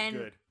 but and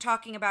good.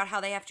 talking about how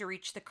they have to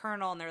reach the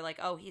colonel, and they're like,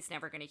 oh, he's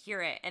never going to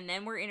hear it. And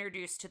then we're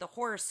introduced to the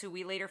horse, who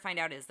we later find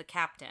out is the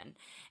captain.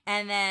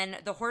 And then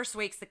the horse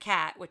wakes the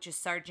cat, which is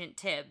Sergeant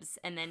Tibbs,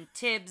 and then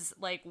Tibbs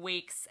like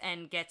wakes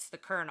and gets the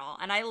colonel.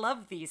 And I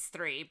love these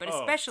three, but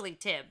especially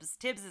Tibbs.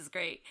 Tibbs is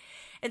great.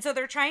 And so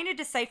they're trying to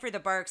decipher the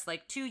barks,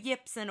 like 2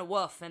 yips and a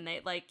woof, and they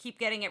like keep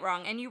getting it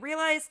wrong. And you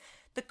realize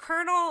the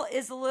colonel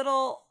is a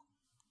little,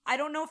 I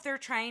don't know if they're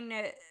trying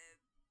to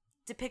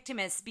depict him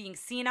as being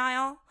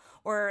senile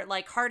or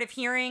like hard of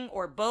hearing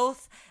or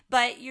both,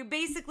 but you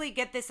basically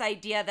get this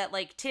idea that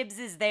like Tibbs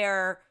is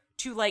there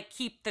to like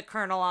keep the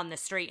colonel on the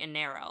straight and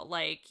narrow.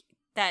 Like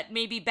that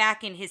maybe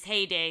back in his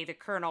heyday, the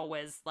colonel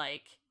was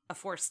like a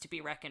force to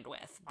be reckoned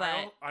with.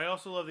 But I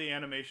also love the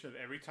animation of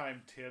every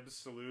time Tibbs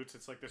salutes,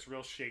 it's like this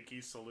real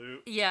shaky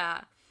salute.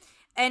 yeah.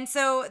 And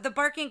so the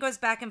barking goes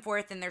back and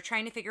forth, and they're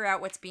trying to figure out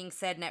what's being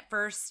said. And at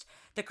first,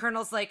 the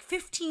colonel's like,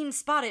 15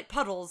 spotted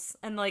puddles,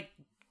 and like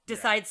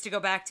decides to go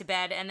back to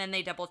bed, and then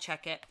they double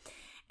check it.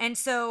 And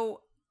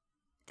so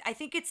I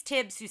think it's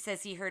Tibbs who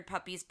says he heard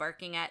puppies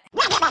barking at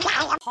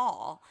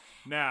Hall.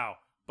 Now,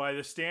 by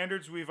the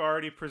standards we've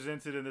already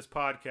presented in this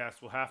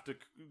podcast,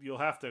 you'll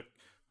have to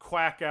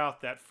quack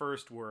out that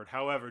first word.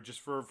 However,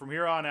 just from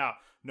here on out,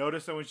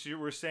 notice that when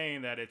we're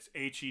saying that it's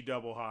HE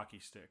double hockey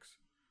sticks.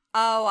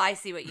 Oh, I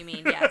see what you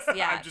mean. Yes,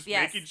 yeah, I'm just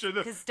yes. making sure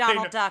that because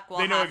Donald Duck will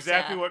they know have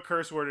exactly to... what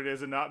curse word it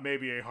is and not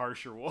maybe a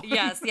harsher one.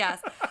 Yes.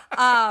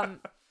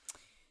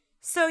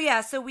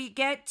 So we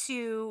get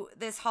to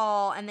this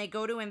hall, and they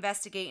go to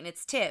investigate, and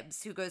it's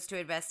Tibbs who goes to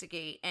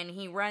investigate, and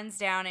he runs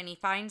down and he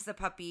finds the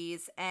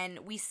puppies, and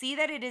we see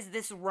that it is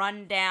this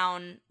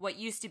rundown, what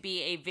used to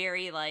be a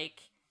very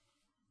like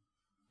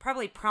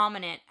probably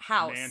prominent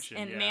house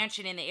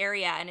mansion in the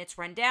area, and it's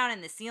run down,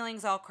 and the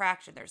ceiling's all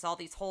cracked, and there's all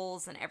these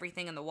holes and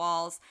everything in the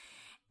walls.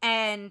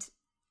 And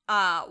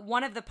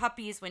one of the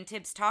puppies, when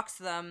Tibbs talks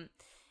to them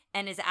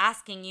and is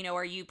asking,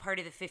 are you part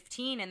of the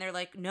 15? And they're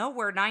like, no,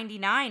 we're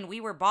 99. We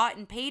were bought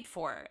and paid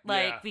for.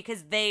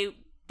 Because they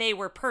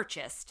were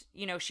purchased.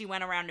 She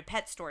went around to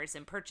pet stores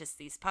and purchased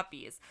these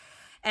puppies.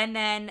 And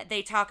then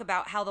they talk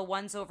about how the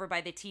ones over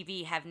by the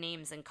TV have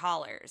names and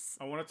collars.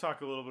 I want to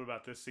talk a little bit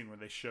about this scene where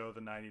they show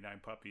the 99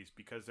 puppies,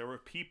 because there were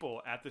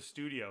people at the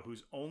studio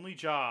whose only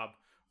job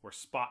were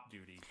spot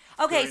duty.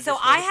 Okay, during so this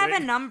whole I have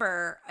thing. a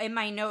number in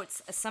my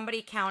notes.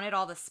 Somebody counted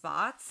all the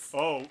spots.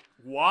 Oh,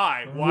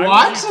 why? Why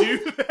What? would you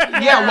do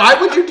that? Yeah, why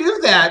would you do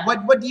that?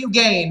 What do you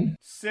gain?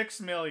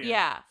 6,469,952.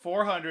 Yeah.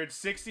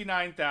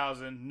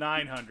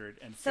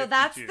 So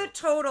that's the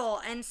total.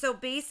 And so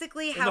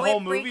basically how in the whole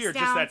it breaks movie or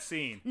down, just that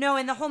scene? No,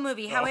 in the whole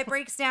movie. How Oh. it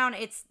breaks down,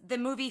 it's the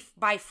movie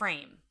by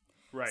frame.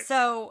 Right.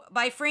 So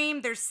by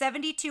frame, there's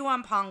 72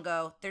 on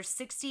Pongo, there's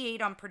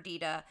 68 on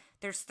Perdita,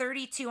 there's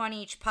 32 on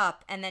each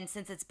pup, and then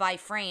since it's by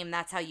frame,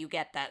 that's how you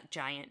get that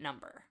giant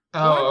number.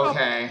 Oh, What a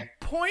okay.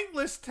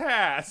 pointless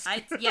task.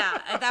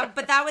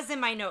 But that was in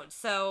my notes,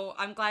 so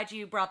I'm glad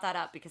you brought that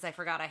up because I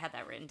forgot I had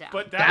that written down.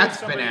 But That's was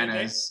somebody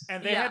bananas.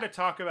 They had to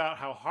talk about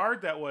how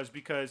hard that was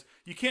because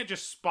you can't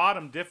just spot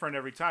them different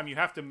every time. You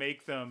have to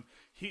make them.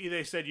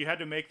 They said you had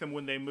to make them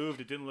when they moved.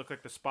 It didn't look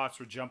like the spots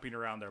were jumping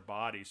around their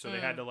body, so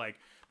they had to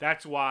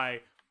That's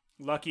why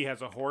Lucky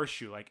has a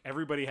horseshoe. Like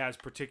everybody has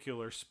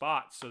particular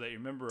spots, so that you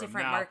remember different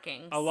them. Now,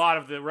 markings. a lot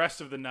of the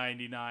rest of the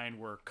 99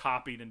 were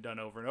copied and done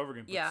over and over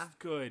again. But Yeah.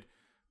 good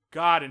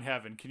God in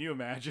heaven, can you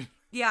imagine?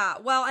 Yeah,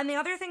 well, and the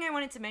other thing I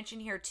wanted to mention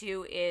here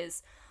too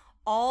is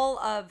all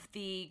of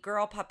the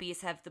girl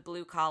puppies have the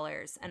blue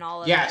collars and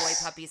all of the boy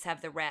puppies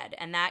have the red,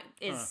 and that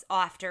is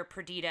after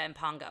Perdita and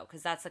Pongo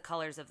because that's the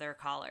colors of their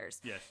collars.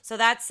 Yes. So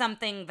that's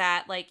something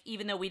that, like,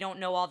 even though we don't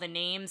know all the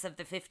names of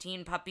the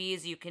 15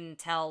 puppies, you can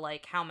tell,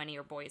 like, how many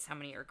are boys, how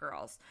many are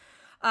girls.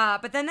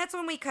 But then that's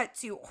when we cut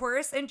to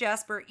Horace and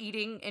Jasper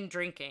eating and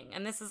drinking,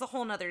 and this is a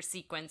whole nother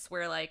sequence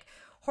where, like,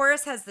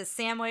 Horace has the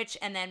sandwich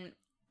and then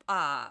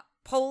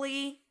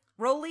Rolly.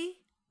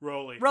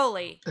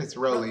 It's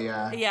Rolly,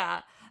 yeah.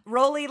 Yeah.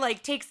 Rolly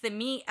like takes the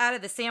meat out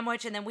of the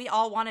sandwich, and then we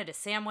all wanted a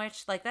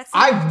sandwich. Like that's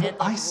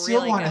I still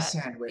really want good. a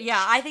sandwich.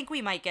 Yeah, I think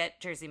we might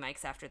get Jersey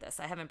Mike's after this.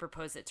 I haven't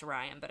proposed it to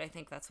Ryan, but I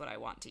think that's what I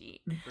want to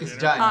eat. It's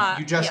done.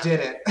 You just did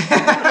it.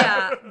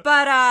 Yeah,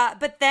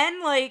 but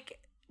then like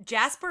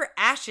Jasper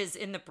ashes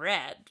in the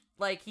bread.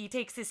 Like he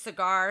takes his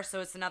cigar,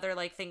 so it's another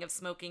like thing of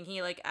smoking.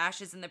 He like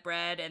ashes in the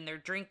bread, and they're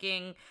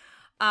drinking.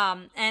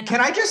 And can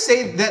I just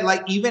say that,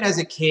 like, even as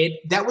a kid,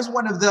 that was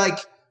one of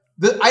the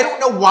I don't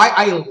know why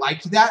I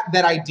liked that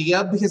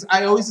idea, because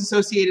I always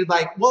associated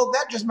well,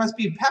 that just must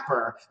be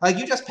pepper. Like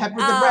you just peppered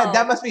the bread.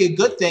 That must be a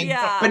good thing.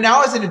 Yeah. But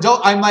now as an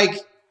adult, I'm like,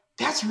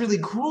 that's really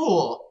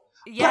cruel.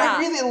 Yeah. But I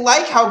really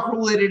like how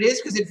cruel it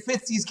is because it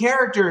fits these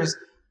characters.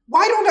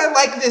 Why don't I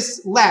like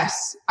this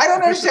less? I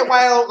don't understand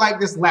why I don't like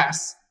this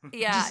less.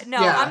 Yeah,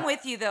 I'm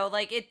with you though.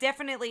 Like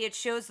it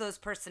shows those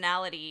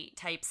personality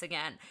types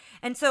again.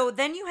 And so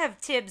then you have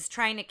Tibbs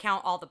trying to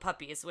count all the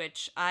puppies,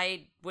 which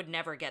I would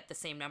never get the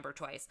same number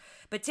twice.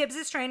 But Tibbs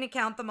is trying to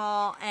count them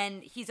all,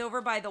 and he's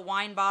over by the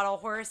wine bottle.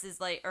 Horace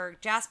is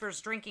Jasper's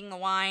drinking the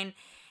wine.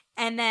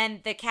 And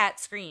then the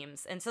cat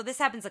screams. And so this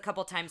happens a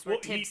couple times where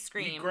Tibbs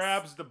screams. He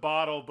grabs the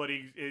bottle, but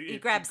he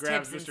grabs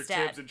Tibbs Tibbs Mr.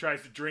 instead. Tibbs and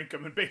tries to drink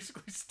him and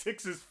basically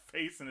sticks his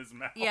face in his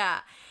mouth. Yeah.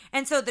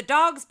 And so the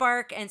dogs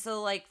bark, and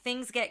so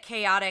things get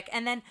chaotic.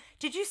 And then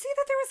did you see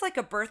that there was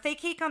a birthday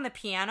cake on the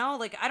piano?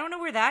 I don't know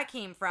where that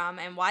came from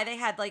and why they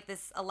had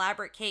this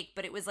elaborate cake,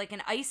 but it was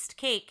an iced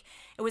cake.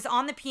 It was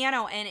on the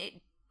piano, and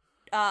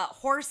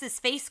Horace's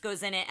face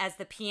goes in it as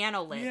the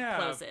piano lid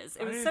closes.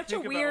 It was such a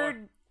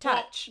weird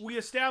touch. Well, we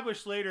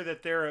established later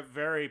that they're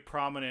very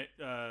prominent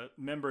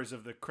members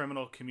of the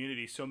criminal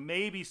community, so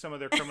maybe some of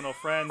their criminal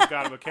friends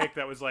got them a cake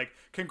that was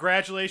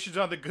congratulations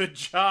on the good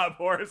job,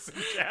 Horace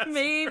and Jasper.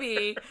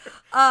 Maybe.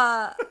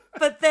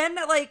 But then,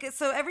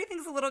 so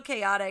everything's a little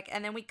chaotic,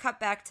 and then we cut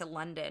back to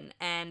London,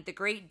 and the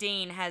Great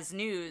Dane has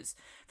news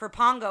for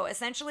Pongo.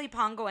 Essentially,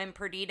 Pongo and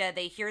Perdita,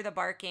 they hear the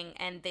barking,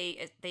 and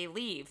they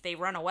leave. They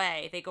run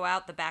away. They go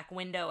out the back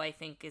window, I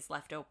think, is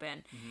left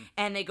open. Mm-hmm.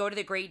 And they go to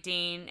the Great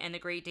Dane, and the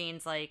Great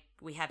Dane's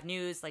we have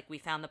news, we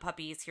found the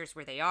puppies, here's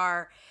where they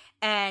are.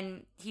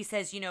 And he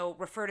says,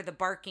 refer to the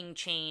barking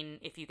chain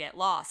if you get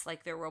lost,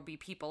 there will be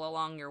people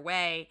along your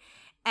way.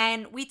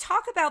 And we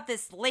talk about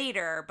this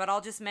later, but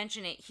I'll just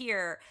mention it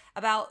here,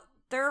 about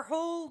their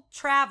whole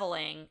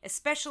traveling,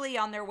 especially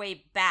on their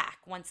way back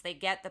once they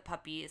get the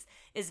puppies,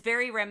 is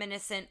very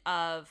reminiscent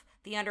of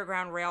the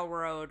Underground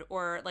Railroad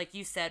or, like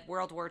you said,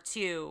 World War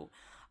II.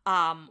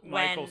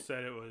 Michael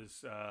said it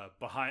was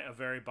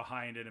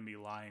behind enemy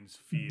lines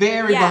field.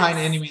 Very behind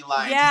enemy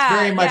lines. Yeah,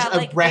 it's very much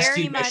a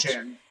rescue very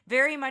mission.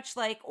 Very much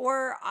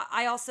or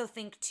I also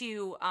think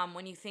too,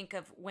 when you think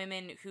of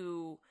women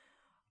who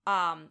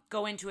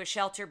go into a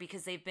shelter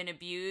because they've been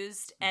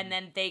abused, and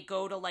then they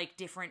go to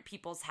different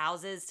people's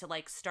houses to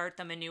start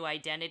them a new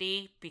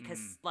identity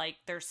because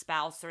their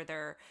spouse or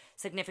their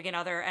significant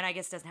other, and I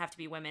guess it doesn't have to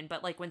be women,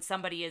 but when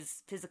somebody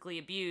is physically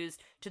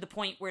abused to the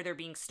point where they're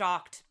being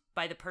stalked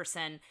by the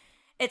person,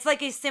 it's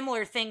a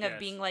similar thing of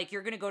being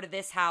you're gonna go to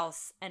this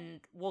house and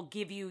we'll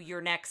give you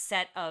your next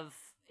set of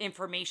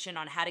information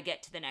on how to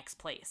get to the next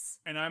place.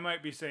 And I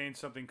might be saying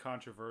something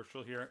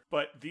controversial here,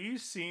 but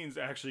these scenes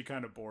actually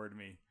kind of bored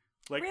me.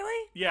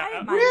 Really?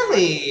 Yeah.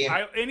 Really?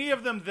 Any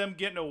of them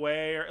getting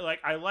away, or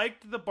I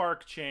liked the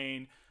bark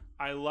chain.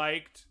 I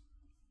liked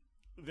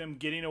them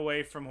getting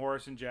away from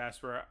Horace and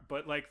Jasper,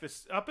 but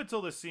this up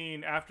until the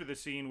scene, after the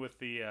scene with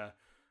the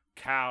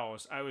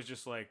cows, I was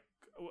just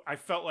I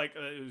felt like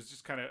it was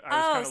just kind of,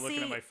 I was kind of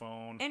looking at my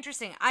phone.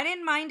 Interesting. I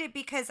didn't mind it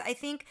because I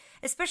think,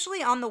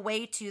 especially on the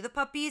way to the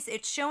puppies,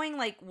 it's showing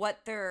like what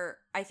they're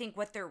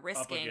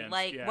risking, against,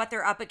 like yeah. what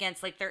they're up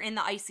against. Like they're in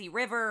the icy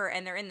river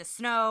and they're in the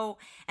snow,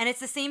 and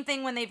it's the same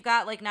thing when they've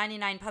got like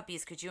 99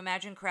 puppies. Could you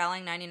imagine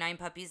corralling 99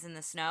 puppies in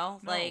the snow?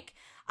 No. Like,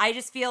 I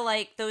just feel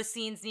like those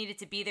scenes needed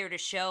to be there to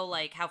show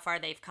like how far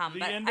they've come. The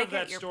but end I of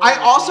get that your story, point.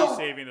 I also-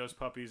 saving those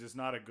puppies is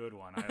not a good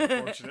one.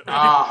 Unfortunately.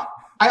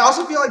 I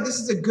also feel like this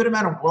is a good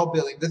amount of world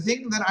building. The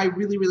thing that I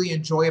really, really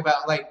enjoy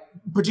about, like,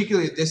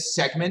 particularly this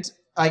segment,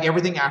 like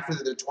everything after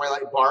the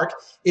Twilight Bark,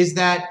 is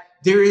that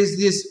there is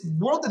this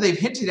world that they've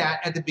hinted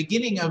at the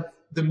beginning of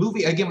the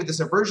movie, again with the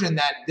subversion,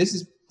 that this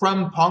is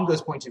from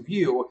Pongo's point of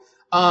view,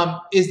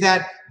 is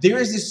that there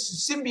is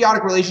this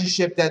symbiotic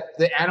relationship that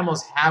the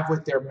animals have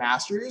with their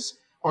masters,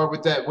 or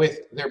with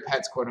their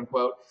pets, quote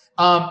unquote.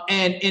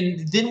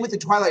 And then with the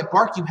Twilight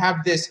Bark, you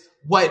have this,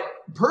 what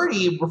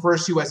Purdy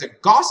refers to as a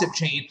gossip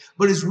chain,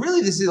 but is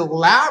really this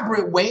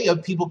elaborate way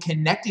of people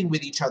connecting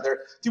with each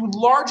other through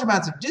large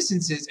amounts of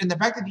distances. And the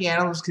fact that the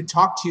animals could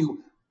talk to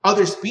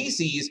other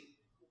species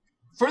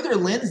further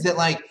lends that,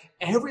 like,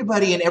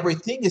 everybody and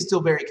everything is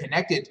still very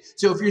connected.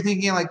 So if you're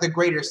thinking like the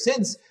greater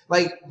sense,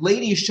 like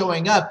Lady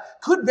showing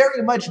up could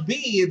very much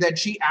be that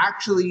she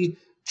actually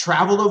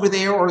traveled over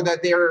there, or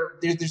that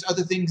there's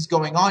other things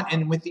going on.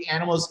 And with the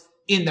animals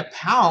in the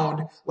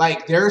pound,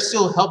 like, they're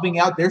still helping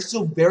out. They're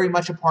still very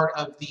much a part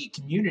of the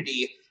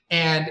community.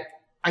 And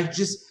I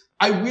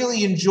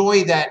really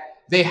enjoy that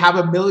they have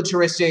a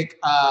militaristic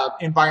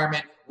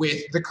environment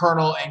with the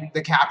colonel and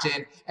the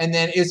captain. And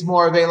then it's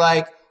more of a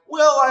like,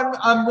 well,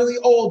 I'm really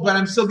old, but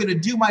I'm still going to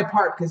do my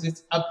part because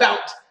it's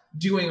about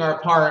doing our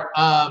part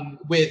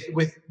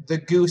with the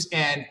goose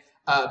and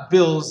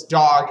Bill's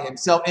dog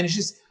himself. And it's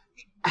just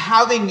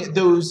having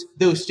those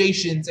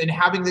stations and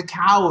having the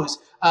cows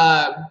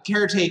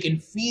caretake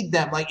and feed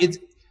them, like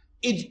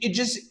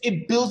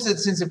it builds that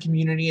sense of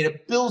community, and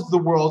it builds the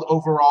world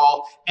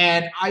overall.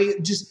 And I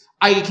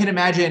can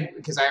imagine,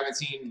 because I haven't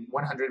seen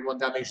 101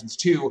 Dalmatians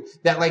 2,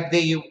 that like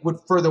they would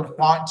further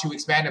want to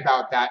expand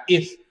about that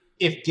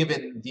if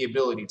given the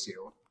ability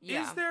to.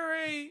 Yeah. Is there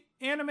a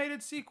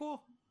animated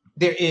sequel?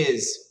 There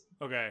is.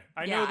 Okay,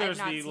 I Yeah, know I've there's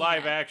not the seen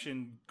live it.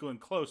 action Glenn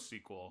Close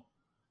sequel.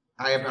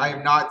 I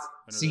have not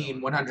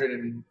seen 100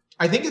 and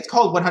I think it's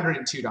called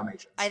 102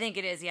 Dalmatians. I think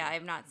it is. Yeah, I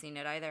have not seen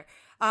it either.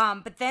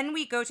 But then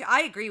we go to,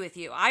 I agree with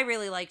you. I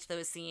really liked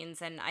those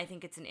scenes, and I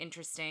think it's an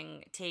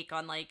interesting take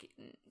on like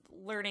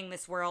learning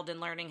this world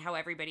and learning how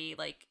everybody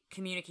like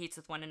communicates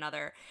with one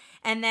another.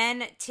 And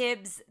then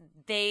Tibbs,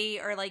 they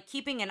are like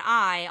keeping an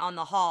eye on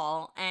the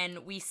hall,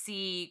 and we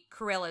see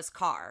Corilla's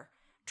car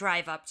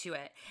drive up to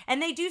it.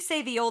 And they do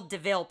say the old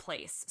DeVille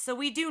place. So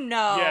we do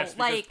know, Yes,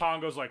 because like,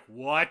 Pongo's like,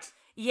 what?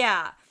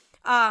 yeah.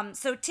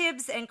 So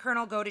Tibbs and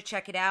Colonel go to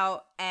check it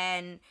out,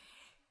 and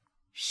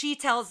she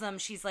tells them,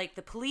 she's like,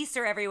 the police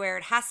are everywhere.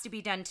 It has to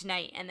be done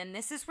tonight. And then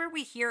this is where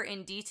we hear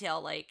in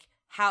detail, like,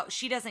 how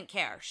she doesn't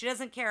care. She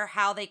doesn't care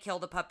how they kill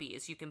the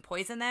puppies. You can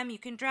poison them. You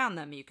can drown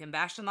them. You can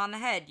bash them on the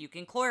head. You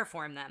can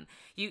chloroform them.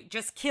 You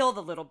just kill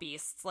the little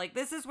beasts. Like,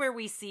 this is where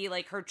we see,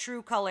 like, her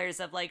true colors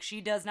of, like,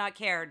 she does not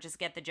care. Just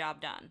get the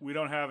job done. We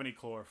don't have any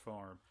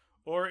chloroform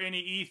or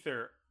any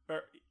ether.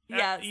 Or,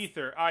 Yes.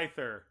 Either.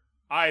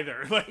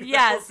 Like,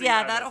 Yes,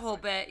 yeah, either. that whole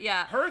bit,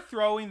 yeah. Her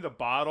throwing the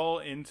bottle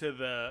into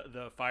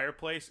the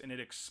fireplace and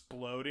it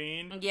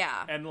exploding.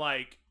 Yeah. And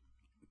like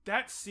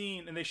that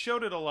scene, and they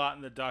showed it a lot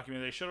in the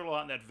documentary. They showed it a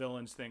lot in that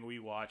villains thing we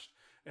watched.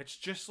 It's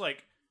just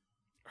like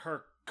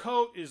her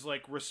coat is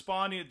like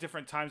responding at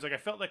different times. Like I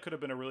felt that could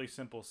have been a really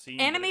simple scene.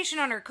 Animation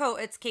on her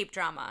coat, it's cape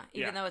drama,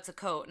 even Yeah. though it's a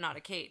coat, not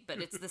a cape,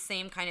 but it's the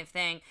same kind of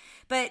thing.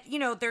 But, you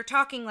know, they're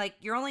talking like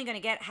you're only going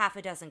to get half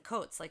a dozen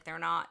coats. Like they're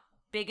not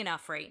big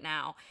enough right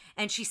now.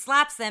 And she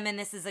slaps them, and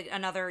this is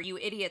another you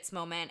idiots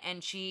moment.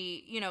 And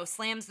she, you know,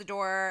 slams the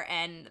door,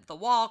 and the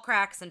wall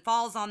cracks and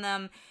falls on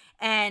them.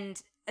 And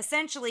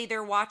essentially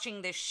they're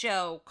watching this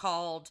show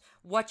called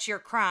What's Your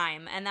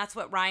Crime? And that's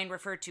what Ryan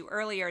referred to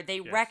earlier. They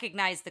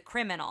recognize the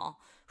criminal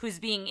who's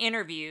being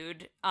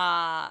interviewed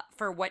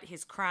for what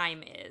his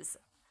crime is.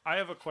 I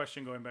have a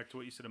question going back to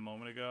what you said a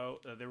moment ago.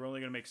 They were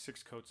only going to make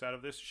 6 coats out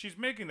of this. She's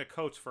making the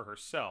coats for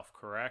herself,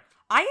 correct?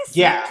 I assumed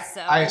Yeah,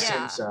 so. I yeah.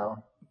 assume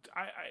so.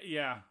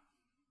 Yeah.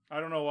 I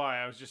don't know why.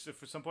 I was just,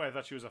 for some point, I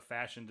thought she was a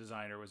fashion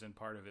designer was in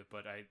part of it,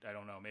 but I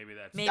don't know. Maybe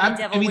that's... Maybe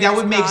I mean, that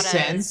would make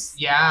sense.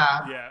 Yeah.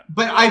 Yeah.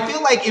 But I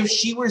feel like if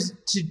she was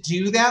to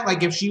do that,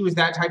 like if she was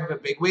that type of a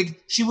bigwig,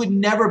 she would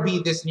never be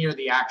this near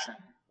the action.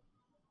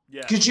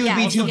 Yeah. Because she would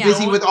be Yes, too yeah.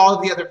 busy with all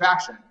of the other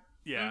fashion.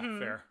 Yeah, Mhm.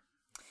 fair.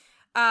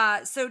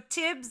 So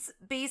Tibbs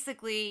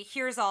basically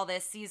hears all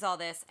this, sees all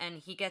this, and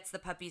he gets the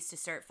puppies to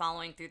start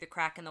following through the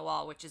crack in the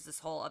wall, which is this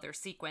whole other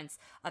sequence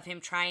of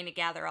him trying to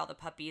gather all the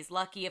puppies.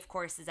 Lucky, of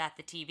course, is at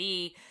the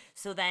TV,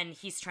 so then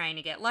he's trying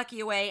to get Lucky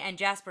away, and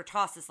Jasper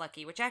tosses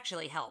Lucky, which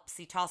actually helps.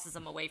 He tosses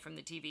him away from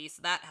the TV,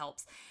 so that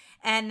helps.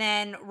 And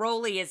then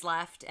Rolly is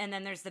left, and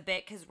then there's the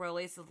bit, because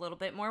Rolly's a little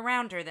bit more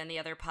rounder than the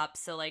other pups,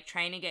 so, like,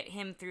 trying to get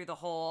him through the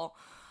whole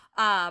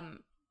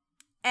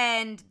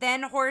And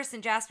then Horace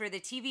and Jasper, the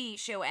TV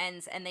show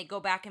ends, and they go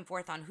back and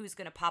forth on who's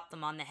going to pop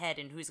them on the head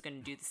and who's going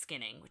to do the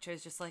skinning, which I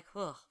was just like,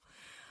 ugh.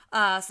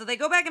 So they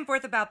go back and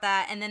forth about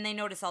that, and then they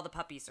notice all the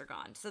puppies are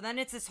gone. So then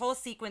it's this whole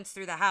sequence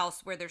through the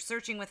house where they're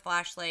searching with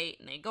flashlight,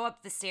 and they go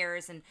up the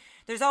stairs, and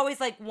there's always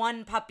like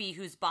one puppy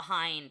who's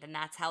behind, and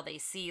that's how they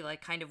see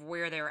like kind of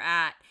where they're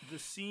at. The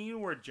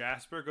scene where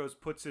Jasper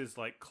puts his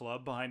like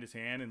club behind his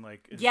hand and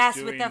like is yes,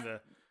 doing with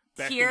the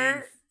beckoning.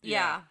 here,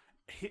 yeah.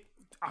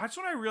 That's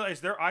when I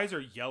realized their eyes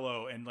are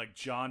yellow and like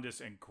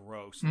jaundiced and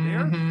gross. Mm-hmm.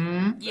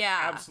 They're the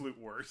absolute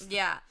worst.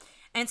 Yeah.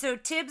 And so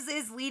Tibbs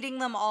is leading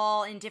them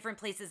all in different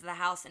places of the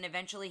house, and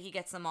eventually he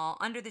gets them all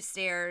under the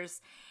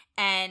stairs.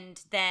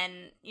 And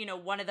then, you know,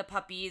 one of the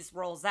puppies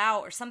rolls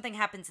out or something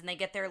happens and they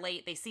get there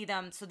late. They see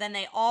them. So then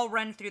they all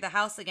run through the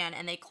house again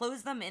and they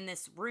close them in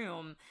this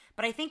room.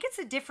 But I think it's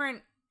a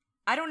different,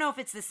 I don't know if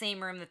it's the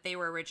same room that they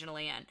were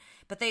originally in.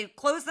 But they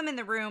close them in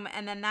the room,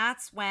 and then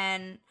that's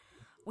when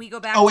we go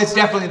back. Oh, it's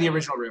definitely the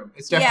original room.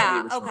 It's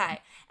definitely the original room.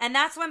 And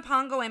that's when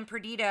Pongo and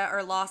Perdita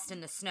are lost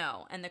in the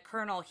snow, and the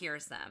Colonel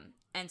hears them.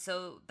 And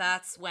so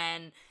that's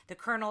when the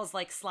Colonel is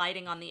like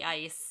sliding on the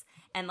ice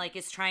and like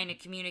is trying to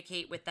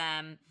communicate with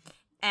them.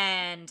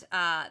 And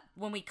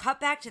when we cut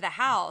back to the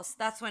house,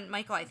 that's when,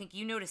 Michael, I think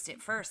you noticed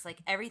it first. Like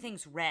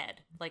everything's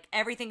red. Like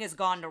everything has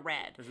gone to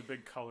red. There's a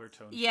big color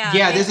tone.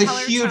 Yeah, there's a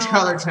huge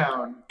color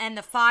tone. And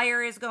the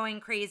fire is going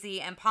crazy.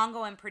 And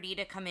Pongo and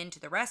Perdita come in to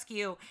the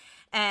rescue.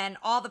 And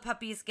all the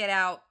puppies get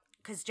out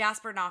because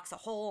Jasper knocks a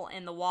hole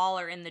in the wall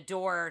or in the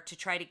door to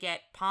try to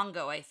get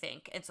Pongo, I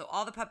think. And so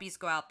all the puppies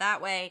go out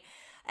that way.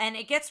 And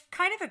it gets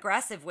kind of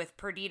aggressive with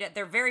Perdita.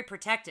 They're very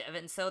protective.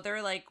 And so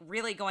they're like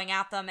really going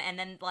at them. And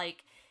then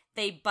like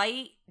they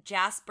bite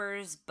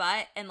Jasper's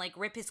butt and like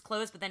rip his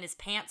clothes, but then his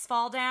pants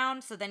fall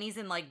down. So then he's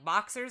in like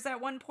boxers at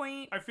one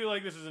point. I feel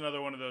like this is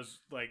another one of those,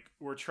 like,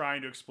 we're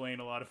trying to explain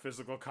a lot of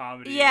physical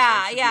comedy.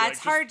 Yeah, like, it's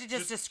hard to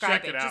just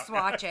describe it. Just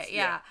watch it.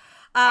 Yeah.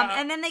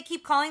 And then they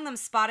keep calling them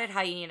spotted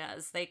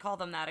hyenas. They call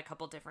them that a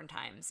couple different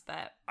times,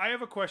 but I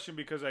have a question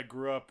because I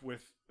grew up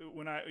with,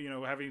 when I, you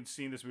know, having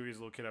seen this movie as a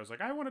little kid, I was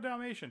like, I want a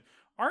Dalmatian.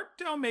 Aren't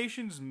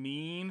Dalmatians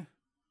mean?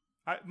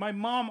 My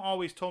mom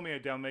always told me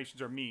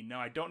Dalmatians are mean. Now,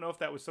 I don't know if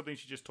that was something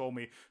she just told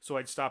me so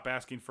I'd stop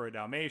asking for a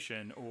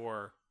Dalmatian,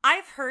 or...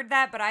 I've heard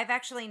that, but I've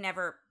actually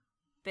never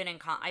been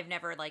I've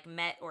never, like,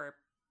 met or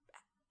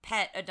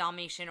pet a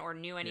Dalmatian or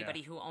knew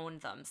anybody who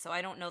owned them, so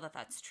I don't know that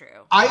that's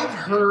true. I've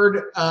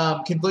heard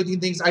conflicting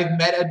things. I've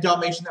met a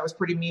Dalmatian that was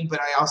pretty mean, but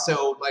I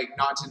also, like,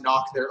 not to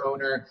knock their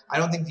owner, I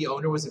don't think the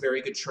owner was a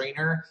very good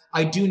trainer.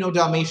 I do know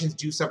Dalmatians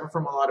do suffer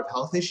from a lot of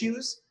health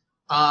issues,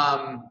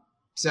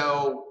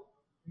 so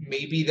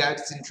maybe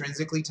that's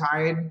intrinsically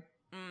tied.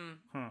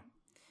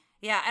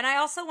 Yeah, and I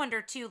also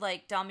wonder, too,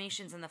 like,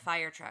 Dalmatians in the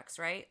fire trucks,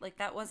 right? Like,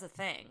 that was a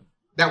thing.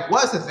 That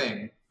was a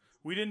thing.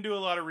 We didn't do a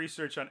lot of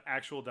research on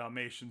actual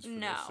Dalmatians for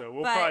this, so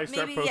we'll but probably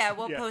start maybe, posting.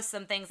 we'll post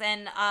some things.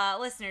 And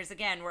listeners,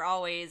 again, we're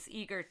always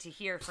eager to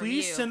hear from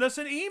you. Please send us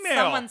an email.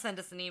 Someone send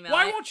us an email.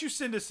 Why won't you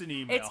send us an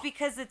email? It's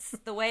because it's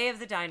the way of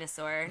the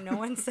dinosaur. No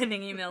one's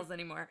sending emails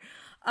anymore.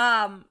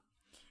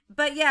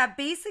 But yeah,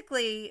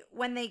 basically,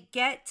 when they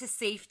get to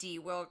safety,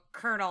 where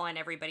Colonel and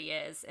everybody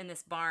is in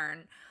this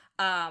barn,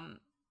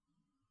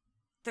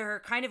 they're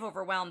kind of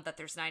overwhelmed that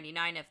there's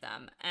 99 of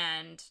them,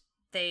 and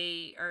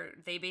they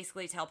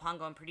basically tell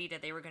Pongo and Perdita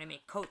they were going to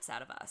make coats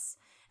out of us.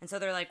 And so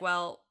they're like,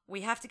 well,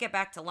 we have to get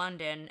back to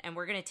London, and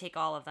we're going to take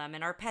all of them,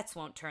 and our pets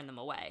won't turn them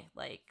away.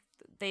 Like,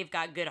 they've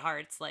got good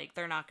hearts. Like,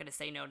 they're not going to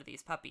say no to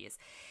these puppies.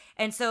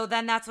 And so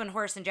then that's when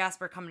Horace and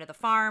Jasper come to the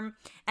farm.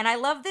 And I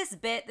love this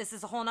bit. This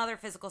is a whole nother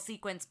physical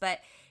sequence, but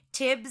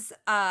Tibbs,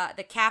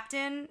 the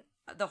captain,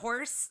 the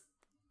horse,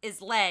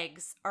 his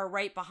legs are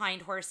right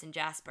behind Horace and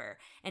Jasper.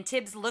 And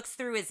Tibbs looks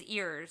through his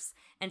ears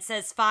and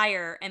says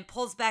fire and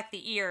pulls back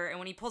the ear. And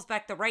when he pulls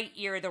back the right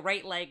ear, the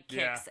right leg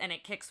kicks and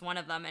it kicks one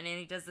of them. And then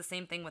he does the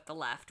same thing with the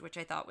left, which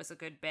I thought was a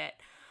good bit.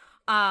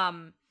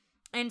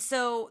 And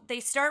so they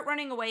start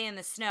running away in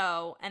the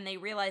snow, and they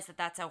realize that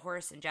that's how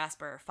Horace and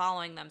Jasper are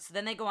following them. So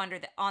then they go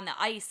on the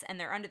ice, and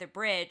they're under the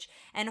bridge.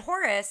 And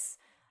Horace,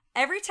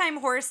 every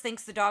time Horace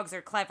thinks the dogs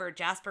are clever,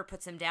 Jasper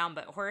puts him down,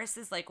 but Horace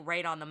is like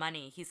right on the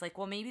money. He's like,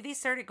 well, maybe they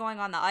started going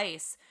on the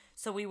ice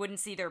so we wouldn't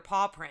see their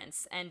paw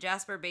prints. And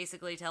Jasper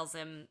basically tells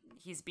him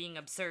he's being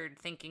absurd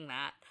thinking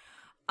that.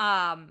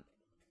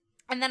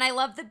 And then I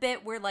love the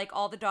bit where, like,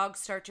 all the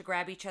dogs start to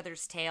grab each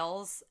other's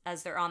tails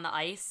as they're on the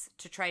ice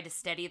to try to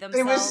steady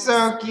themselves. It was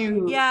so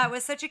cute. Yeah, it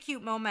was such a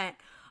cute moment.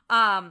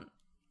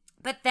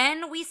 But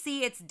then we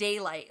see it's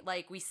daylight.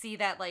 Like, we see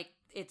that, like,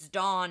 it's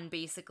dawn,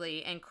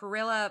 basically. And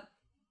Corilla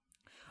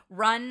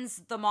runs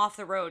them off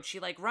the road.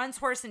 She, like, runs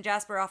Horace and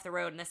Jasper off the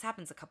road. And this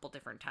happens a couple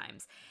different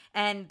times.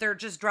 And they're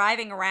just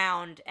driving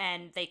around,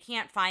 and they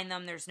can't find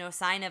them. There's no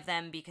sign of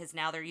them because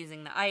now they're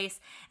using the ice.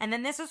 And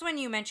then this is when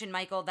you mentioned,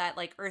 Michael, that,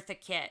 like, Eartha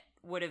Kitt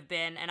would have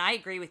been, and I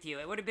agree with you,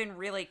 it would have been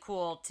really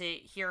cool to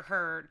hear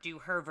her do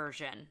her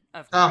version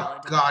of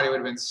Gorilla. Oh god, it would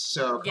have been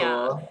so cool.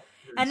 Yeah.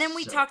 And then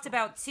we talked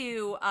about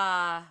too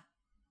Yzma,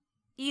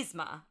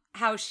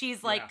 how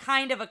she's like Yeah.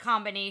 kind of a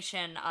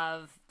combination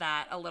of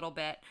that a little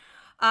bit.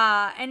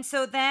 And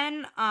so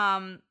then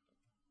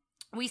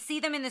we see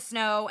them in the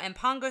snow, and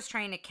Pongo's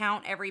trying to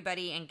count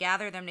everybody and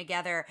gather them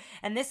together.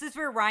 And this is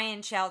where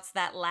Ryan shouts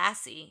that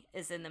Lassie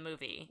is in the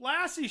movie.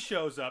 Lassie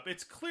shows up.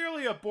 It's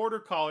clearly a border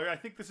collie. I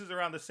think this is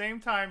around the same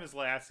time as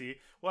Lassie.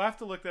 We'll have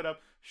to look that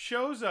up.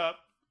 Shows up,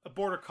 a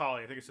border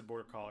collie. I think it's a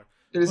border collie.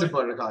 It is a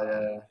border collie,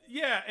 yeah.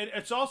 Yeah, and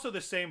it's also the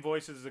same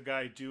voice as the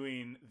guy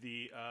doing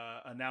the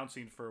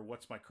announcing for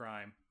What's My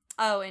Crime.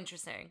 Oh,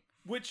 interesting.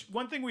 Which,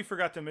 one thing we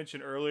forgot to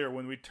mention earlier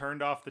when we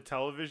turned off the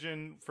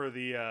television for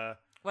the...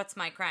 What's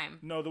My Crime?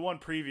 No, the one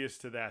previous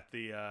to that,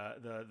 the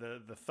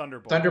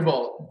Thunderbolt.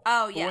 Thunderbolt.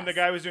 Oh, But yes. when the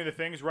guy was doing the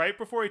things, right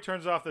before he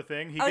turns off the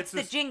thing, he gets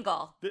it's the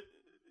jingle.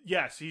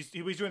 Yes,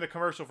 he was doing the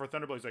commercial for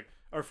Thunderbolt. He's like,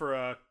 or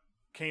for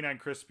Canine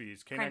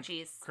Crispies,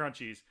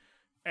 Crunchies,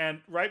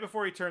 and right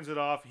before he turns it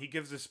off, he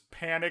gives this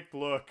panicked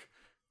look,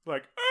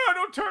 like, "Oh,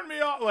 don't turn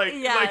me off!"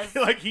 Yes.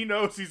 like he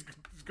knows he's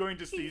going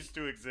to cease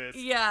to exist.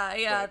 Yeah,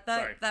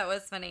 Sorry. that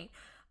was funny.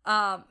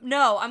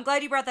 No, I'm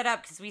glad you brought that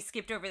up because we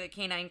skipped over the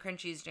Canine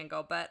Crunchies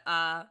jingle, but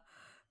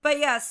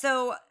yeah,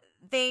 so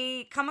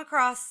they come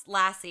across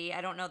Lassie.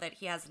 I don't know that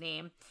he has a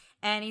name.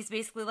 And he's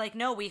basically like,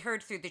 no, we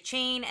heard through the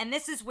chain. And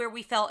this is where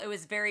we felt it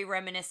was very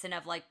reminiscent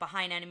of like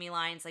behind enemy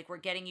lines, like we're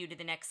getting you to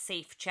the next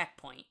safe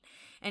checkpoint.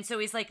 And so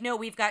he's like, no,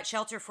 we've got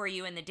shelter for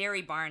you in the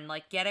dairy barn,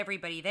 like get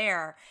everybody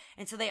there.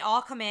 And so they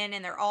all come in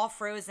and they're all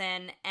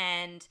frozen.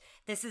 And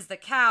this is the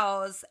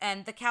cows,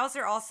 and the cows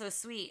are also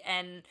sweet.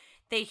 And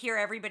they hear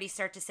everybody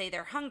start to say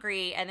they're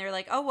hungry, and they're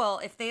like, oh, well,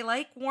 if they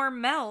like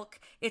warm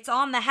milk, it's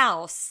on the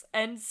house.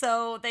 And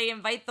so they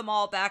invite them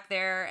all back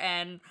there,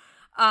 and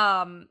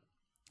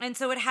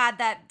so it had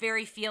that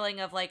very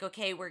feeling of like,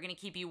 okay, we're going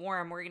to keep you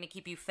warm, we're going to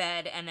keep you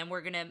fed, and then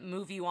we're going to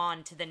move you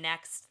on to the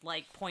next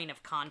like point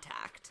of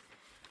contact.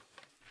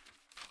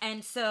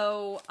 And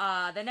so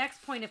the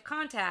next point of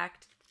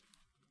contact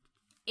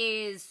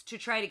is to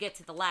try to get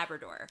to the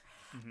Labrador.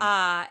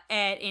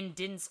 In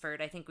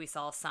Dinsford, I think we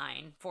saw a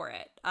sign for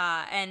it.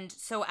 And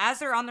so as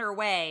they're on their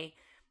way,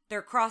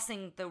 they're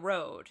crossing the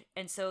road.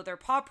 And so their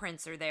paw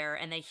prints are there,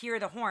 and they hear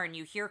the horn.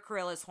 You hear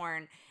Carilla's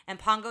horn, and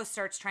Pongo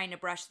starts trying to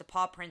brush the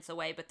paw prints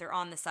away, but they're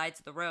on the sides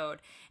of the road.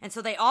 And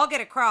so they all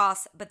get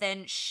across, but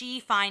then she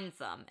finds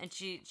them, and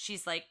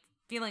she's like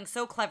feeling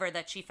so clever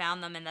that she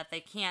found them and that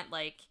they can't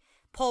like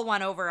pull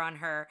one over on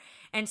her.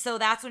 And so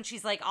that's when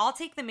she's like, I'll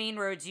take the main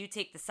roads, you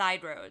take the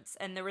side roads.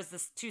 And there was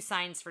this 2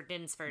 signs for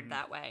Dinsford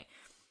that way.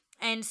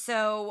 And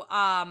so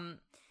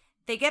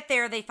they get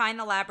there, they find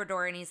the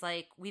Labrador, and he's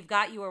like, we've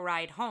got you a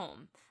ride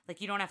home.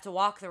 Like, you don't have to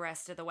walk the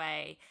rest of the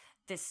way.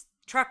 This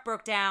truck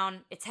broke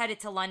down. It's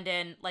headed to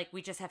London. Like,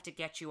 we just have to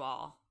get you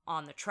all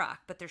on the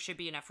truck, but there should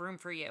be enough room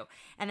for you.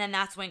 And then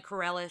that's when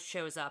Corella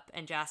shows up,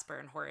 and Jasper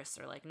and Horace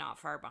are like not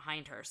far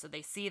behind her. So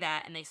they see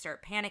that and they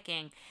start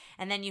panicking.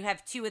 And then you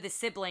have 2 of the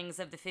siblings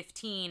of the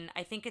 15,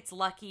 I think it's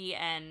Lucky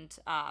and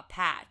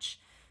Patch,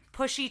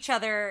 push each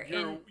other.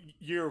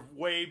 You're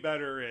way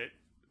better at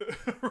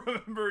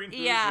remembering who's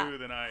who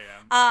than I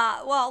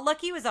am. Well,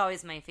 Lucky was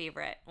always my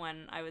favorite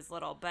when I was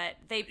little, but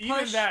they push...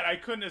 Even that, I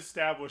couldn't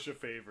establish a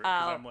favorite,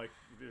 because I'm like,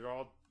 they're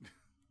all...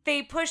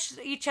 They push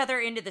each other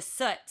into the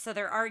soot, so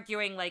they're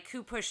arguing like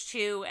who pushed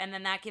who, and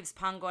then that gives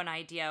Pongo an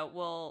idea.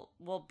 We'll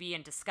be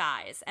in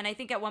disguise, and I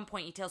think at one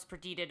point he tells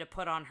Perdita to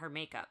put on her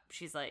makeup.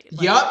 She's like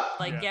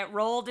get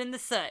rolled in the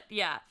soot,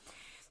 yeah.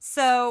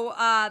 So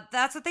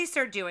that's what they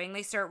start doing.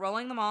 They start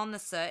rolling them all in the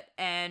soot,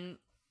 and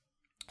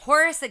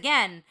Horace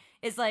again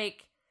is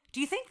like,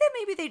 do you think that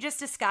maybe they just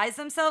disguise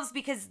themselves,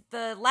 because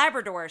the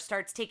Labrador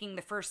starts taking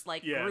the first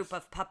group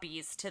of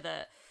puppies to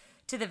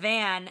the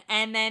van,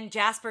 and then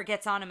Jasper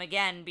gets on him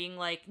again, being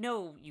like,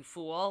 no, you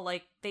fool,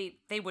 like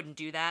they wouldn't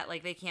do that,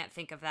 like they can't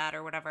think of that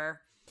or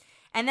whatever.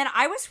 And then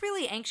I was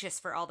really anxious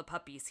for all the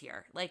puppies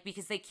here, like,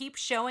 because they keep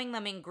showing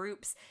them in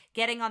groups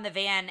getting on the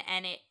van,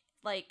 and it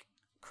like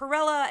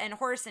Corella and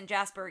Horace and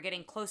Jasper are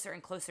getting closer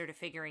and closer to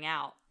figuring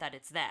out that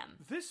it's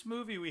them. This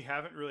movie, we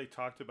haven't really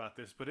talked about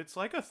this, but it's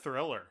like a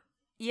thriller.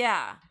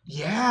 Yeah.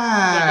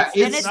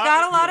 It's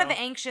got a lot of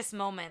anxious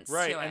moments to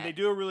it. And they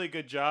do a really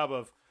good job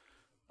of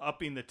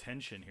upping the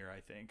tension here, I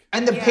think.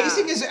 And the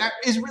pacing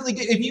is really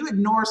good. If you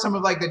ignore some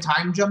of like the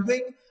time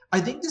jumping, I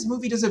think this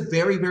movie does a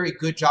very, very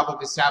good job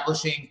of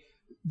establishing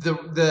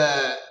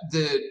the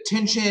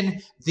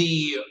tension,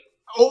 the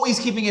always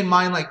keeping in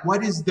mind like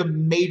what is the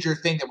major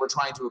thing that we're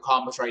trying to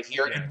accomplish right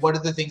here, and what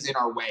are the things in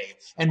our way,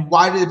 and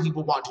why do the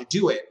people want to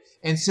do it.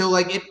 And so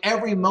like at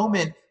every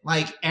moment,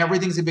 like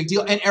everything's a big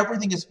deal, and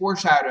everything is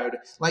foreshadowed.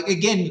 Like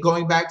again,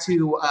 going back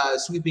to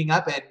sweeping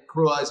up, and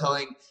Cruella is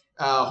telling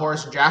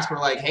Horace and Jasper,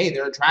 like, hey,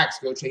 there are tracks,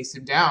 go chase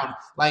him down.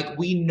 Like,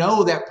 we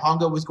know that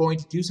Pongo was going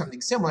to do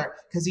something similar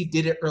because he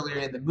did it earlier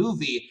in the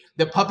movie.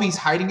 The puppies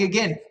hiding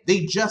again,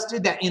 they just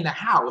did that in the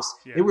house.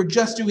 Yeah. They were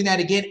just doing that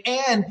again,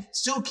 and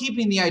still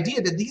keeping the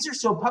idea that these are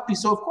still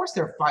puppies, so of course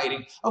they're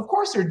fighting. Of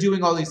course they're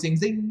doing all these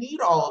things. They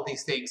need all of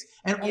these things.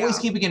 And always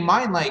keeping in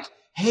mind, like,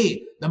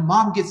 hey, the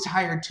mom gets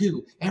tired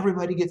too.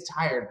 Everybody gets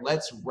tired.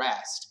 Let's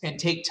rest and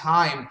take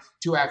time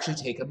to actually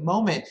take a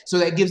moment. So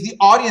that gives the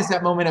audience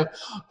that moment of,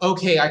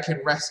 okay, I can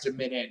rest a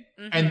minute,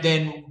 and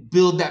then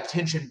build that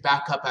tension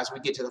back up as we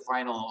get to the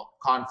final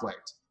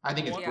conflict. I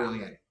think it's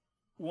brilliant.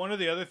 One of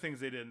the other things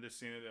they did in this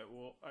scene that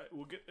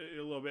we'll get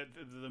a little bit,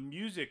 the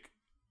music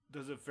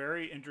does a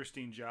very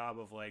interesting job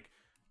of like,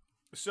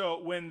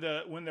 so when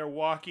they're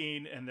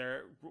walking and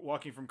they're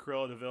walking from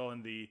Cruella de Vil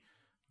and the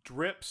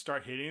drips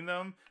start hitting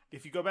them,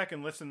 if you go back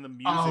and listen, the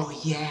music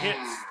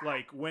hits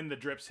like when the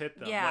drips hit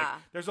them. Yeah. Like,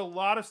 there's a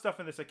lot of stuff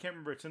in this. I can't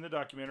remember, it's in the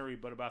documentary,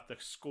 but about the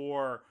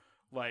score,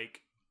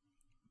 like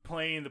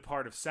playing the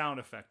part of sound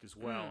effect as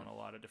well in a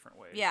lot of different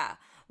ways. Yeah.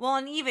 Well,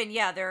 and even,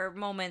 there are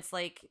moments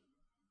like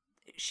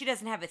she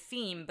doesn't have a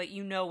theme, but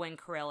you know when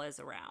Cruella is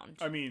around.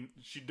 I mean,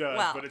 she does,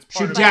 but it's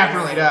she part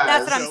definitely does.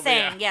 That's what I'm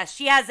saying. Yes,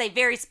 she has a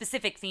very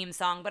specific theme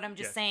song, but I'm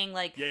just saying,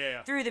 like,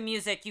 through the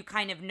music, you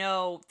kind of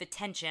know the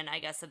tension, I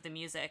guess, of the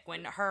music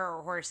when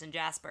her, Horse, and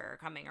Jasper are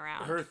coming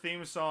around. Her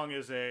theme song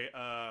is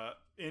a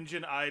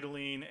engine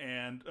idling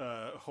and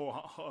car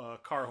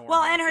horn.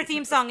 Well, and her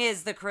theme song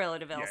is the Cruella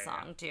de Vil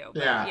song, too.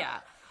 Yeah.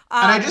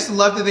 And I just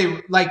love that they,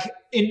 like,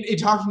 in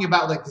talking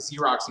about, like, the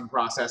Xeroxing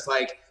process,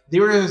 like,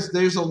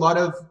 there's a lot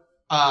of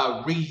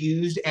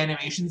reused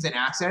animations and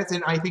assets,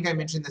 and I think I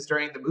mentioned this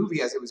during the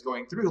movie as it was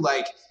going through,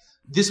 like,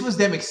 this was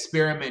them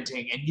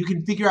experimenting, and you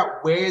can figure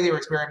out where they were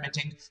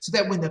experimenting so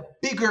that when the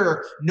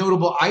bigger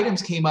notable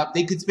items came up,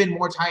 they could spend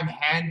more time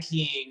hand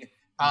keying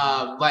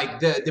like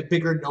the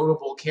bigger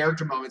notable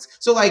character moments.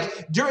 So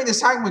like during this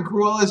time when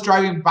Cruella is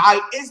driving by,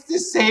 it's the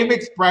same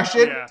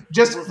expression,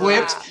 just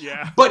flipped.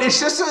 But it's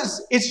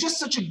just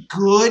such a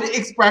good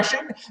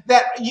expression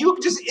that you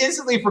just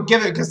instantly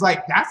forgive it because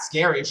like that's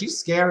scary. She's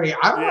scary.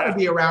 I don't want to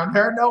be around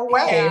her. No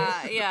way.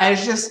 And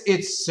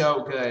it's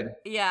so good.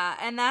 Yeah,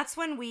 and that's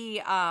when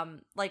we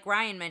like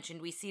Ryan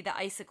mentioned, we see the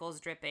icicles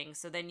dripping.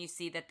 So then you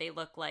see that they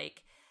look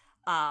like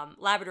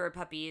Labrador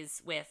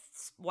puppies with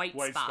white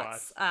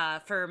spots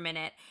for a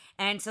minute,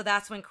 and so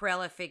that's when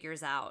Cruella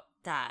figures out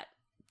that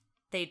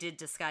they did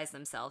disguise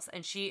themselves,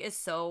 and she is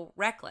so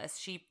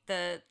reckless.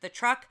 The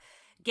truck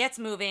gets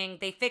moving,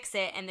 they fix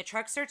it, and the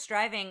truck starts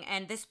driving,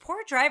 and this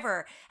poor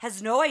driver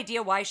has no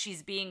idea why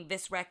she's being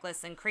this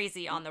reckless and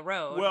crazy on the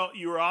road. Well,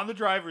 you were on the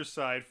driver's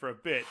side for a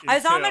bit. I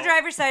was on the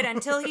driver's side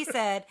until he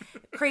said,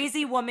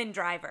 crazy woman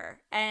driver,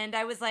 and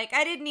I was like,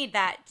 I didn't need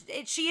that.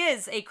 She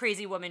is a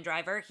crazy woman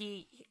driver.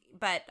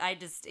 But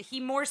he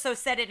more so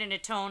said it in a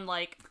tone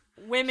like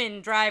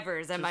women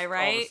drivers. Am I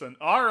right? All of a sudden,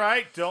 all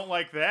right, don't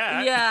like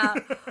that. Yeah.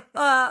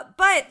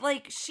 But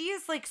like she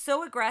is like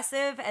so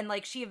aggressive, and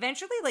like she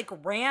eventually like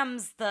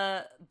rams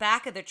the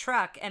back of the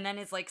truck and then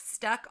is like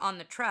stuck on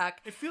the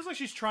truck. It feels like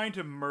she's trying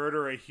to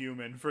murder a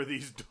human for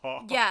these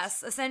dogs.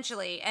 Yes,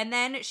 essentially. And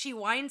then she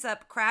winds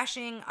up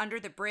crashing under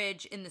the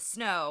bridge in the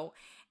snow.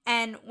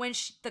 And when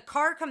the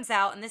car comes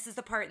out, and this is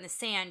the part in the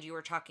sand you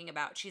were talking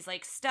about, she's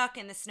like stuck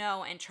in the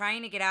snow and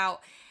trying to get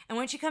out. And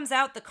when she comes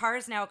out, the car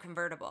is now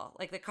convertible.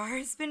 Like the car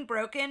has been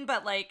broken,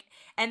 but like,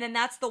 and then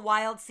that's the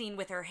wild scene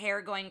with her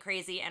hair going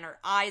crazy and her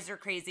eyes are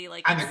crazy.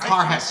 Like, and the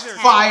car has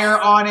fire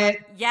on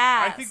it.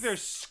 Yeah. I think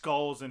there's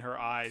skulls in her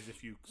eyes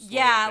if you.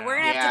 Yeah, we're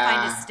gonna have to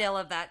find a still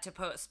of that to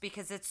post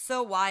because it's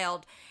so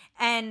wild.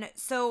 And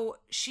so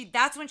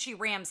that's when she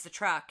rams the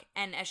truck.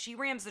 And as she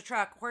rams the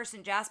truck, Horse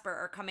and Jasper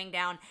are coming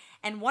down.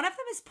 And one of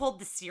them has pulled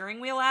the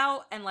steering wheel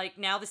out. And like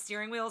now the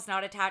steering wheel is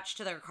not attached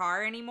to their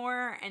car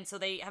anymore. And so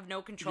they have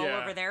no control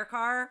over their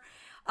car.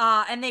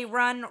 And they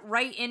run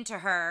right into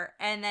her.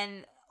 And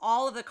then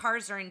all of the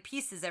cars are in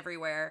pieces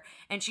everywhere.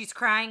 And she's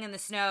crying in the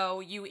snow,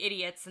 you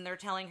idiots. And they're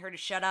telling her to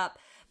shut up.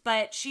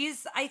 But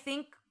she's, I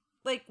think,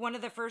 like one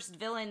of the first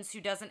villains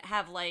who doesn't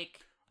have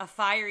like a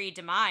fiery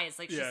demise.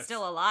 Like she's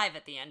still alive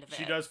at the end of it.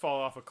 She does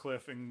fall off a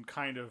cliff in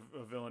kind of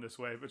a villainous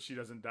way, but she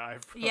doesn't die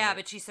from it.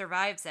 But she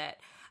survives it.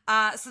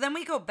 So then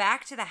we go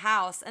back to the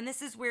house, and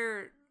this is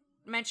where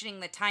mentioning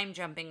the time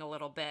jumping a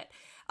little bit.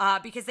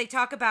 Because they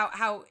talk about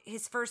how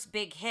his first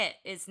big hit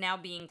is now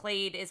being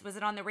played. Was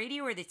it on the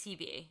radio or the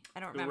TV? I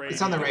don't remember.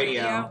 It's on the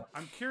radio.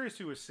 I'm curious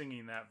who was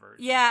singing that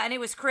version. Yeah, and it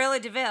was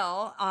Cruella de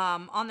Vil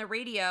on the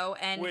radio.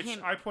 Which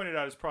I pointed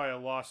out is probably a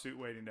lawsuit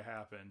waiting to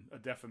happen. A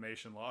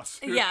defamation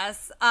lawsuit.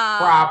 Yes.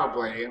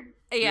 Probably.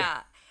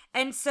 Yeah.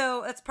 And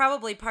so that's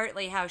probably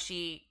partly how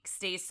she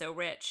stays so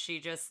rich. She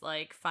just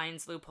like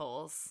finds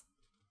loopholes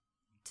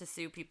to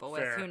sue people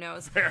with. Who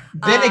knows?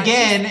 Then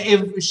again,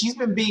 if she's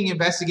been being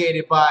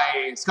investigated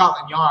by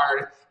Scotland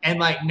Yard and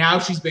like now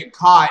she's been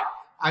caught,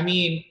 I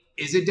mean,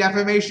 is it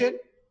defamation?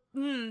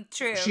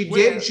 True. She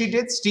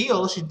did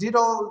steal. She did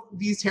all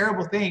these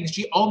terrible things.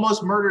 She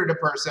almost murdered a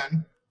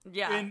person.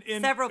 Yeah,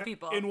 several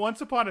people. In Once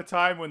Upon a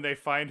Time, when they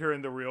find her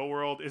in the real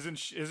world, is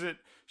it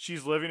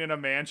she's living in a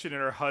mansion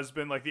and her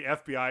husband, like the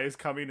FBI is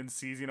coming and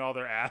seizing all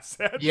their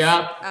assets?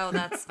 Yeah. Oh,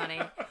 that's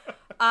funny.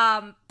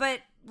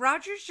 But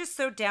Roger's just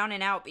so down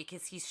and out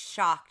because he's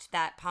shocked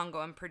that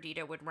Pongo and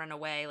Perdita would run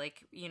away.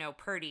 Like,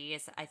 Purdy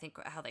is, I think,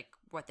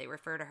 what they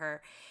refer to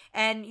her.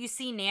 And you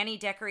see Nanny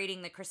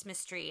decorating the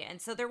Christmas tree.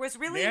 And so there was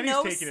really Nanny's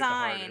no taking it the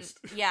sign. hardest.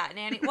 Yeah,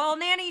 Nanny. Well,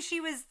 Nanny,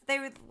 they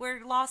were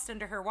lost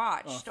under her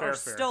watch fair.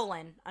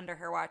 stolen under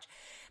her watch.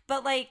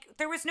 But,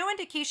 there was no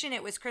indication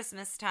it was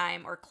Christmas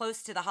time or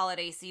close to the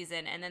holiday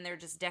season. And then they're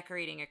just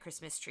decorating a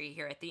Christmas tree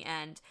here at the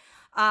end.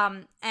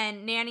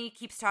 And Nanny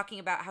keeps talking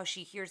about how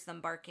she hears them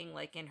barking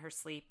in her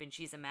sleep and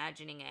she's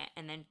imagining it.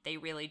 And then they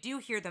really do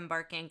hear them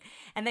barking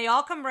and they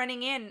all come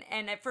running in.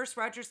 And at first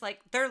Roger's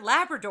like, they're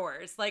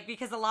Labradors,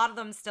 because a lot of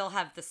them still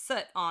have the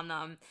soot on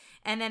them.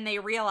 And then they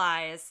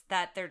realize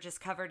that they're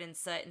just covered in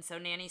soot. And so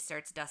Nanny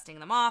starts dusting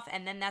them off.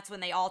 And then that's when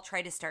they all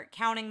try to start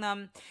counting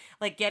them,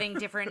 getting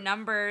different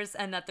numbers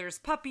and that there's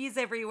puppies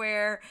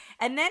everywhere.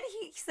 And then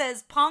he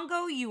says,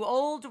 Pongo, you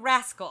old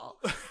rascal,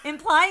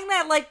 implying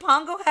that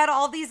Pongo had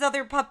all these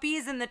other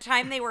puppies in the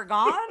time they were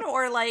gone,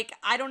 or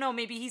I don't know,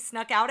 maybe he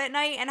snuck out at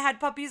night and had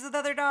puppies with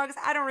other dogs.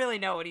 I don't really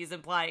know what he's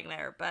implying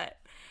there, but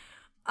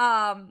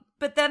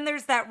then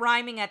there's that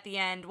rhyming at the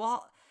end.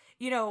 Well,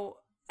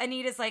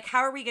 Anita's like, how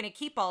are we going to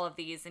keep all of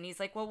these? And he's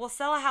like, well, we'll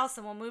sell a house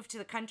and we'll move to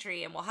the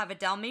country and we'll have a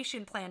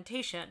Dalmatian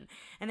plantation.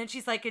 And then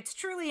she's like, it's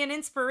truly an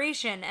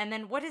inspiration. And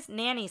then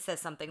Nanny says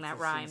something that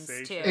rhymes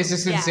too. It's a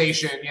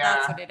sensation, yeah.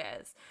 That's what it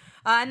is.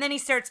 And then he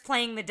starts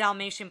playing the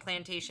Dalmatian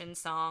plantation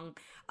song.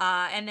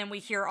 And then we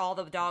hear all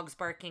the dogs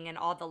barking and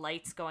all the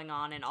lights going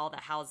on in all the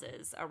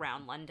houses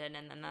around London.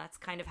 And then that's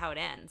kind of how it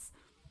ends.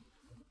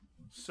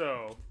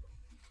 So,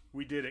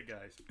 we did it,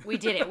 guys. We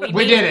did it. We did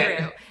made it.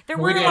 Through. There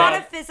were a lot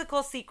of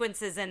physical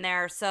sequences in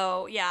there.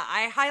 So, yeah,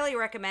 I highly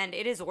recommend.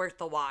 It is worth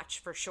the watch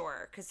for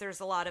sure. Because there's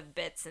a lot of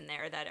bits in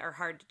there that are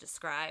hard to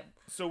describe.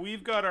 So,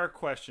 we've got our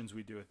questions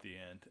we do at the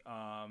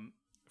end.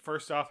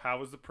 First off, how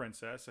was the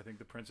princess? I think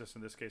the princess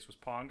in this case was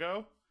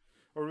Pongo.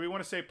 Or do we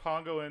want to say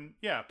Pongo and...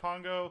 Yeah,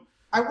 Pongo...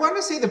 I want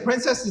to say the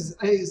princess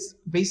is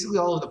basically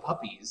all of the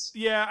puppies.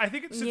 Yeah, I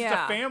think it's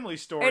a family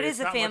story. It is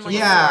a family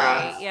story,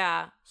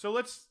 yeah. So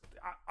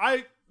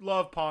I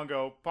love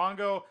Pongo.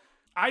 Pongo,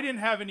 I didn't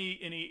have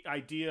any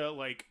idea,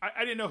 I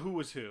didn't know who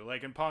was who.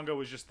 And Pongo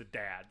was just the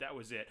dad. That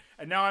was it.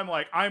 And now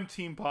I'm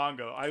Team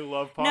Pongo. I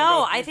love Pongo.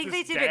 No, I think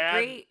they did a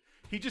great...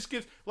 He just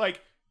gives,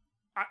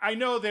 I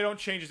know they don't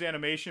change his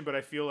animation, but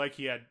I feel like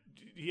he had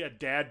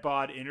dad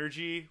bod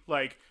energy.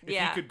 If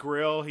he could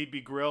grill, he'd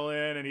be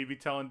grilling and he'd be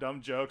telling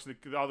dumb jokes. And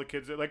all the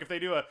kids, if they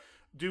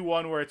do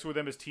one where it's with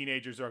them as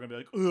teenagers, they're gonna be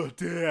like, "Oh,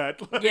 dad!"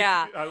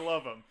 Yeah, I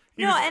love him.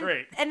 He was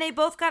great. And they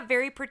both got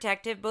very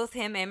protective, both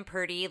him and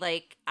Purdy.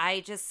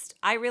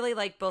 I really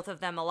liked both of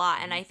them a lot,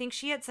 and I think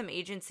she had some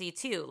agency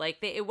too.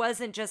 It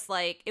wasn't just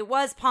it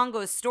was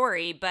Pongo's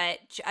story,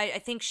 but I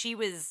think she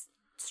was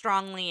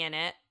strongly in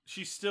it.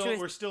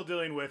 We're still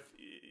dealing with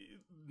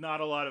not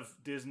a lot of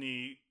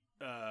Disney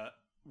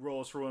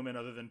roles for women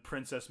other than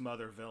princess,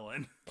 mother,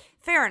 villain.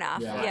 Fair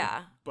enough.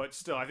 Yeah. But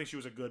still, I think she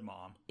was a good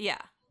mom. Yeah.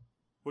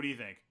 What do you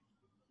think?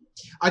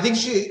 I think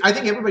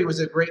everybody was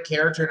a great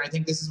character, and I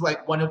think this is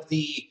one of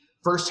the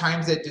first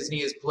times that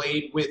Disney has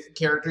played with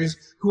characters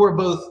who are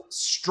both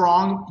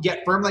strong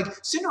yet firm.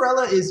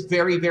 Cinderella is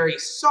very, very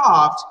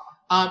soft,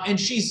 and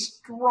she's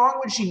strong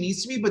when she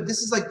needs to be, but this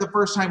is the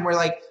first time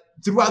where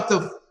throughout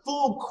the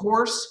full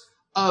course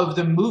of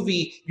the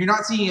movie, you're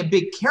not seeing a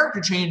big character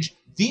change.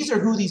 These are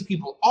who these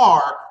people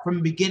are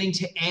from beginning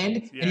to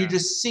end, and you're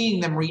just seeing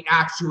them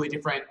react to a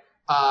different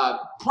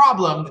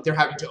problem that they're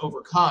having to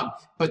overcome.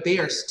 But they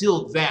are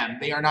still them.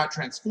 They are not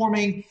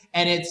transforming,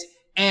 and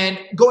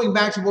going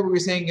back to what we were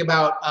saying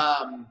about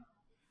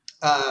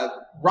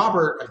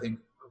Robert, I think.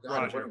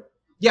 Roger.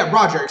 Yeah,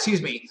 Roger.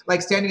 Excuse me.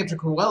 Standing up to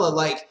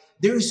Cruella,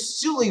 there's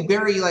still a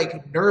very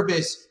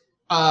nervous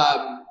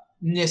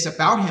ness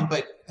about him,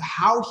 but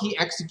how he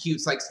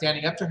executes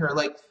standing up to her,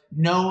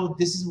 no,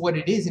 this is what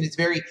it is, and it's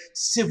very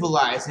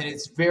civilized, and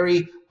it's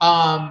very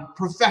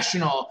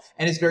professional,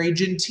 and it's very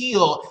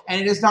genteel,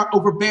 and it is not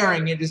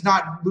overbearing. It is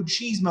not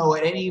machismo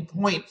at any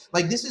point.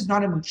 This is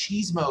not a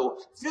machismo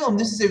film.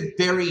 This is a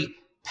very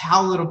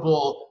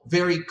palatable,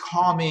 very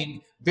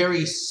calming,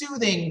 very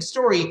soothing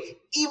story,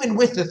 even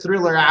with the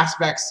thriller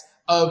aspects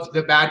of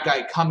the bad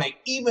guy coming,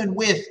 even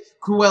with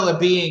Cruella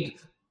being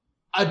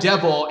a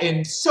devil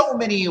in so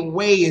many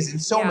ways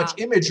and so much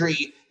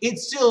imagery.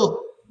 It's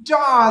still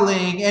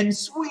darling and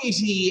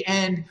sweetie,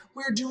 and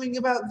we're doing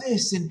about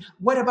this, and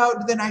what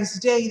about the nice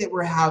day that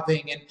we're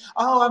having, and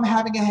I'm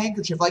having a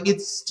handkerchief.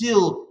 It's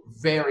still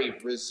very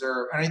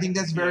reserved, and I think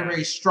that's very,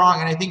 very strong,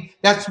 and I think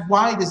that's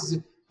why this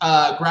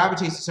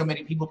gravitates to so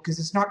many people, because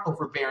it's not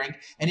overbearing,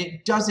 and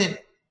it doesn't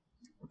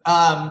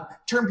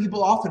turn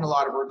people off in a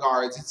lot of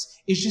regards.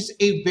 It's just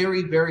a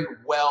very, very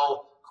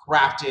well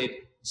crafted,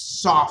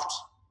 soft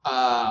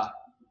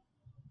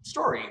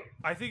story.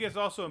 I think it's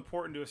also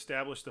important to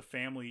establish the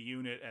family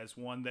unit as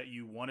one that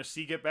you want to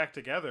see get back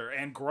together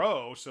and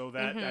grow, so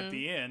that at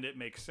the end it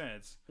makes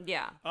sense.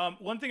 Yeah.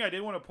 One thing I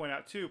did want to point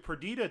out too,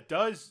 Perdita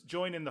does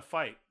join in the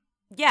fight.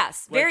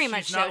 Yes, very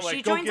much so.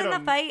 She joins in the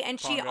fight, and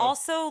she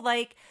also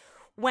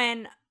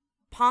when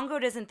Pongo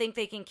doesn't think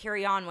they can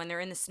carry on when they're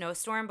in the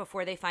snowstorm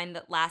before they find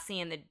the Lassie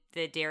in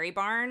the dairy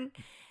barn.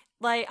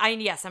 Like,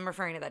 I'm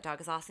referring to that dog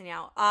as Lassie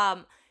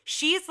now.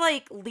 She's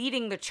like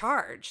leading the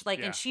charge, like,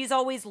 and she's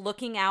always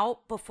looking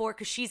out before,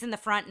 because she's in the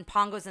front and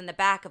Pongo's in the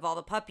back of all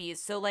the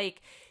puppies. So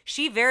like,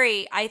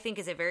 I think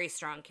is a very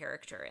strong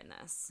character in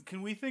this.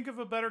 Can we think of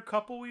a better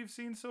couple we've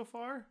seen so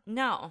far?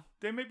 No,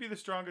 They may be the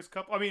strongest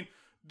couple. I mean,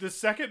 the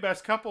second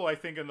best couple, I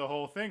think, in the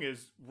whole thing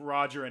is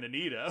Roger and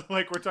Anita.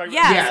 Like, we're talking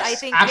yes, about. Yes, I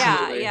think,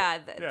 absolutely.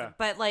 Yeah.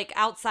 But like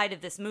outside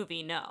of this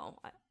movie, no.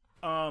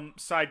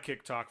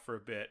 Sidekick talk for a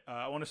bit.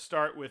 I want to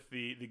start with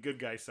the good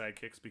guy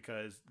sidekicks,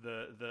 because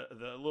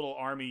the little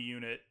army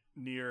unit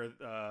near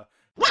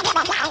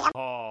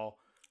Hall.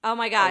 Oh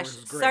my gosh,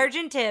 was great.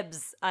 Sergeant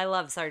Tibbs! I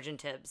love Sergeant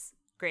Tibbs.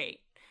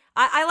 Great.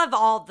 I love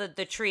all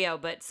the trio,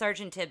 but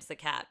Sergeant Tibbs the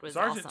cat was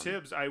Sergeant awesome.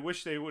 Tibbs. I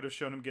wish they would have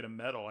shown him get a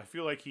medal. I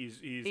feel like he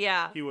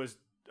was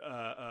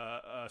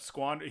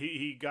squandered.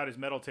 He got his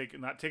medal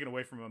not taken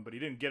away from him, but he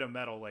didn't get a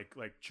medal like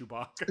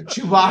Chewbacca.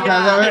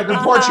 Chewbacca, the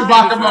poor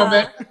Chewbacca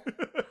moment.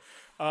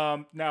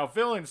 Now,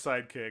 villain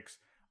sidekicks.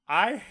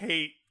 I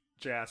hate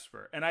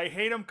Jasper, and I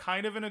hate him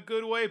kind of in a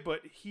good way,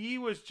 but he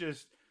was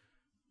just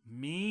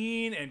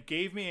mean and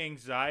gave me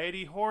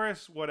anxiety.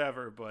 Horace,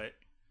 whatever, but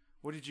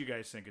what did you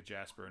guys think of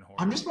Jasper and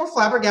Horace? I'm just more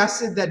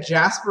flabbergasted that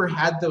Jasper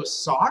had those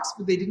socks,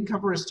 but they didn't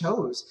cover his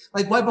toes.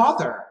 Like, why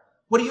bother?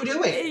 What are you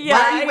doing? Yeah,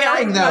 why are you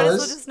wearing you might as well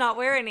those? just not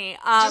wear any.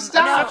 Just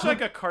stop. Such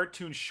like a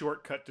cartoon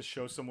shortcut to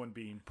show someone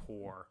being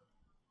poor.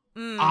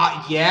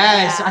 Yes.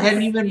 Yes. I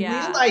hadn't even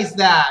Yeah. realized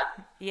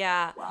that.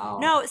 Yeah. Wow.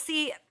 No,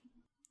 see,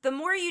 the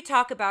more you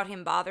talk about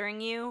him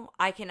bothering you,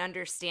 I can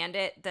understand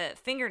it. The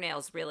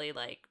fingernails really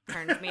like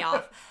turned me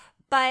off.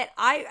 But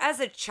as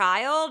a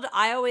child,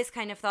 I always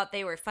kind of thought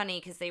they were funny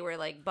because they were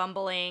like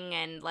bumbling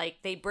and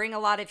like they bring a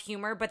lot of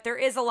humor, but there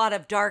is a lot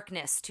of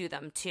darkness to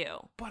them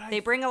too. But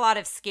they bring a lot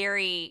of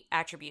scary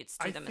attributes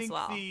to them as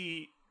well. I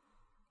think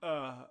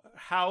the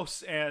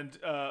House and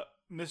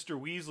Mr.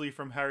 Weasley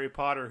from Harry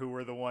Potter, who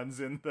were the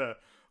ones in the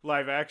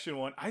live action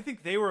one, I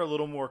think they were a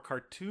little more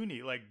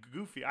cartoony, like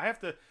goofy. I have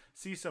to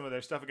see some of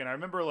their stuff again. I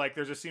remember like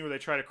there's a scene where they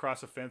try to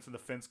cross a fence and the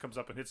fence comes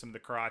up and hits them in the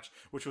crotch,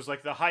 which was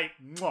like the height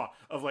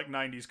of like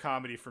 90s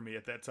comedy for me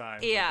at that time.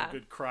 Yeah. Like a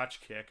good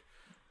crotch kick.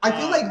 I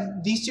feel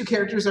like these two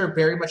characters are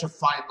very much a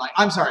fine line.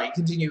 I'm sorry,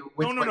 continue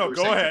with what you were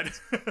Go saying. ahead.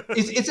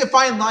 It's a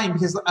fine line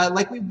because,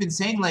 like we've been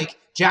saying, like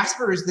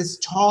Jasper is this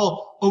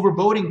tall,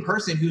 overboating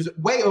person who's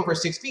way over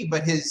 6 feet,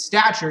 but his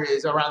stature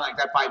is around like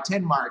that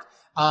 5'10" mark.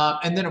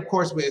 And then, of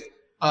course, with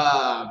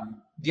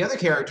the other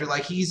character,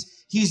 like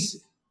he's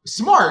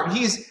smart.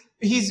 He's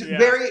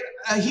very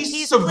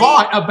he's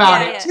savant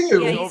about it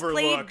too. Yeah, he's Overlooked.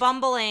 played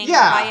bumbling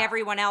Yeah. by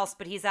everyone else,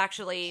 but he's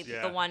actually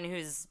the one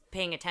who's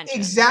paying attention.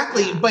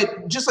 Exactly. Yeah.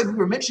 But just like we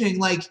were mentioning,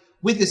 like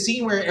with the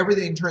scene where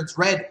everything turns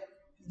red,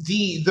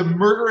 the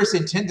murderous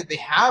intent that they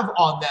have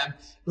on them,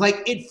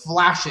 like it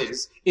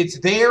flashes. It's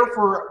there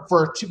for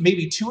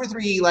maybe 2 or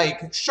 3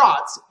 like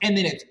shots, and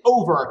then it's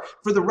over.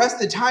 For the rest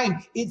of the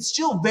time, it's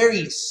still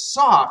very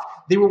soft.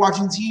 They were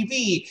watching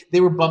TV.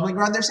 They were bumbling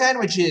around their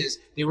sandwiches.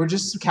 They were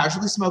just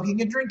casually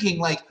smoking and drinking.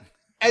 Like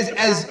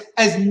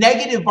as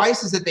negative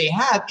vices that they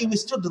have, it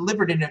was still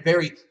delivered in a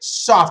very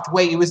soft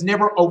way. It was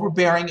never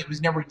overbearing. It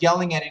was never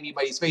yelling at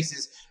anybody's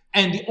faces.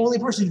 And the only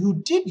person who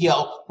did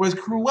yell was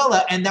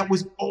Cruella, and that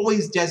was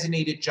always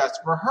designated just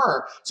for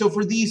her. So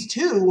for these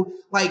two,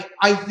 like,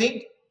 I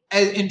think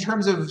in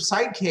terms of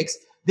sidekicks,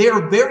 they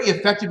are very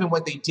effective in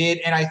what they did.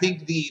 And I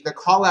think the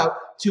call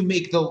out to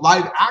make the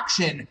live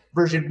action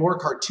version more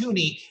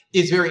cartoony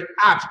is very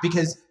apt,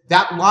 because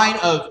that line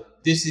of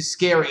 "this is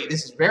scary,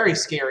 this is very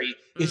scary"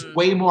 is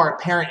way more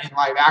apparent in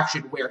live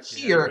action, where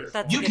here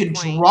That's you a good can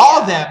point, draw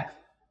yeah. them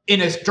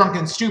in a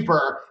drunken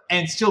stupor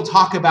and still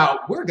talk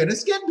about, we're gonna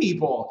skin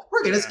people,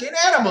 we're gonna skin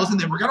animals, and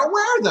then we're gonna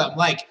wear them.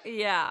 Like,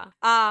 Yeah.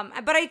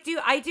 But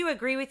I do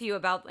agree with you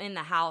about in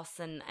the house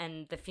and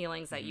the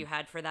feelings that you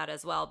had for that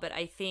as well. But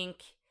I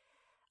think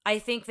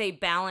they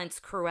balance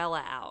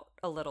Cruella out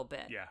a little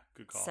bit. Yeah,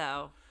 good call.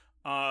 So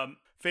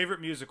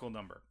Favorite musical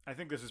number? I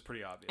think this is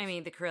pretty obvious. I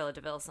mean, the Cruella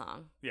DeVille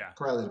song. yeah.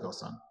 Cruella DeVille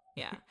song.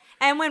 Yeah.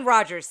 And when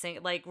Rogers sing,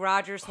 like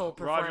Rogers' whole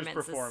Roger's performance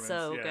is performance,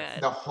 so yes.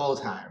 good. The whole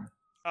time.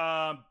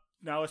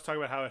 Now let's talk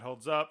about how it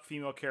holds up.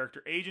 Female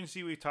character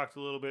agency. We talked a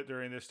little bit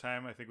during this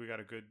time. I think we got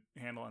a good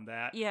handle on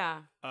that. Yeah.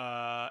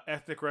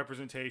 Ethnic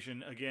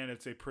representation. Again,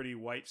 it's a pretty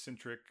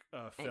white-centric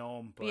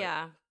film, but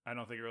Yeah. I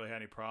don't think it really had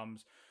any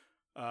problems.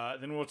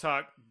 Then we'll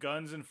talk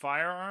guns and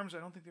firearms. I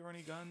don't think there were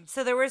any guns.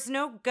 So there was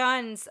no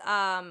guns,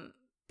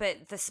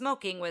 but the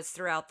smoking was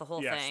throughout the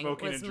whole Yeah, thing.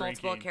 smoking It was and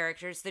multiple drinking.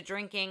 characters, the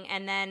drinking,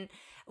 and then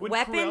When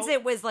weapons. Cruella-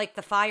 It was like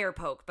the fire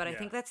poke, but I Yeah.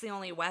 think that's the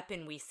only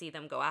weapon we see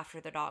them go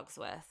after the dogs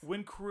with.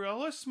 When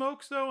Cruella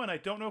smokes, though, and I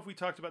don't know if we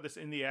talked about this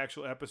in the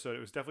actual episode, it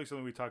was definitely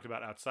something we talked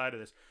about outside of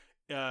this.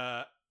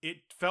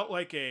 It felt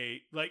like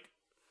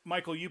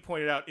Michael, you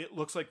pointed out it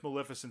looks like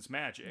Maleficent's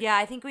magic. Yeah,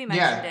 I think we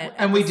mentioned it.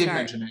 And at we the did start.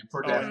 mention it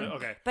for Oh, definitely.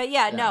 okay. But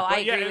yeah, Yeah. no, I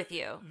But yeah, agree with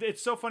you.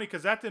 It's so funny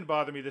because that didn't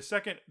bother me. The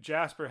second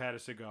Jasper had a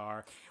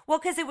cigar, Well,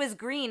 because it was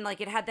green, like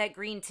it had that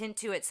green tint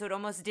to it, so it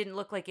almost didn't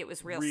look like it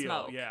was real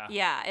smoke. yeah.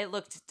 Yeah, it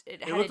looked.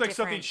 It it looked like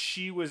something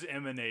she was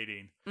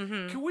emanating.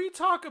 Mm-hmm. Can we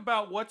talk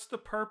about what's the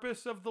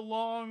purpose of the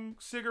long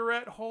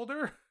cigarette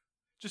holder?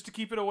 Just to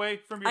keep it away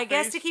from your I face?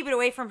 guess to keep it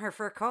away from her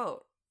fur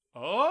coat.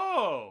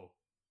 Oh.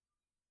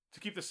 To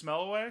keep the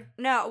smell away?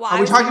 No, well, Are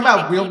we talking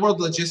about real world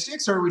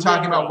logistics, or are we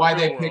talking about why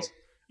they picked?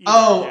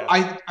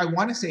 I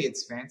want to say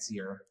it's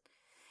fancier.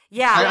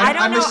 Yeah, I'm I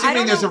don't know. I assuming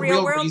don't there's know a real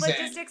real world reason,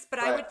 logistics, but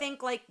I but- would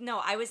think like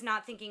no. I was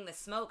not thinking the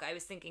smoke. I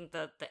was thinking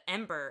the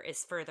ember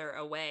is further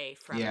away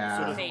from Yeah.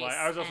 So her doesn't face.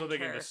 I was also and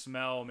thinking her the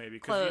smell, maybe.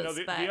 Because clothes,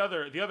 the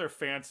but- other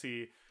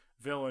fancy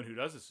villain who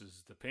does this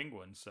is the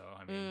Penguin. So,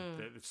 I mean,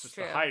 it's just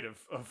true. the height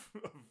of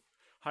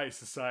high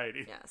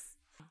society. Yes.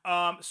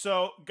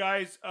 So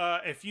guys,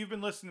 if you've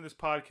been listening to this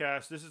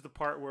podcast, this is the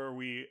part where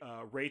we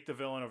rate the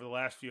villain. Over the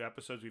last few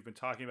episodes, we've been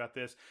talking about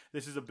this.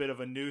 This is a bit of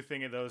a new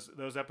thing, and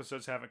those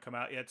episodes haven't come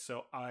out yet.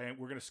 So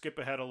we're gonna skip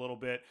ahead a little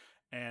bit,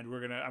 and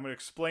I'm gonna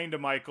explain to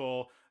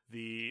Michael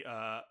the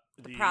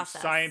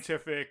process.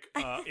 scientific,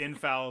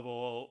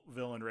 infallible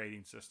villain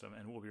rating system,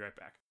 and we'll be right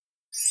back.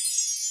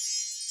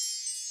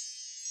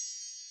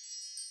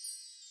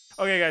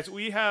 Okay, guys,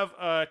 we have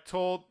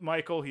told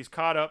Michael he's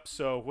caught up,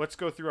 so let's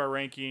go through our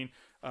ranking.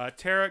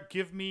 Tara,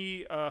 give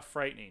me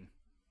frightening.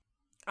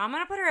 I'm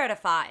gonna put her at a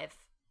 5.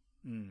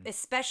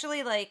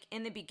 Especially like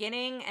in the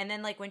beginning, and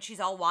then like when she's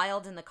all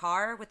wild in the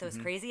car with those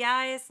crazy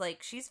eyes,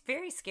 like she's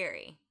very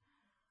scary.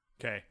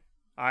 Okay,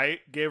 I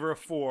gave her a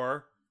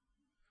 4.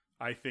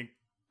 I think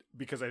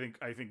because I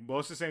think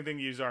most of the same thing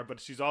you are, but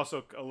she's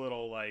also a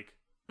little like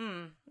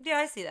Yeah,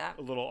 I see that.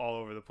 a little all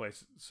over the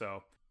place.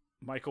 So,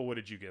 Michael, what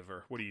did you give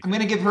her? What do you I'm think?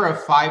 going to give her a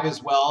 5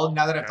 as well,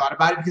 now that I've thought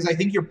about it, because I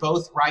think you're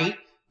both right.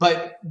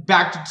 But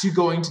back to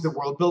going to the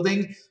world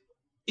building,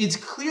 it's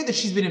clear that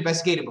she's been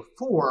investigated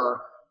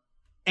before,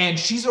 and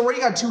she's already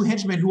got 2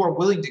 henchmen who are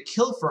willing to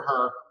kill for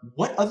her.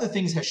 What other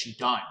things has she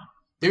done?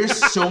 There's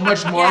so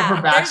much more of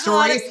her there's a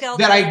lot of backstory skeletons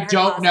that in I her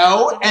don't closet.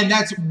 know, and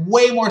that's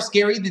way more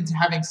scary than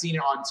having seen it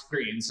on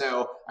screen.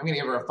 So I'm going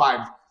to give her a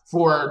 5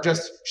 for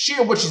just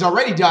sheer what she's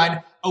already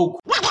done. Oh,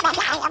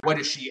 what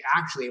is she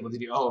actually able to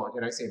do? Oh,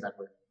 did I say it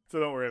backward? So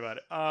don't worry about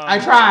it. I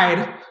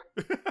tried.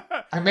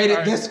 I made it All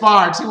right. this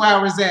far, 2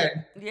 hours in.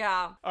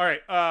 Yeah. All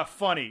right,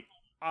 funny.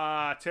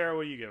 Tara,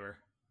 what do you give her?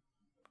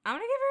 I'm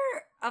gonna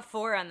give her a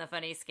 4 on the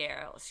funny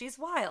scale. She's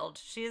wild.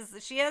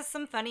 She has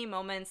some funny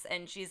moments,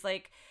 and she's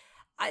like,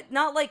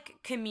 not like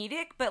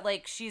comedic, but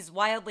like she's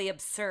wildly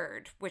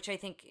absurd, which I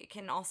think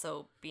can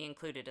also be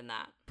included in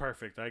that.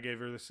 Perfect. I gave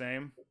her the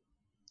same.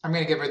 I'm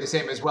going to give her the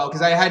same as well,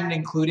 because I hadn't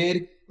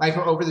included like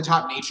her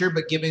over-the-top nature,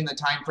 but given the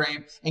time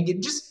frame and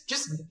just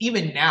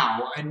even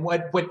now and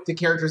what the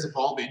characters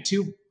evolve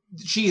into,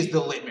 she is the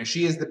litmus.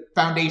 She is the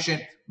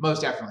foundation.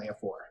 Most definitely a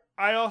 4.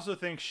 I also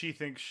think she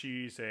thinks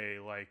she's a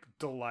like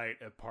delight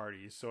at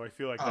parties, so I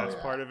feel like that's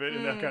part of it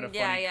in that kind of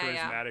funny,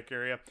 charismatic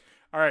area.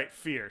 All right,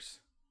 fears.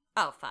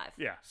 Oh, 5.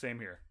 Yeah, same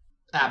here.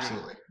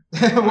 Absolutely.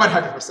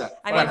 100%.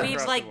 I mean, 100%. we've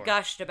Across like the board.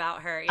 gushed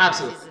about her. Yeah,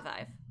 Absolutely. she's a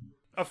 5.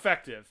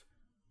 Effective.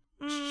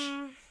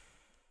 Mm,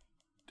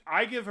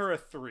 I give her a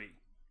 3,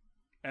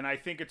 and I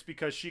think it's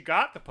because she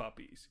got the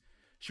puppies.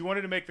 She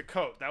wanted to make the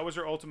coat. That was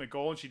her ultimate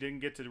goal, and she didn't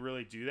get to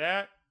really do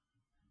that.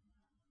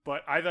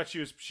 But I thought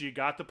she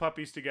got the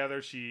puppies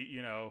together. She,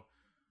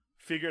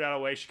 figured out a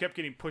way. She kept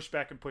getting pushed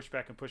back and pushed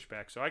back and pushed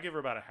back. So I give her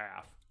about a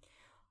half.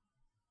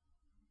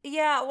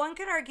 yeah, one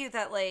could argue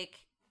that like,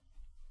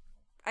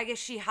 I guess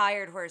she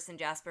hired Horace and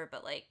Jasper,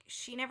 but like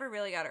she never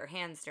really got her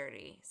hands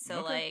dirty. So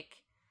Okay. like,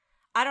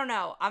 I don't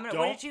know. What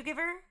Don't- did you give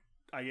her?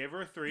 I gave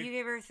her a 3. You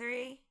gave her a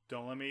 3.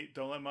 Don't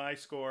let my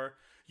score.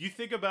 You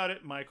think about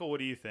it, Michael. What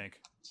do you think?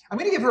 I'm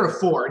going to give her a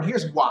 4, and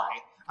here's why.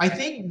 I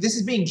think this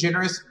is being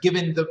generous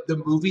given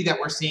the movie that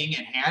we're seeing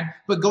in hand.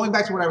 But going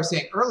back to what I was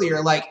saying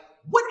earlier, like,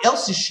 what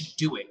else is she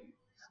doing?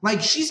 Like,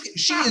 she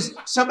is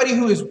somebody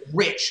who is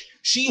rich.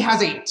 She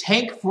has a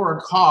tank for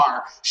a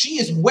car. She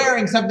is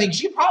wearing something.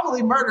 She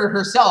probably murdered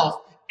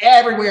herself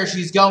everywhere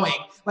she's going.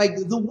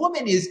 Like, the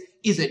woman is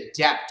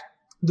adept.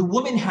 The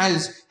woman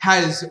has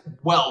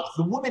wealth.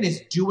 The woman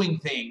is doing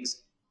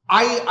things.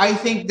 I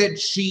think that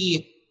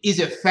she is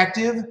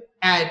effective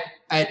at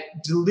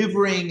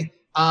delivering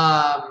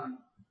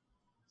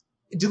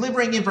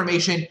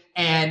information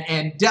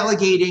and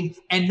delegating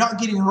and not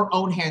getting her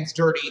own hands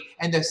dirty.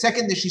 And the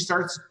second that she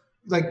starts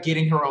like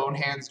getting her own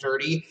hands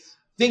dirty,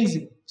 things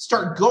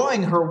start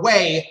going her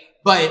way,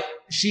 but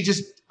she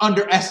just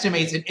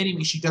underestimates an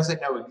enemy she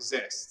doesn't know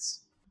exists.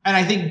 And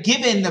I think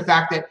given the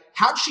fact that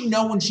how'd she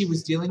know when she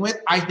was dealing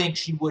with, I think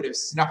she would have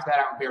snuffed that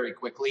out very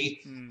quickly.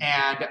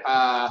 And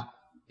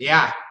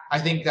yeah, I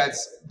think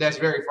that's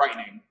very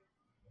frightening.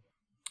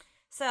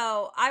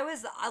 So I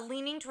was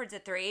leaning towards a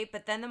 3,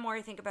 but then the more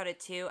I think about it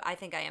too, I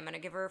think I am going to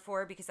give her a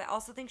 4 because I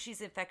also think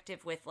she's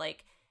effective with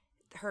like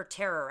her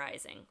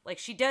terrorizing. Like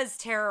she does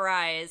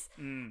terrorize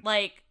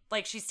like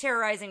like she's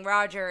terrorizing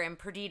Roger and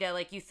Perdita.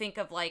 Like you think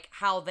of like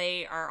how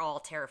they are all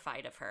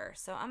terrified of her.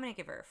 So I'm gonna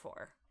give her a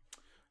 4.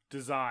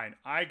 Design,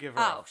 I give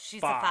her. Oh,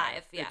 she's a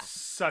 5. Yeah, it's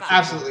such five. a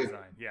Absolutely. good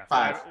design. Yeah,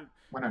 5.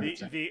 The,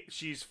 100%.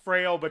 she's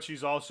frail, but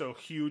she's also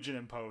huge and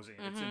imposing.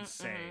 It's Mm-hmm,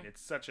 insane.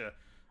 It's such a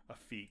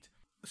feat.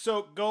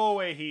 So Go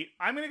Away Heat.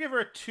 I'm gonna give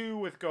her a 2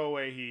 with Go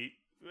Away Heat,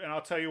 and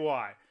I'll tell you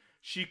why.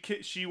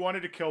 She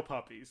wanted to kill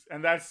puppies,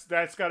 and that's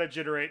got to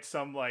generate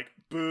some like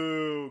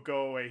boo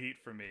Go Away Heat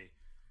for me.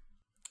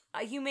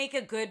 You make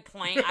a good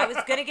point. I was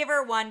gonna give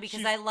her 1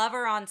 because I love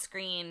her on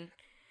screen.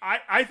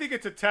 I think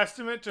it's a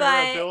testament to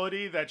her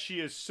ability that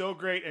she is so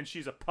great and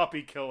she's a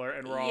puppy killer,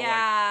 and we're all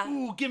like,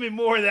 ooh, give me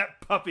more of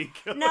that puppy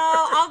killer. No,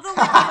 I'll go with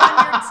you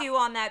on your 2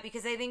 on that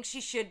because I think she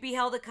should be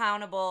held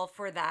accountable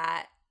for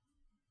that.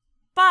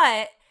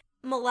 But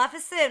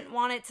Maleficent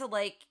wanted to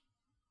like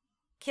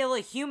kill a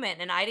human,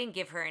 and I didn't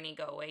give her any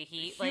Go Away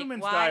Heat.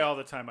 Humans like, why? die all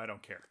the time. I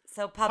don't care.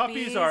 So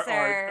puppies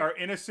are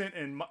innocent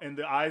in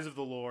the eyes of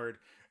the Lord,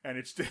 and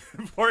it's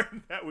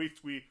important that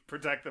we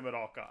protect them at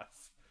all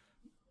costs.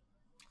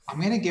 I'm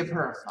gonna give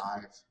her a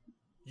 5.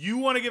 You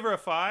want to give her a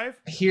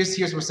 5? Here's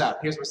what's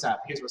up.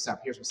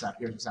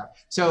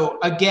 So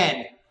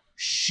again,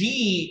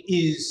 she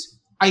is.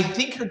 I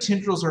think her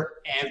tendrils are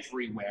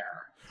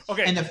everywhere.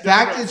 Okay, and the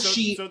fact that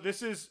so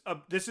this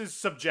is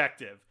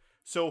subjective.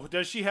 So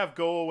does she have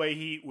Go Away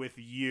Heat with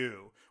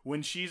you?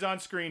 When she's on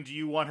screen, do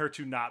you want her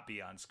to not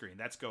be on screen?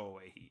 That's Go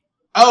Away Heat.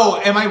 Oh,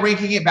 am I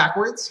ranking it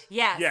backwards?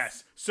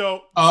 Yes.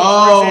 So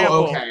for example,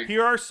 okay.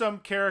 Here are some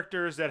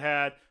characters that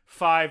had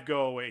 5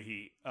 Go Away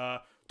Heat.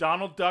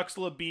 Donald Duck's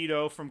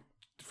libido from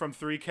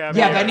 3 Caballeros.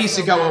 Yeah, that needs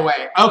to go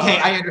away. Okay,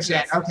 I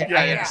understand. Yes. Okay, Yeah,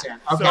 I yeah.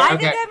 understand. So- Okay, I okay.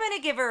 think I'm going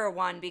to give her a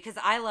 1 because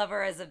I love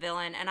her as a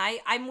villain. And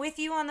I'm with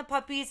you on the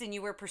puppies, and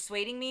you were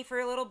persuading me for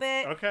a little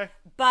bit. Okay.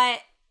 But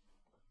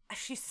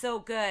she's so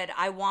good.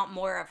 I want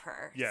more of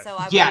her. Yes. So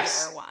I will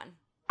Yes. give her a 1.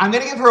 I'm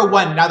gonna give her a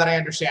 1 now that I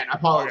understand.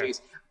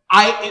 Apologies.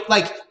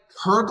 Like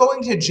her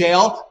going to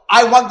jail.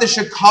 I want the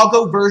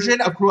Chicago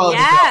version of Cruella de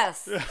Vil.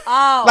 Yes.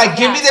 Oh, Like,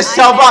 give me the yes,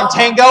 cell I block know.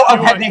 tango of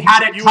You want- they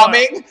had it you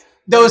coming.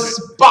 Those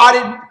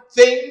spotted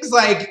things.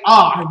 Like,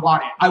 oh, I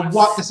want it. I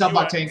want the cell You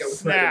block want tango with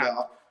snap.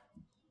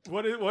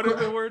 Cruella de Vil. What are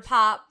the words?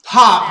 Pop.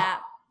 Pop.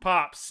 Snap,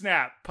 Pop,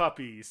 snap,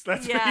 puppies.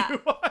 That's Yeah. what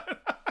you want.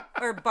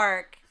 or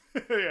bark.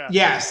 Yeah.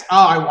 Yes.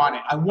 Oh, I want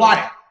it. I want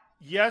it.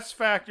 Yes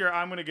factor,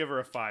 I'm going to give her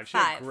a 5. She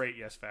had a 5. great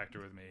yes factor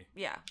with me.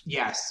 Yeah.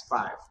 Yes.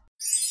 5.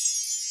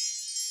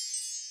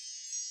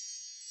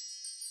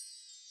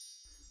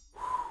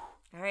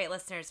 All right,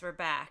 listeners, we're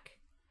back.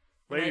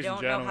 And Ladies I and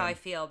don't know gentlemen, how I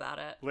feel about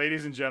it.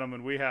 Ladies and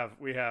gentlemen, we have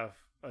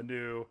a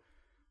new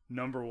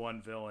number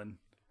 1 villain.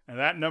 And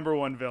that number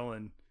 1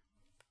 villain,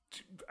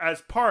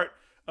 as part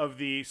of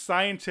the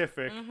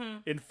scientific,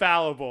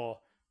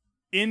 infallible,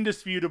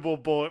 indisputable,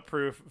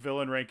 bulletproof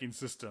villain ranking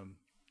system,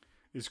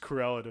 is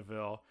Cruella de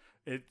Vil.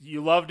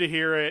 You love to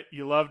hear it.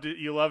 You love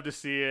to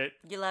see it.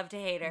 You love to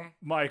hate her.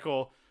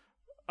 Michael,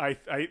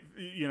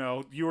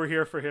 you were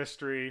here for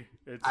history.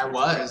 I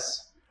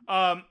was.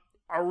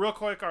 Real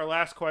quick, our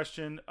last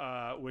question,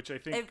 which I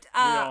think we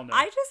I all know.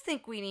 just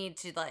think we need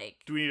to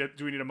Do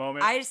we need a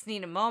moment? I just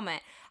need a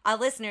moment.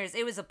 Listeners,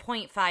 it was a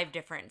 0.5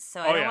 difference,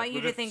 so I don't want you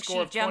with to a think score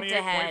she of jumped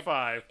ahead.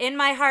 28.5. In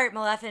my heart,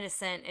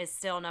 Maleficent is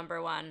still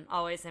number 1,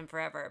 always and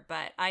forever,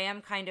 but I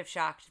am kind of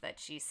shocked that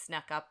she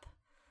snuck up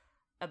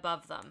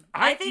above them.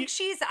 I think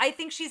she's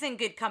in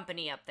good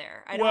company up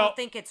there. I don't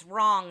think it's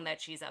wrong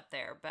that she's up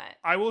there, but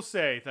I will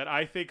say that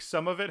I think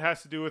some of it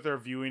has to do with our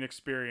viewing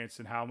experience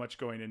and how much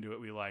going into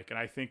it we like. And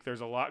I think there's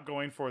a lot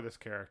going for this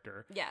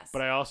character. yes.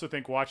 But I also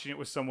think watching it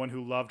with someone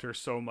who loved her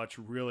so much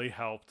really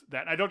helped.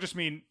 That I don't just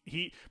mean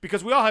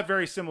because we all have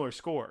very similar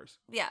scores.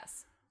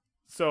 yes.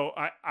 So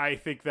I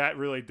think that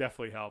really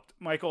definitely helped.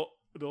 Michael,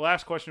 the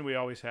last question we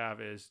always have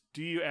is,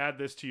 do you add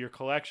this to your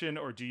collection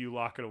or do you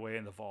lock it away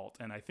in the vault?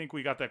 And I think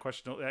we got that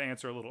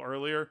answer a little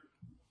earlier.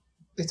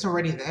 It's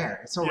already there.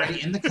 It's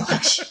already in the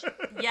collection.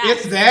 Yes.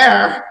 It's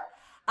there.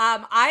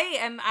 I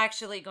am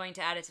actually going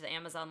to add it to the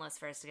Amazon list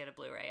for us to get a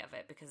Blu-ray of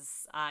it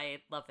because I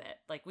love it.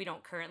 Like, we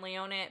don't currently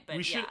own it, but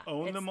We should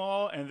own them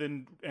all, and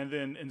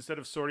then instead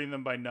of sorting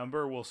them by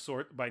number, we'll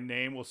sort by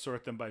name. We'll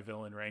sort them by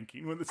villain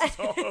ranking when this is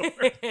all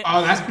over.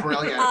 Oh, that's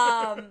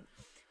brilliant.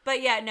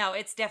 But yeah, no,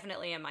 it's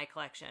definitely in my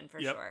collection for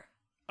sure.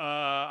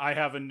 I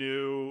have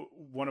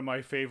one of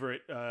my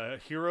favorite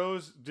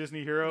heroes,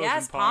 Disney heroes,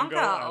 Yes, in Pongo. Pongo.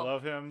 I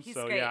love him. He's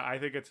so great. yeah, I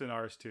think it's in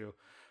ours too.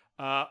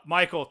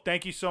 Michael,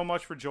 thank you so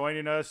much for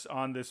joining us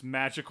on this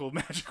magical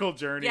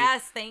journey.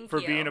 Yes, thank for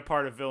you. being a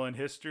part of villain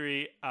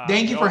history.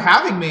 Thank you for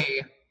having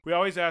me. We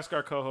always ask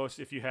our co-hosts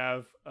if you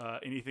have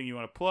anything you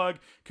want to plug.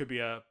 Could be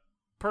a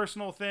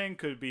personal thing,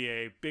 could be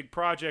a big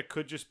project,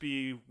 could just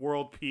be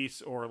world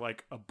peace or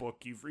like a book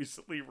you've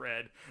recently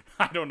read.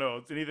 I don't know.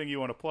 It's anything you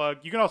want to plug.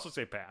 You can also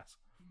say pass.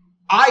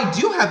 I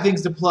do have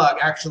things to plug,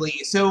 actually.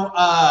 So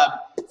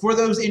for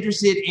those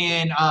interested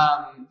in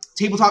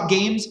tabletop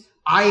games,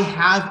 I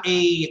have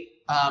a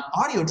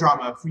audio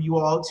drama for you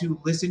all to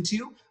listen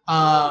to.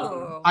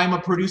 I'm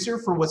a producer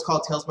for what's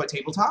called Tales by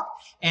Tabletop,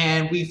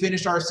 and we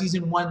finished our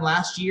season 1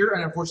 last year,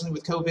 and unfortunately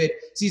with COVID,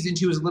 season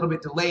 2 is a little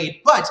bit delayed,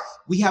 but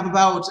we have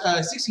about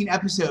 16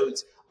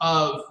 episodes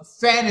of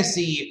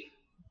fantasy,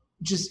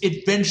 just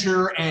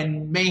adventure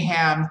and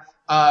mayhem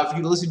for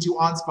you to listen to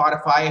on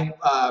Spotify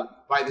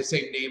by the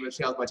same name of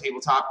Tales by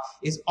Tabletop.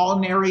 It's all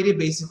narrated.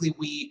 Basically,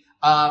 we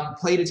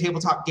played a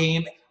tabletop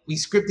game, we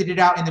scripted it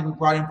out, and then we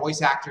brought in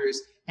voice actors.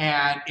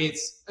 And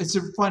it's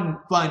a fun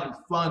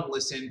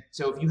listen.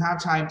 So if you have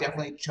time,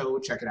 definitely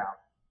check it out.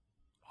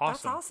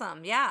 Awesome. That's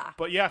awesome. Yeah.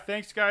 But yeah,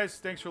 thanks guys.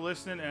 Thanks for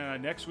listening.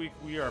 And next week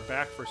we are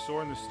back for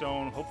Sword in the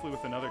Stone, hopefully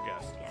with another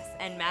guest. Yes.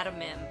 And Madam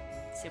Mim.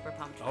 Super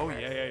pumped for her.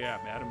 Yeah.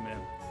 Madam Mim.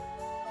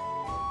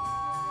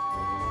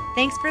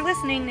 Thanks for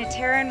listening to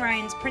Tara and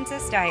Ryan's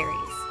Princess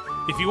Diaries.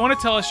 If you want to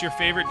tell us your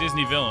favorite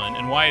Disney villain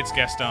and why it's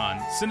guest on,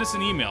 send us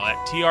an email at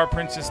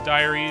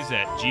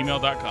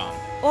trprincessdiaries@gmail.com.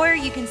 Or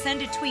you can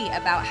send a tweet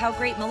about how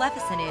great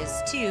Maleficent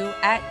is to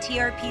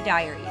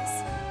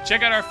 @TRPDiaries.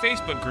 Check out our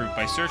Facebook group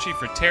by searching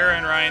for Tara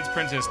and Ryan's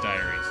Princess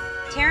Diaries.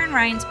 Tara and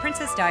Ryan's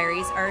Princess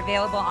Diaries are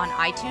available on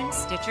iTunes,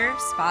 Stitcher,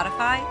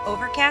 Spotify,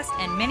 Overcast,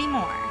 and many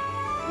more.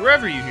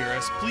 Wherever you hear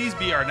us, please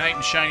be our knight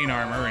in shining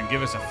armor and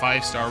give us a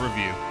 5-star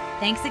review.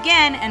 Thanks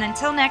again, and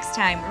until next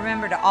time,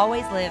 remember to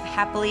always live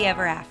happily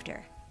ever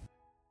after.